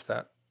French. I realize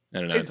that. I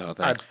don't know. It's the whole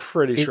thing. I'm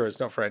pretty sure it's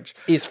not French.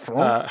 It's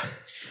French.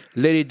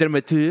 Lady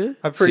Dimitrescu.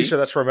 I'm pretty sure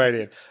that's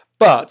Romanian.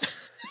 But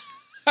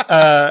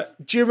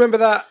do you remember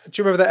that? Do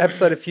you remember that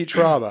episode of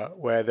Futurama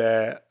where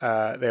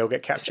they all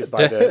get captured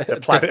by the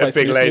planet of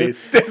big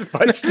ladies? Death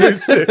by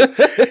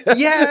Snoo.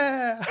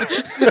 Yeah.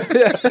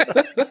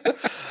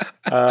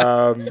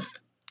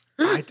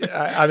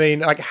 I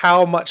mean, like,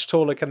 how much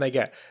taller can they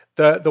get?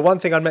 The one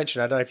thing I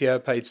mentioned, I don't know if you ever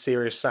played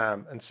Serious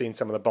Sam and seen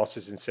some of the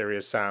bosses in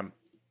Serious Sam,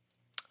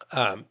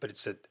 but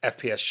it's an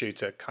FPS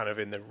shooter kind of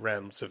in the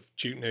realms of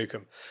Duke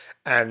Nukem,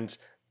 and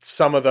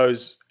some of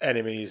those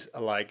enemies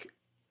are like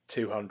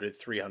 200,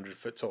 300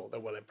 foot tall. They're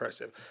well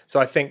impressive. So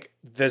I think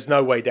there's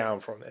no way down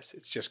from this.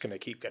 It's just going to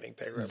keep getting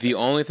bigger. The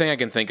only thing I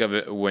can think of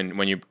it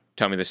when you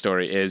tell me the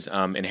story is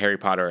in Harry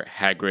Potter,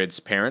 Hagrid's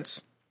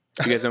parents.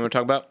 You guys know what I'm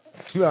talking about?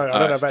 No, I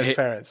don't know about his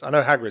parents. I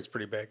know Hagrid's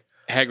pretty big.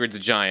 Hagrid's a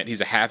giant. He's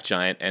a half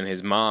giant, and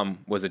his mom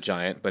was a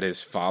giant, but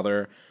his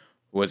father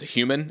was a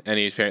human, and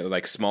he's apparently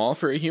like small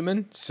for a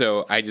human.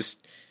 So I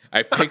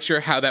picture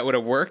how that would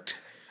have worked.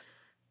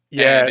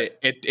 Yeah, and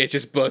it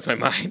just blows my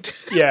mind.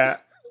 Yeah.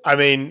 I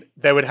mean,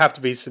 there would have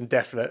to be some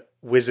definite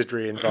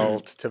wizardry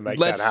involved to make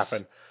that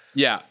happen.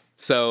 Yeah.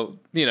 So,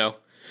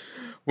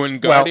 when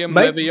Guardian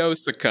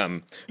Leviosa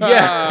come.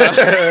 Yeah.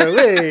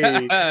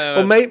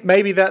 Well,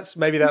 maybe that's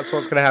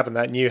what's going to happen.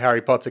 That new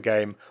Harry Potter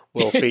game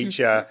will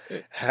feature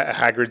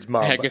Hagrid's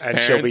mum, and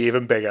parents. She'll be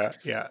even bigger.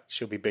 Yeah,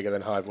 she'll be bigger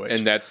than Hive Witch.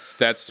 And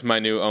that's my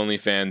new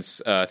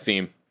OnlyFans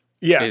theme.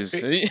 Yeah.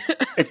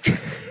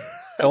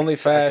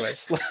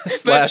 OnlyFans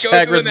 /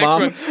 Hagrid's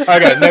mom.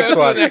 Okay,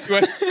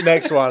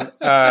 next one.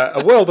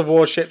 A World of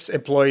Warships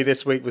employee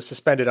this week was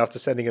suspended after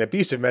sending an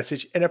abusive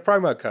message in a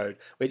promo code,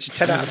 which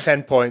 10 out of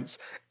 10 points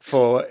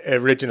for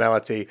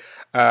originality.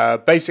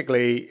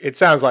 Basically, it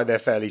sounds like they're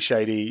fairly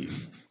shady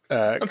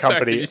company.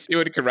 Sorry, did you see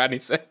what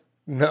Karate said?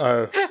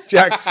 No,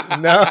 Jax.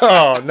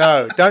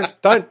 No,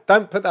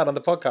 don't put that on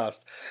the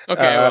podcast.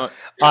 Okay,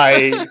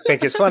 I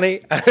think it's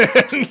funny,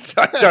 and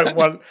I don't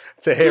want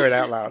to hear it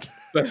out loud.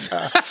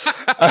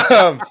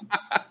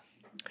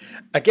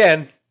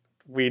 Again,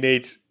 we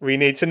need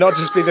to not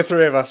just be the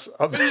three of us.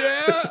 Yeah.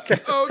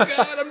 Oh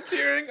God, I'm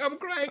tearing. I'm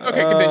crying.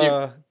 Okay,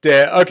 continue.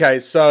 Dear. Okay,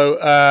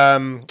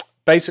 so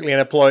basically, an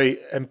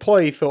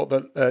employee thought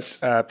that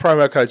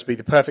promo codes would be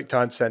the perfect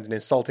time to send an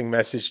insulting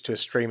message to a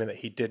streamer that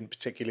he didn't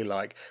particularly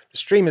like. The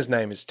streamer's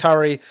name is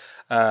Tari.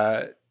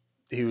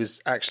 He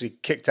was actually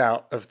kicked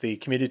out of the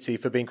community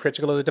for being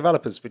critical of the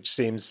developers, which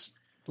seems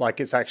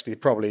like it's actually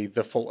probably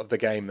the fault of the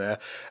game there.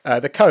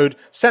 The code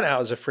sent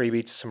out as a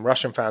freebie to some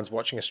Russian fans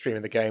watching a stream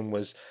of the game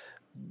was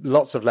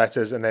lots of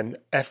letters and then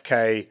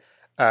FK,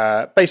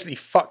 basically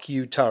fuck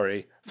you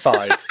Tari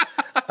 5.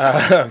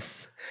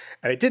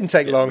 And it didn't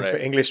take long for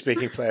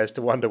English-speaking players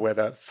to wonder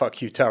whether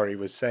fuck you Tari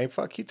was saying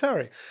fuck you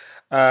Tari.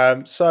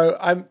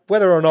 So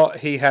whether or not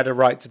he had a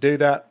right to do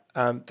that,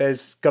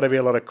 there's got to be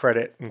a lot of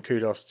credit and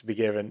kudos to be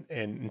given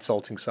in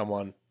insulting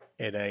someone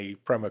in a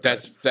promo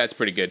code. That's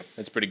pretty good.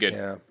 That's pretty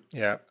good.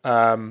 Yeah.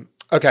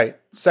 Okay,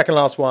 second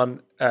last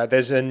one.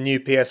 There's a new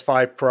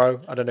PS5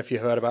 Pro. I don't know if you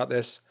heard about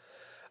this.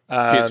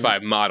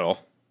 PS5 model.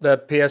 The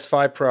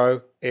PS5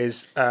 Pro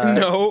is...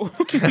 No.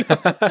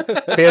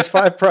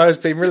 PS5 Pro has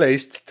been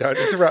released. Don't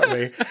interrupt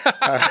me.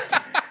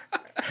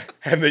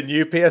 And the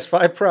new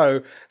PS5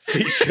 Pro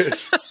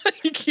features...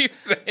 You keep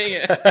saying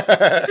it.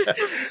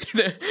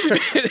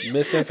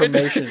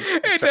 Misinformation.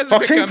 It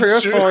fucking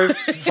PS5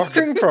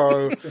 fucking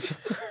Pro.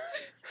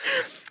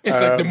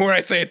 It's like the more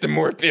I say it, the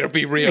more it'll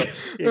be real.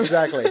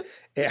 Exactly.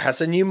 It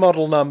has a new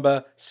model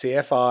number,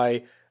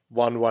 CFI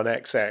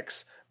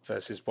 11XX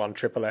versus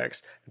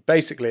 1XXX.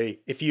 Basically,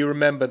 if you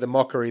remember the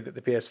mockery that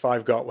the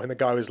PS5 got when the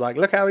guy was like,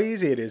 look how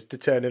easy it is to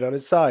turn it on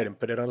its side and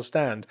put it on a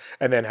stand,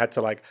 and then had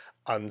to like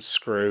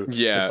unscrew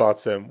the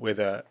bottom with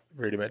a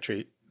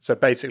rudimentary. So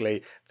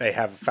basically, they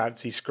have a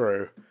fancy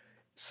screw.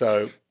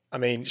 So, I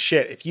mean,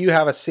 shit, if you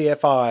have a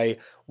CFI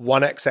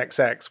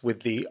 1XXX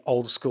with the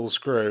old school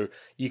screw,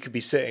 you could be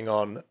sitting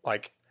on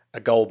like a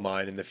gold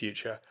mine in the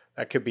future.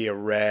 That could be a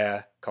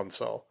rare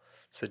console.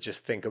 So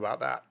just think about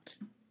that.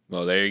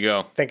 Well, there you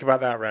go. Think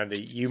about that,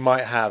 Randy. You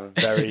might have a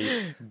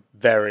very,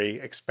 very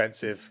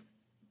expensive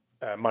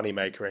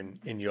moneymaker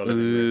in your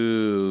living room.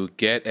 Ooh,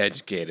 get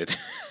educated.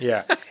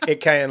 Yeah. It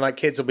can, like,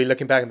 kids will be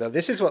looking back and go,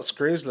 this is what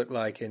screws look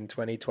like in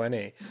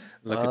 2020.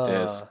 Look at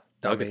this.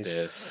 Dummies. Look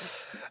at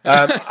this.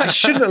 I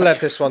shouldn't have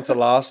left this one to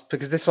last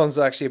because this one's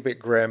actually a bit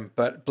grim.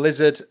 But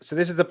Blizzard, so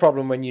this is the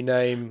problem when you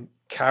name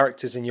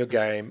characters in your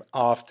game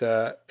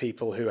after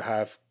people who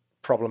have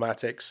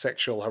problematic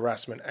sexual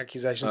harassment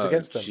accusations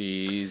against them.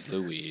 Jeez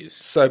Louise.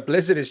 So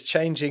Blizzard is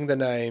changing the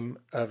name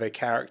of a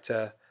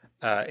character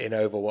in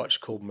Overwatch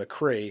called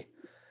McCree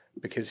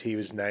because he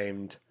was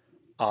named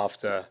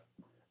after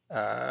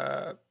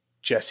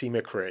Jesse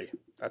McCree.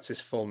 That's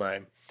his full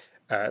name.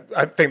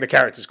 I think the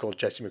character's called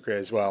Jesse McCree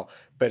as well,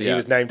 but he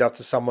was named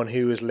after someone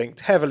who was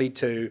linked heavily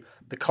to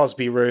the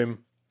Cosby Room.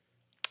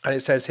 And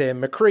it says here,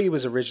 McCree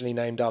was originally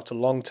named after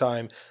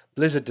longtime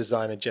Blizzard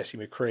designer Jesse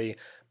McCree,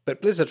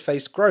 but Blizzard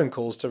faced growing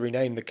calls to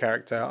rename the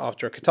character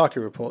after a Kotaku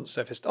report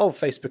surfaced old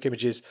Facebook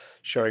images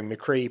showing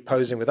McCree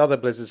posing with other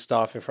Blizzard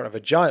staff in front of a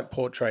giant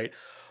portrait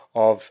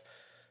of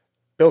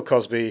Bill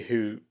Cosby,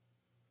 who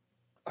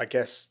I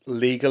guess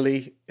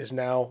legally is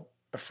now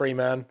a free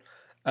man.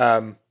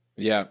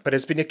 But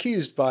has been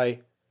accused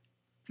by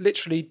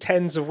literally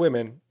tens of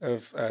women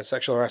of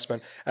sexual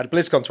harassment. At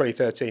BlizzCon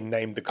 2013,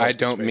 named the Cosby I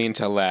don't Speak. mean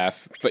to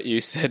laugh, but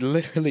you said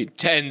literally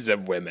tens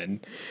of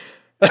women.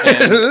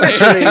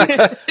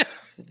 Literally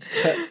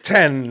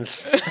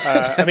tens.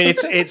 I mean,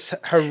 it's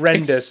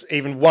horrendous.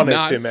 Even one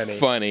is too many.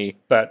 Funny,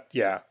 but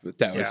yeah,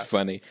 that was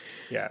funny.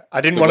 Yeah,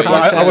 I didn't want to.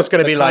 I was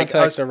going to be like, the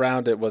context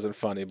around it wasn't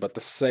funny, but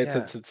the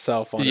sentence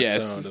itself on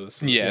its own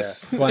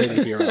was funny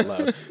to hear out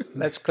loud.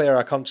 Let's clear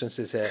our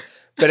consciences here.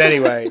 But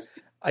anyway,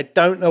 I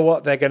don't know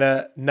what they're going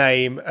to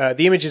name.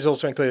 The images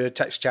also included a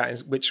text chat,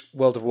 which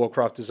World of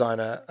Warcraft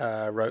designer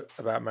wrote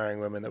about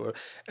marrying women that were.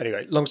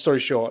 Anyway, long story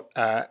short,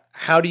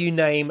 how do you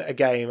name a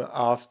game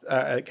after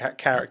a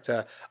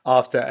character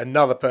after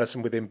another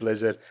person within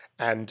Blizzard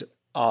and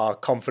are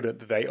confident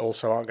that they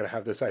also aren't going to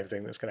have the same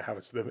thing that's going to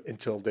happen to them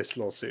until this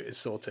lawsuit is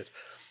sorted?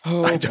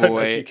 I don't know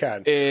if you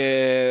can.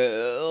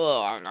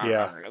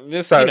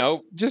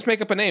 Just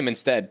make up a name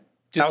instead.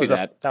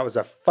 That was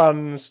a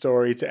fun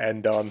story to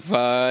end on.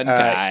 Fun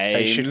times.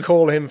 They should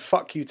call him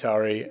Fuck You,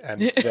 Tari,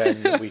 and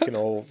then we can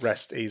all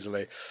rest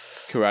easily.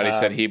 Karate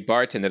said he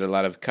bartended a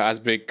lot of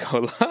Cosmic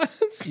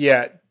Colas.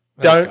 Yeah,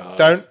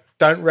 don't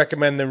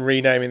recommend them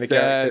renaming the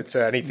character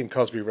to anything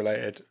Cosby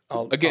related.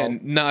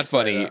 Not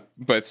funny,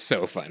 but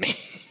so funny.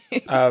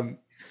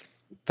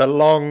 The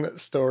long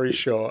story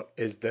short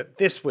is that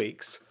this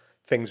week's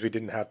things we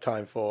didn't have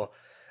time for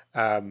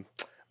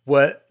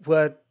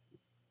were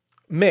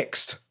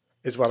mixed.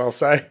 Is what I'll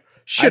say.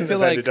 Shouldn't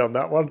have ended on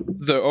that one.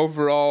 The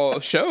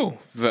overall show,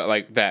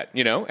 like that,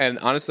 and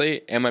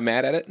honestly, am I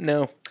mad at it?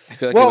 No. I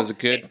feel like it was a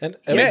good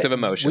mix of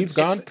emotions.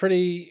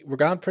 We're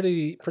gone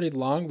pretty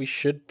long. We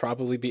should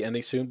probably be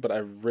ending soon, but I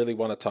really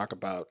want to talk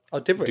about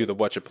do the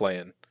what you're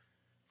playing.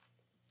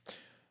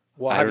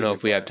 I don't know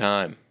if we have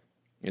time.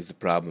 Is the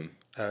problem?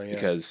 Oh yeah.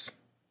 Because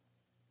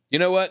you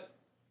know what?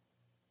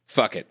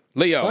 Fuck it,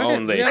 Leo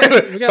only.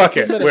 Fuck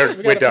it.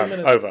 We're done.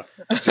 Over.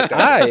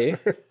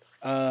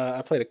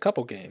 I played a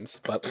couple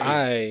games, but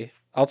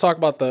I'll talk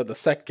about the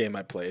second game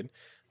I played.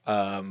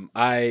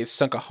 I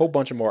sunk a whole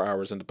bunch of more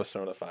hours into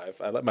Persona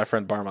 5. I let my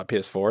friend borrow my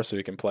PS4 so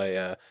he can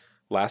play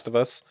Last of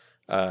Us.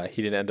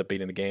 He didn't end up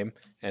beating the game,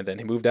 and then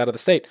he moved out of the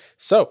state.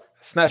 So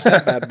I snatched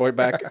that bad boy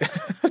back.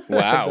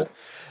 Wow.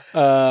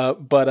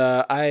 But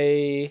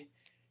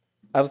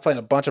I was playing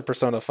a bunch of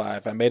Persona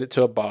 5. I made it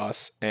to a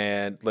boss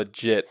and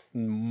legit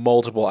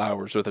multiple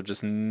hours worth of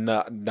just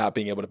not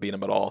being able to beat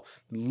him at all.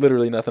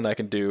 Literally nothing I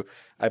can do.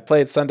 I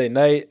played Sunday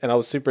night and I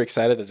was super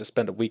excited to just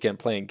spend a weekend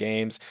playing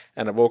games.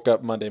 And I woke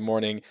up Monday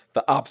morning,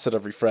 the opposite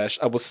of refreshed.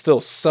 I was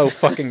still so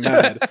fucking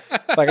mad.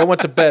 Like I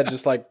went to bed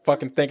just like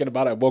fucking thinking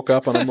about it. I woke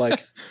up and I'm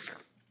like,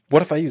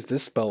 what if I use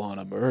this spell on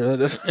him?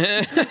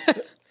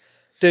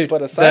 Dude,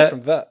 but aside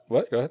from that,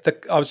 what? Go ahead.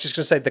 I was just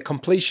going to say the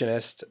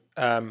completionist,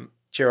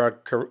 Gerard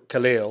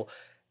Khalil,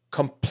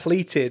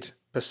 completed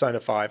Persona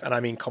 5, and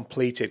I mean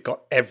completed,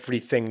 got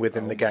everything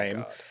within the game.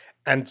 God.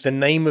 And the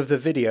name of the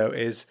video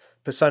is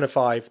Persona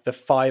 5, the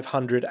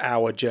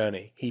 500-hour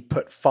journey. He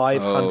put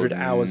 500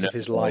 hours of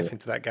his life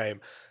into that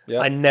game.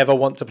 Yep. I never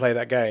want to play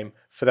that game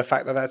for the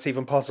fact that that's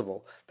even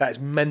possible. That is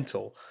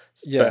mental.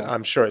 Yeah. But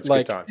I'm sure it's a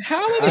good time.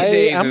 How many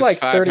days is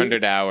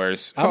 500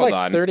 hours?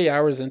 I'm 30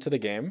 hours into the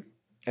game.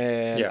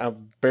 and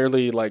I'm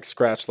barely like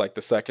scratched like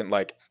the second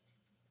like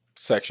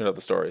section of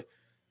the story.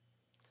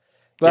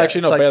 Well,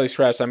 actually, no, barely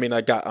scratched. I mean,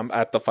 I'm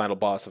at the final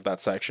boss of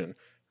that section,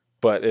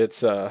 but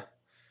it's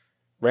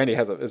Randy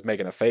is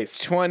making a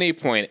face.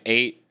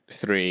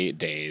 20.83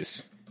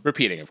 days.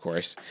 Repeating, of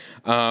course.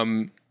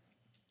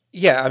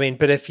 Yeah, I mean,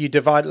 but if you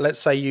divide, let's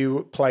say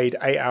you played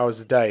 8 hours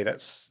a day,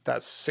 that's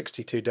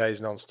 62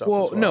 days nonstop.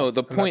 Well, as well. No,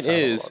 the point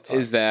is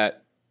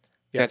that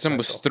that's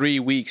almost 3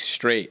 weeks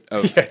straight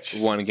of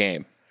one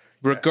game,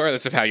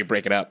 regardless of how you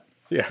break it up.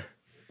 Yeah.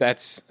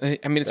 That's, I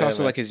mean, it's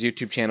also like his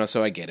YouTube channel,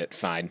 so I get it,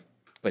 fine.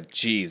 But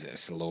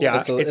Jesus Lord.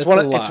 Yeah, it's one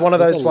of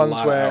those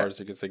ones where, hours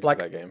you can sink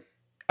that game.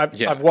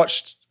 I've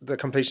watched the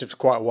completion for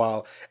quite a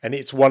while, and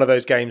it's one of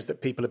those games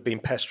that people have been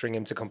pestering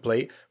him to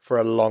complete for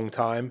a long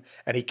time,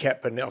 and he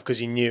kept putting it off because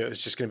he knew it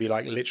was just going to be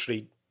like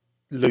literally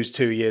lose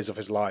 2 years of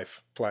his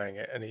life playing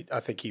it. And I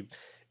don't think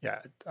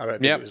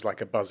it was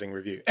like a buzzing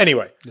review.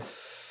 Anyway.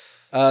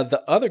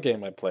 The other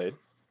game I played,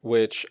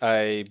 which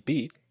I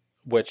beat,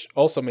 which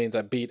also means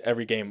I beat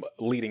every game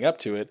leading up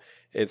to it,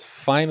 is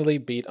finally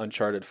beat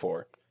Uncharted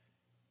 4.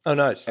 Oh,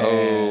 nice.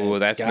 Oh,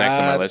 that's next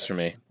on my list for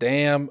me.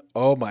 Damn.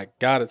 Oh, my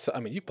God.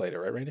 You played it,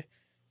 right, Randy?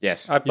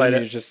 Yes. I played it.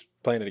 You're just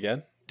playing it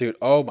again? Dude,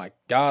 oh, my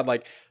God.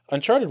 Like,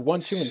 Uncharted 1,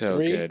 2, and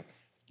 3.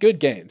 Good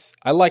games.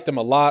 I liked them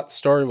a lot.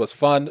 Story was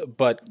fun,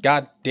 but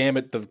God damn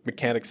it, the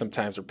mechanics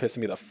sometimes are pissing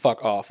me the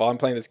fuck off. While I'm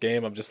playing this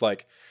game, I'm just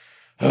like,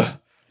 2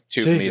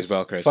 for me as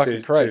well, Chris.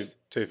 Fucking Christ.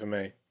 Two for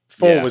me.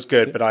 4 was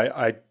good, but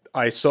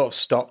I sort of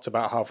stopped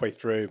about halfway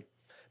through.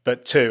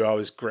 But 2, I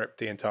was gripped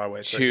the entire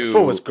way through.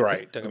 4 was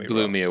great. Don't get me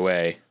blew wrong. me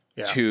away.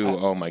 Yeah. 2,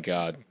 oh my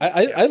God.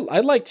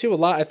 I like 2 a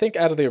lot. I think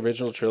out of the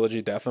original trilogy,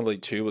 definitely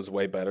 2 was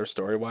way better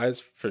story-wise,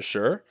 for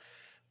sure.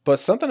 But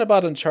something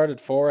about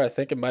Uncharted 4, I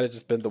think it might have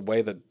just been the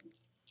way that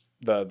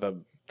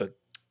the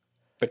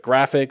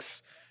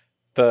graphics,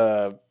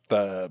 the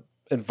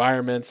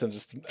environments, and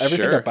just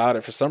everything about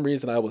it. For some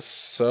reason, I was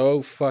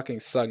so fucking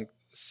sunk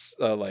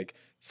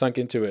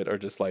into it, or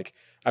just like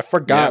I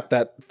forgot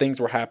that things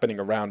were happening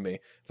around me.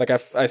 Like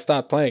I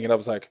stopped playing and I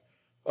was like,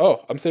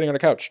 oh, I'm sitting on a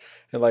couch,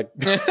 and like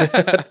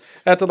I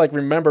had to like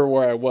remember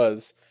where I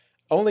was.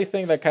 Only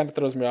thing that kind of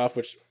throws me off,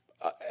 which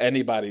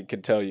anybody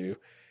could tell you,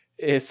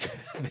 is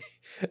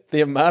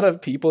the amount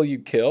of people you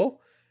kill.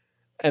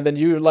 And then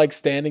you're like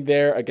standing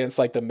there against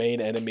like the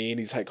main enemy, and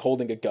he's like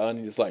holding a gun,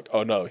 and he's like,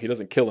 "Oh no, he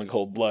doesn't kill in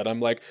cold blood." I'm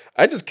like,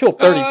 "I just killed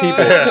 30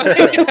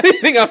 people,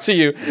 leading up to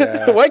you.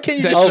 Yeah. Why can't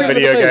you just all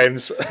video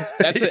games?"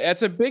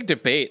 That's a big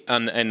debate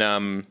on,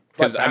 and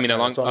because I mean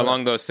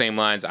along those same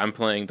lines, I'm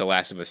playing The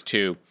Last of Us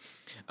 2.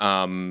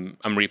 I'm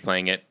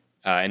replaying it,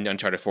 and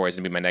Uncharted 4 is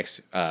gonna be my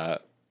next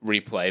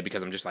replay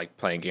because I'm just like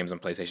playing games on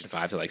PlayStation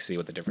 5 to like see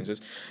what the difference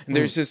is. And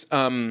there's this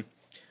hold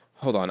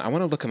on, I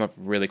want to look him up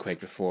really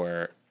quick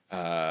before.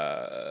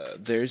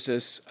 There's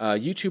this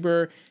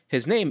YouTuber.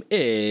 His name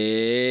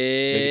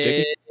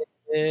is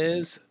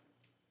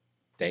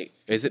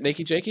it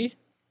Nakey Jakey?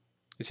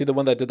 Is he the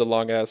one that did the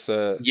long ass?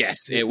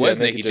 Yes, it was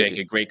Nakey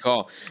Jakey. Great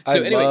call.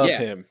 So I love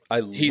him.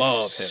 He's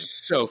love him.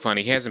 So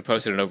funny. He hasn't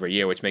posted in over a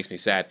year, which makes me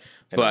sad.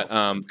 But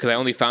because I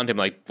only found him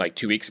like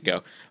 2 weeks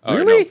ago.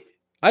 Really?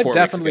 No, 4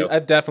 weeks ago.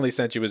 I've definitely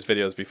sent you his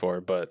videos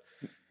before, but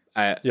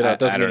it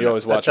doesn't mean you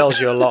always watch. That tells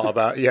you a lot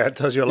about it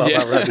tells you a lot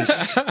about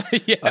Randy's.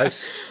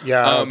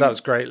 That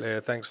was great, Leah.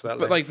 Thanks for that.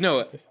 But like,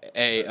 no,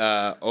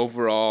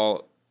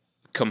 overall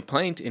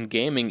complaint in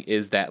gaming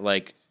is that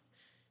like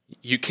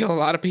you kill a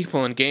lot of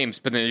people in games,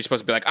 but then you're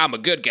supposed to be like, I'm a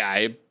good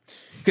guy.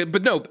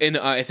 But no, in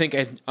I think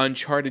in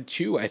Uncharted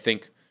 2, I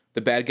think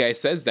the bad guy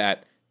says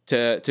that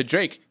to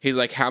Drake. He's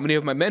like, how many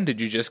of my men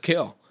did you just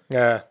kill?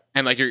 Yeah.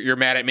 And like, you're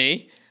mad at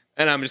me?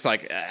 And I'm just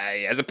like,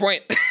 he has a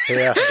point.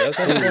 Yeah.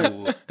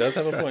 Does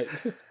have a point.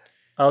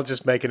 I'll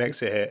just make an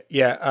exit here.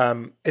 Yeah.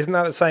 Isn't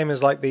that the same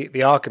as like the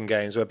Arkham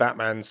games where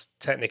Batman's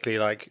technically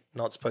like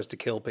not supposed to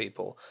kill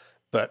people,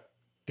 but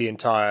the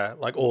entire,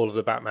 like all of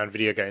the Batman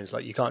video games,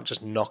 like you can't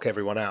just knock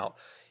everyone out.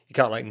 You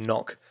can't like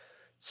knock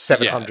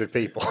 700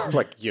 people.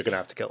 Like you're going to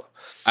have to kill them.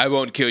 I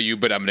won't kill you,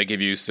 but I'm going to give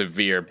you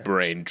severe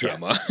brain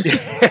trauma.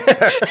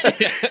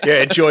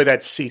 Yeah, enjoy that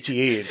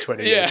CTE in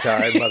 20 years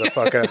time,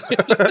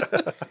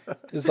 motherfucker.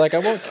 It's like, I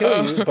won't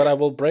kill you, but I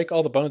will break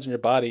all the bones in your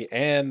body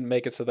and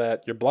make it so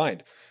that you're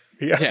blind.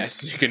 Yeah.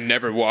 Yes, you can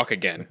never walk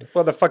again.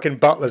 Well, the fucking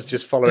butler's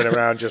just following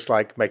around, just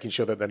like making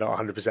sure that they're not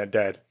 100%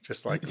 dead.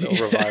 Just like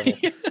little revival.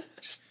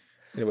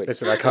 Anyway,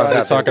 listen, I can't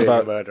have talking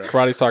about murder.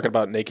 Karate's talking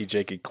about Nakey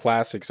Jakey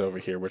classics over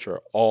here, which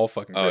are all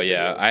fucking great. Oh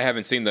yeah, videos. I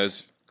haven't seen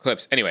those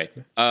clips. Anyway,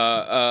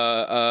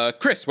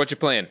 Chris, what you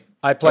playing?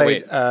 I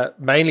played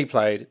mainly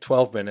played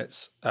 12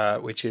 minutes,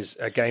 which is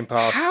a Game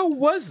Pass. How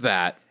was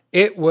that?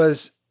 It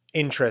was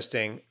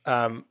interesting.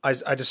 I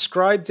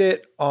described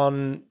it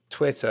on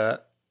Twitter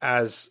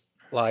as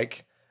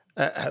like,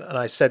 and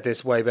I said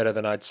this way better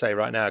than I'd say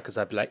right now because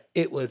I'd be like,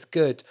 it was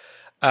good.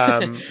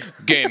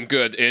 Game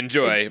good,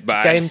 enjoy,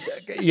 bye.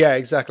 Yeah,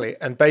 exactly.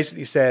 And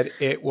basically said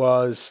it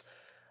was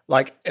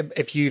like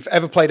if you've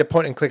ever played a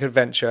point and click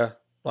adventure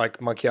like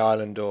Monkey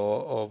Island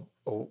or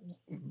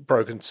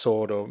Broken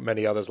Sword or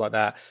many others like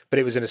that. But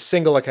it was in a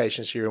single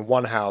location, so you're in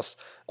one house.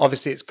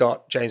 Obviously, it's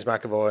got James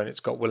McAvoy and it's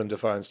got Willem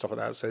Dafoe and stuff like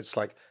that, so it's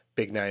like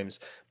big names.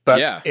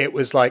 But it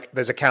was like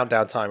there's a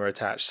countdown timer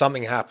attached.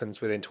 Something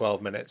happens within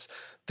 12 minutes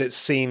that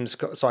seems...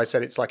 So I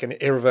said it's like an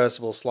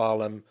irreversible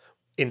slalom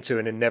into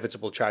an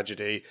inevitable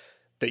tragedy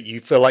that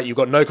you feel like you've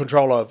got no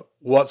control of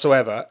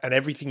whatsoever, and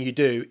everything you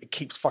do, it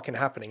keeps fucking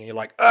happening, and you're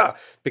like,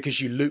 because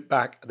you loop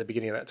back at the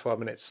beginning of that 12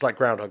 minutes. It's like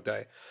Groundhog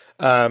Day.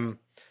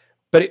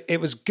 But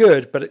it was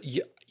good, but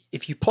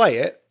if you play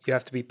it, you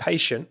have to be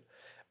patient.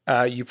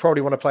 You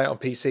probably want to play it on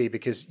PC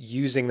because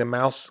using the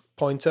mouse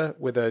pointer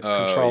with a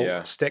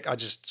control stick, I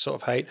just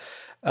sort of hate.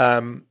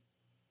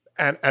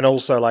 And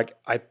also, like,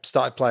 I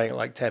started playing at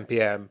like 10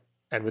 p.m.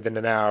 and within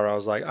an hour, I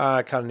was like,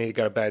 I kind of need to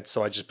go to bed.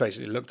 So I just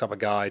basically looked up a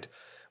guide,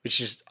 which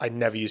is I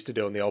never used to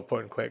do on the old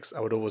point and clicks.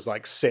 I would always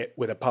like sit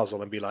with a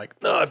puzzle and be like,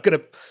 no, I've got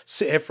to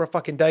sit here for a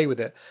fucking day with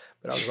it.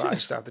 But I was like, I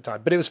just don't have the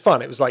time. But it was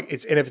fun. It was like,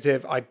 it's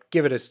innovative. I'd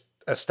give it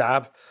a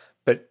stab,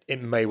 but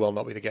it may well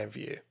not be the game for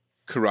you.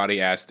 Karate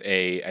asked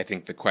I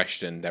think the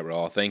question that we're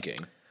all thinking.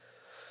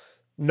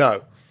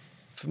 No,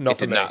 not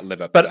for me. It did not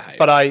live up to the hype.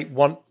 But I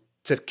want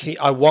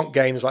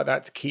games like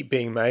that to keep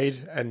being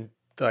made and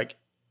like,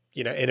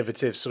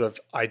 innovative sort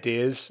of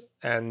ideas.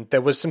 And there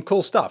was some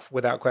cool stuff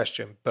without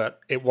question, but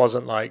it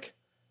wasn't like,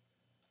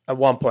 at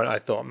one point I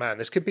thought, man,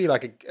 this could be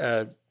like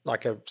a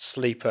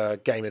sleeper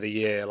game of the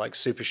year, like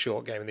super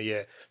short game of the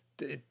year.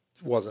 It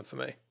wasn't for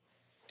me.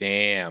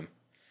 Damn.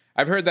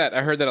 I've heard that.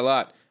 I heard that a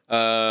lot.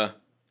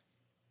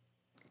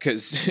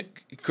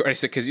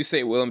 Because you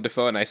say Willem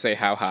Dafoe and I say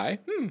how high.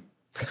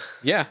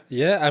 Yeah.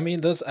 Yeah. I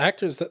mean, those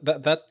actors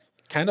that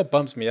kind of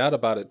bums me out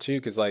about it too.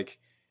 Because like,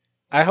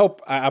 I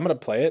hope I'm going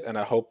to play it and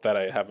I hope that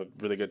I have a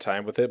really good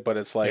time with it. But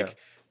it's like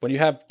when you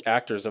have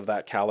actors of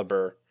that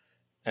caliber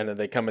and then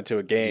they come into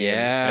a game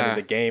and then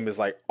the game is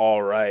like,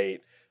 all right.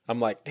 I'm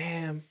like,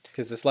 damn.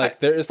 Because it's like,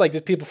 there's like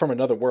these people from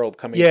another world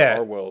coming into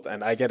our world.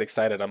 And I get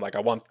excited. I'm like, I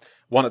want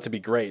it to be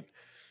great.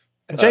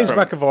 And James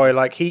McAvoy,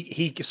 like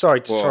he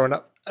sorry to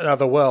throw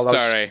another world.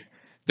 Sorry.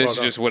 This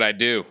is just what I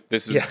do.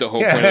 This is the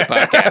whole point of the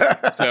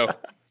podcast. So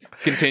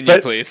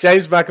continue, please.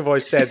 James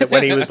McAvoy said that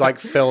when he was like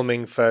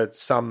filming for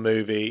some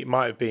movie, it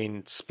might have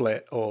been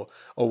Split or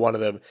one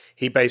of them,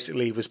 he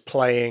basically was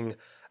playing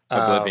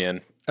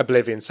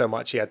Oblivion so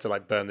much he had to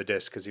like burn the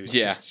disc because he was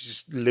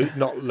just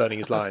not learning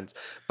his lines.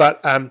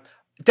 But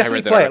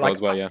definitely play it.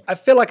 Like, I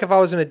feel like if I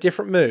was in a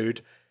different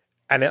mood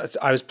and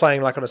I was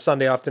playing like on a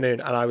Sunday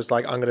afternoon and I was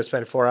like, I'm going to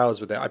spend 4 hours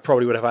with it, I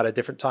probably would have had a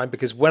different time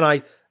because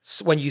when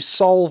you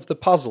solve the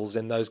puzzles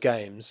in those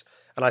games,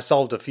 and I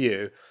solved a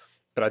few,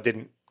 but I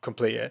didn't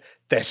complete it,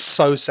 they're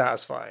so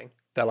satisfying.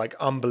 They're like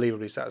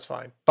unbelievably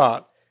satisfying.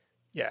 But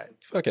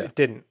it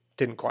didn't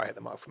quite hit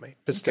the mark for me,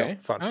 but still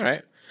fun. All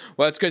right.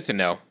 Well, that's good to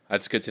know.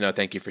 That's good to know.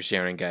 Thank you for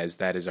sharing, guys.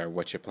 That is our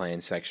What You Playing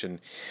section.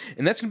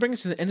 And that's going to bring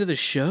us to the end of the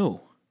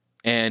show.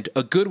 And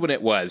a good one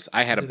it was.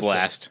 I had a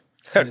blast.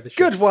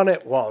 Good one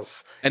it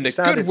was. And a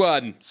good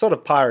one. Sort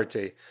of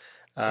piratey.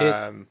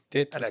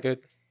 It was good.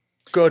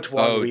 Good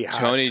one we had.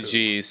 Tony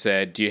G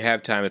said, do you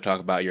have time to talk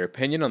about your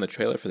opinion on the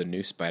trailer for the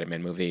new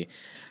Spider-Man movie?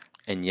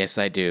 And yes,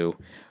 I do.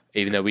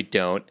 Even though we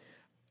don't.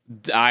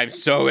 I'm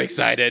so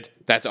excited.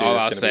 That's all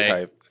I'll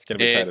say. It's going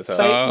to be tight as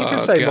hell. You can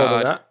say more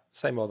than that.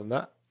 Say more than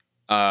that.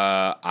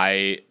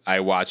 I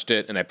watched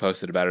it and I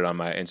posted about it on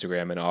my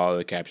Instagram, and all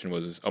the caption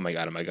was, oh my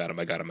God, oh my God, oh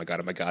my God, oh my God,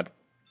 oh my God.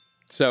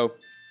 So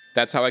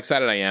that's how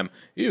excited I am.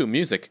 Ew,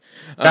 music.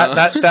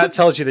 That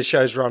tells you the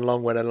show's run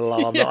long when an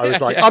alarm. I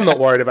was like, I'm not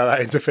worried about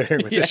that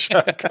interfering with the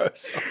show.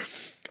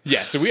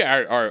 Yeah, so we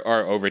are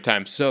over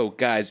time. So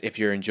guys, if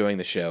you're enjoying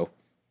the show,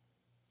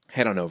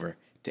 head on over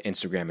to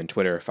Instagram and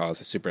Twitter. Follow us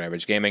at Super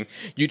Average Gaming.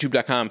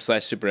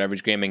 YouTube.com/Super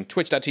Average Gaming.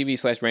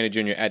 Twitch.tv/Randy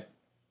Jr.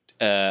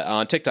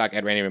 On TikTok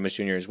at Randy Ramos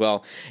Jr. as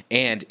well.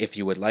 And if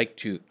you would like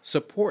to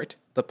support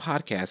the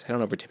podcast, head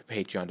on over to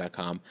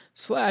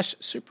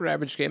patreon.com/Super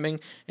Average Gaming,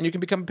 and you can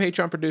become a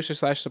Patreon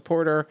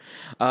producer/supporter.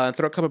 Throw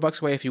a couple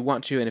bucks away if you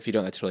want to, and if you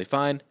don't, that's totally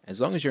fine.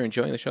 As long as you're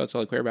enjoying the show, that's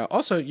all I care about.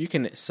 Also, you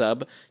can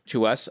sub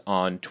to us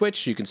on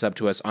Twitch. You can sub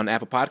to us on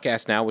Apple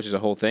Podcasts now, which is a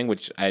whole thing,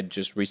 which I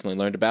just recently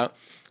learned about.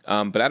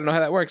 But I don't know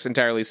how that works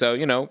entirely.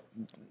 So,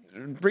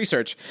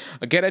 research.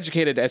 Get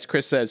educated, as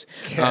Chris says.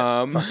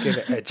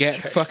 Get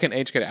fucking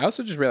educated. I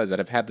also just realized that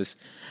I've had this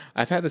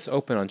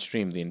open on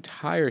stream the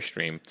entire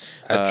stream.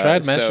 I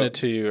tried mentioning it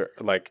to you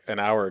like an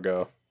hour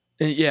ago.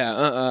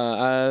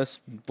 Yeah.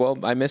 Well,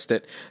 I missed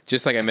it.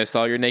 Just like I missed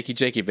all your Nakey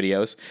Jakey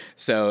videos.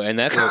 So, and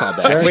that's a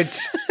callback.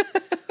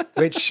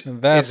 Which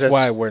that's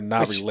why we're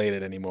not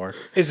related anymore.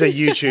 Is a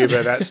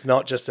YouTuber that's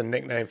not just a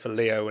nickname for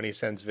Leo when he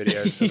sends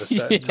videos at a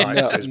certain time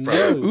to his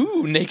brother.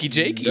 Ooh, Nakey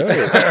Jakey. No.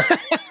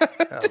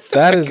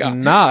 That is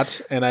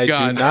not, and I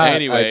do not.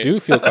 Anyway. I do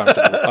feel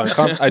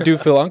comfortable. I do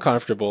feel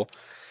uncomfortable.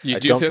 You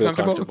do feel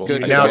comfortable?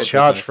 Good. Now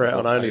charge for it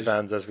on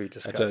OnlyFans, as we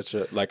discussed.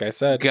 Like I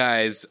said.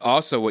 Guys,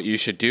 also what you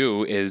should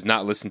do is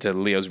not listen to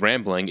Leo's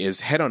rambling,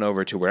 is head on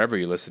over to wherever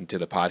you listen to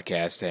the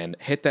podcast and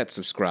hit that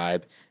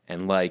subscribe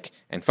and like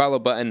and follow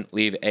button,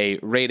 leave a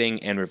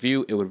rating and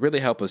review. It would really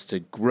help us to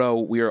grow.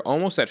 We are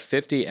almost at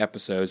 50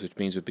 episodes, which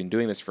means we've been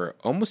doing this for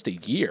almost a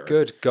year.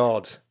 Good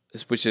God.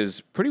 Which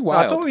is pretty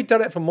wild. I thought we'd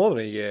done it for more than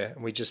a year,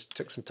 and we just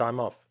took some time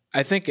off.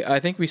 I think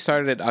we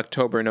started at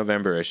October,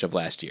 November-ish of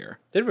last year.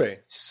 Did we?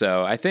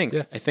 So I think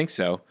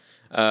so.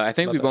 I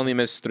think we've only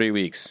missed 3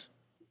 weeks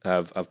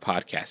of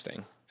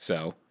podcasting.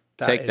 So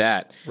take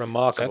that.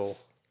 Remarkable.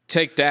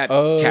 Take that,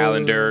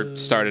 calendar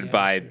started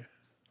by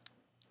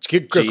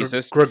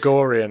Jesus.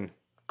 Gregorian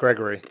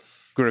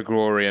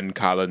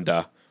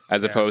calendar,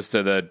 as opposed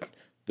to the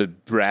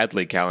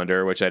Bradley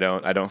calendar, which I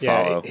don't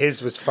follow.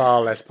 His was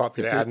far less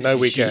popular. It had no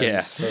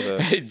weekends.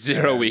 Yeah.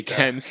 0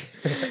 weekends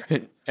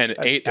and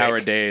 8-hour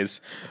days.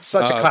 It's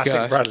such a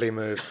classic Bradley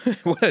move.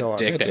 What a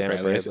dick that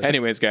Bradley is.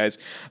 Anyways, guys,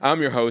 I'm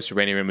your host,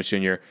 Randy Raymond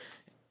Jr.,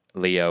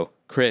 Leo,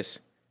 Chris,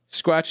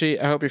 Squatchy,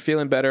 I hope you're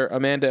feeling better.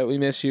 Amanda, we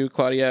miss you.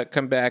 Claudia,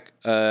 come back.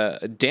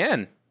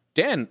 Dan,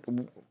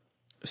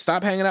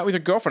 stop hanging out with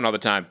your girlfriend all the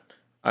time.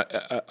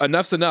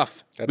 Enough's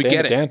enough. We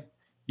get it. Dan.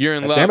 You're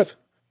in love. Damn it.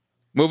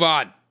 Move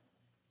on.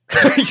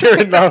 You're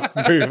in love.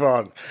 Move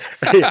on.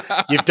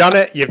 You've done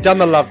it. You've done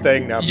the love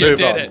thing. Now you move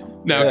did on. It.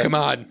 Now come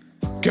on,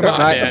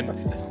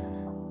 man.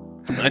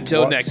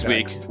 Until next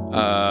week.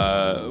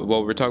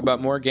 We're talking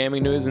about more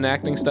gaming news and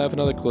acting stuff and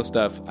other cool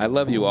stuff. I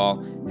love you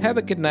all. Have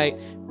a good night.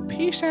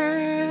 Peace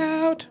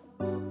out.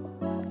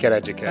 Get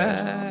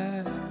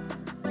educated.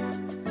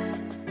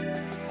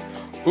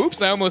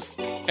 Oops! I almost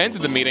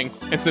ended the meeting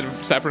instead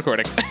of stop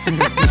recording.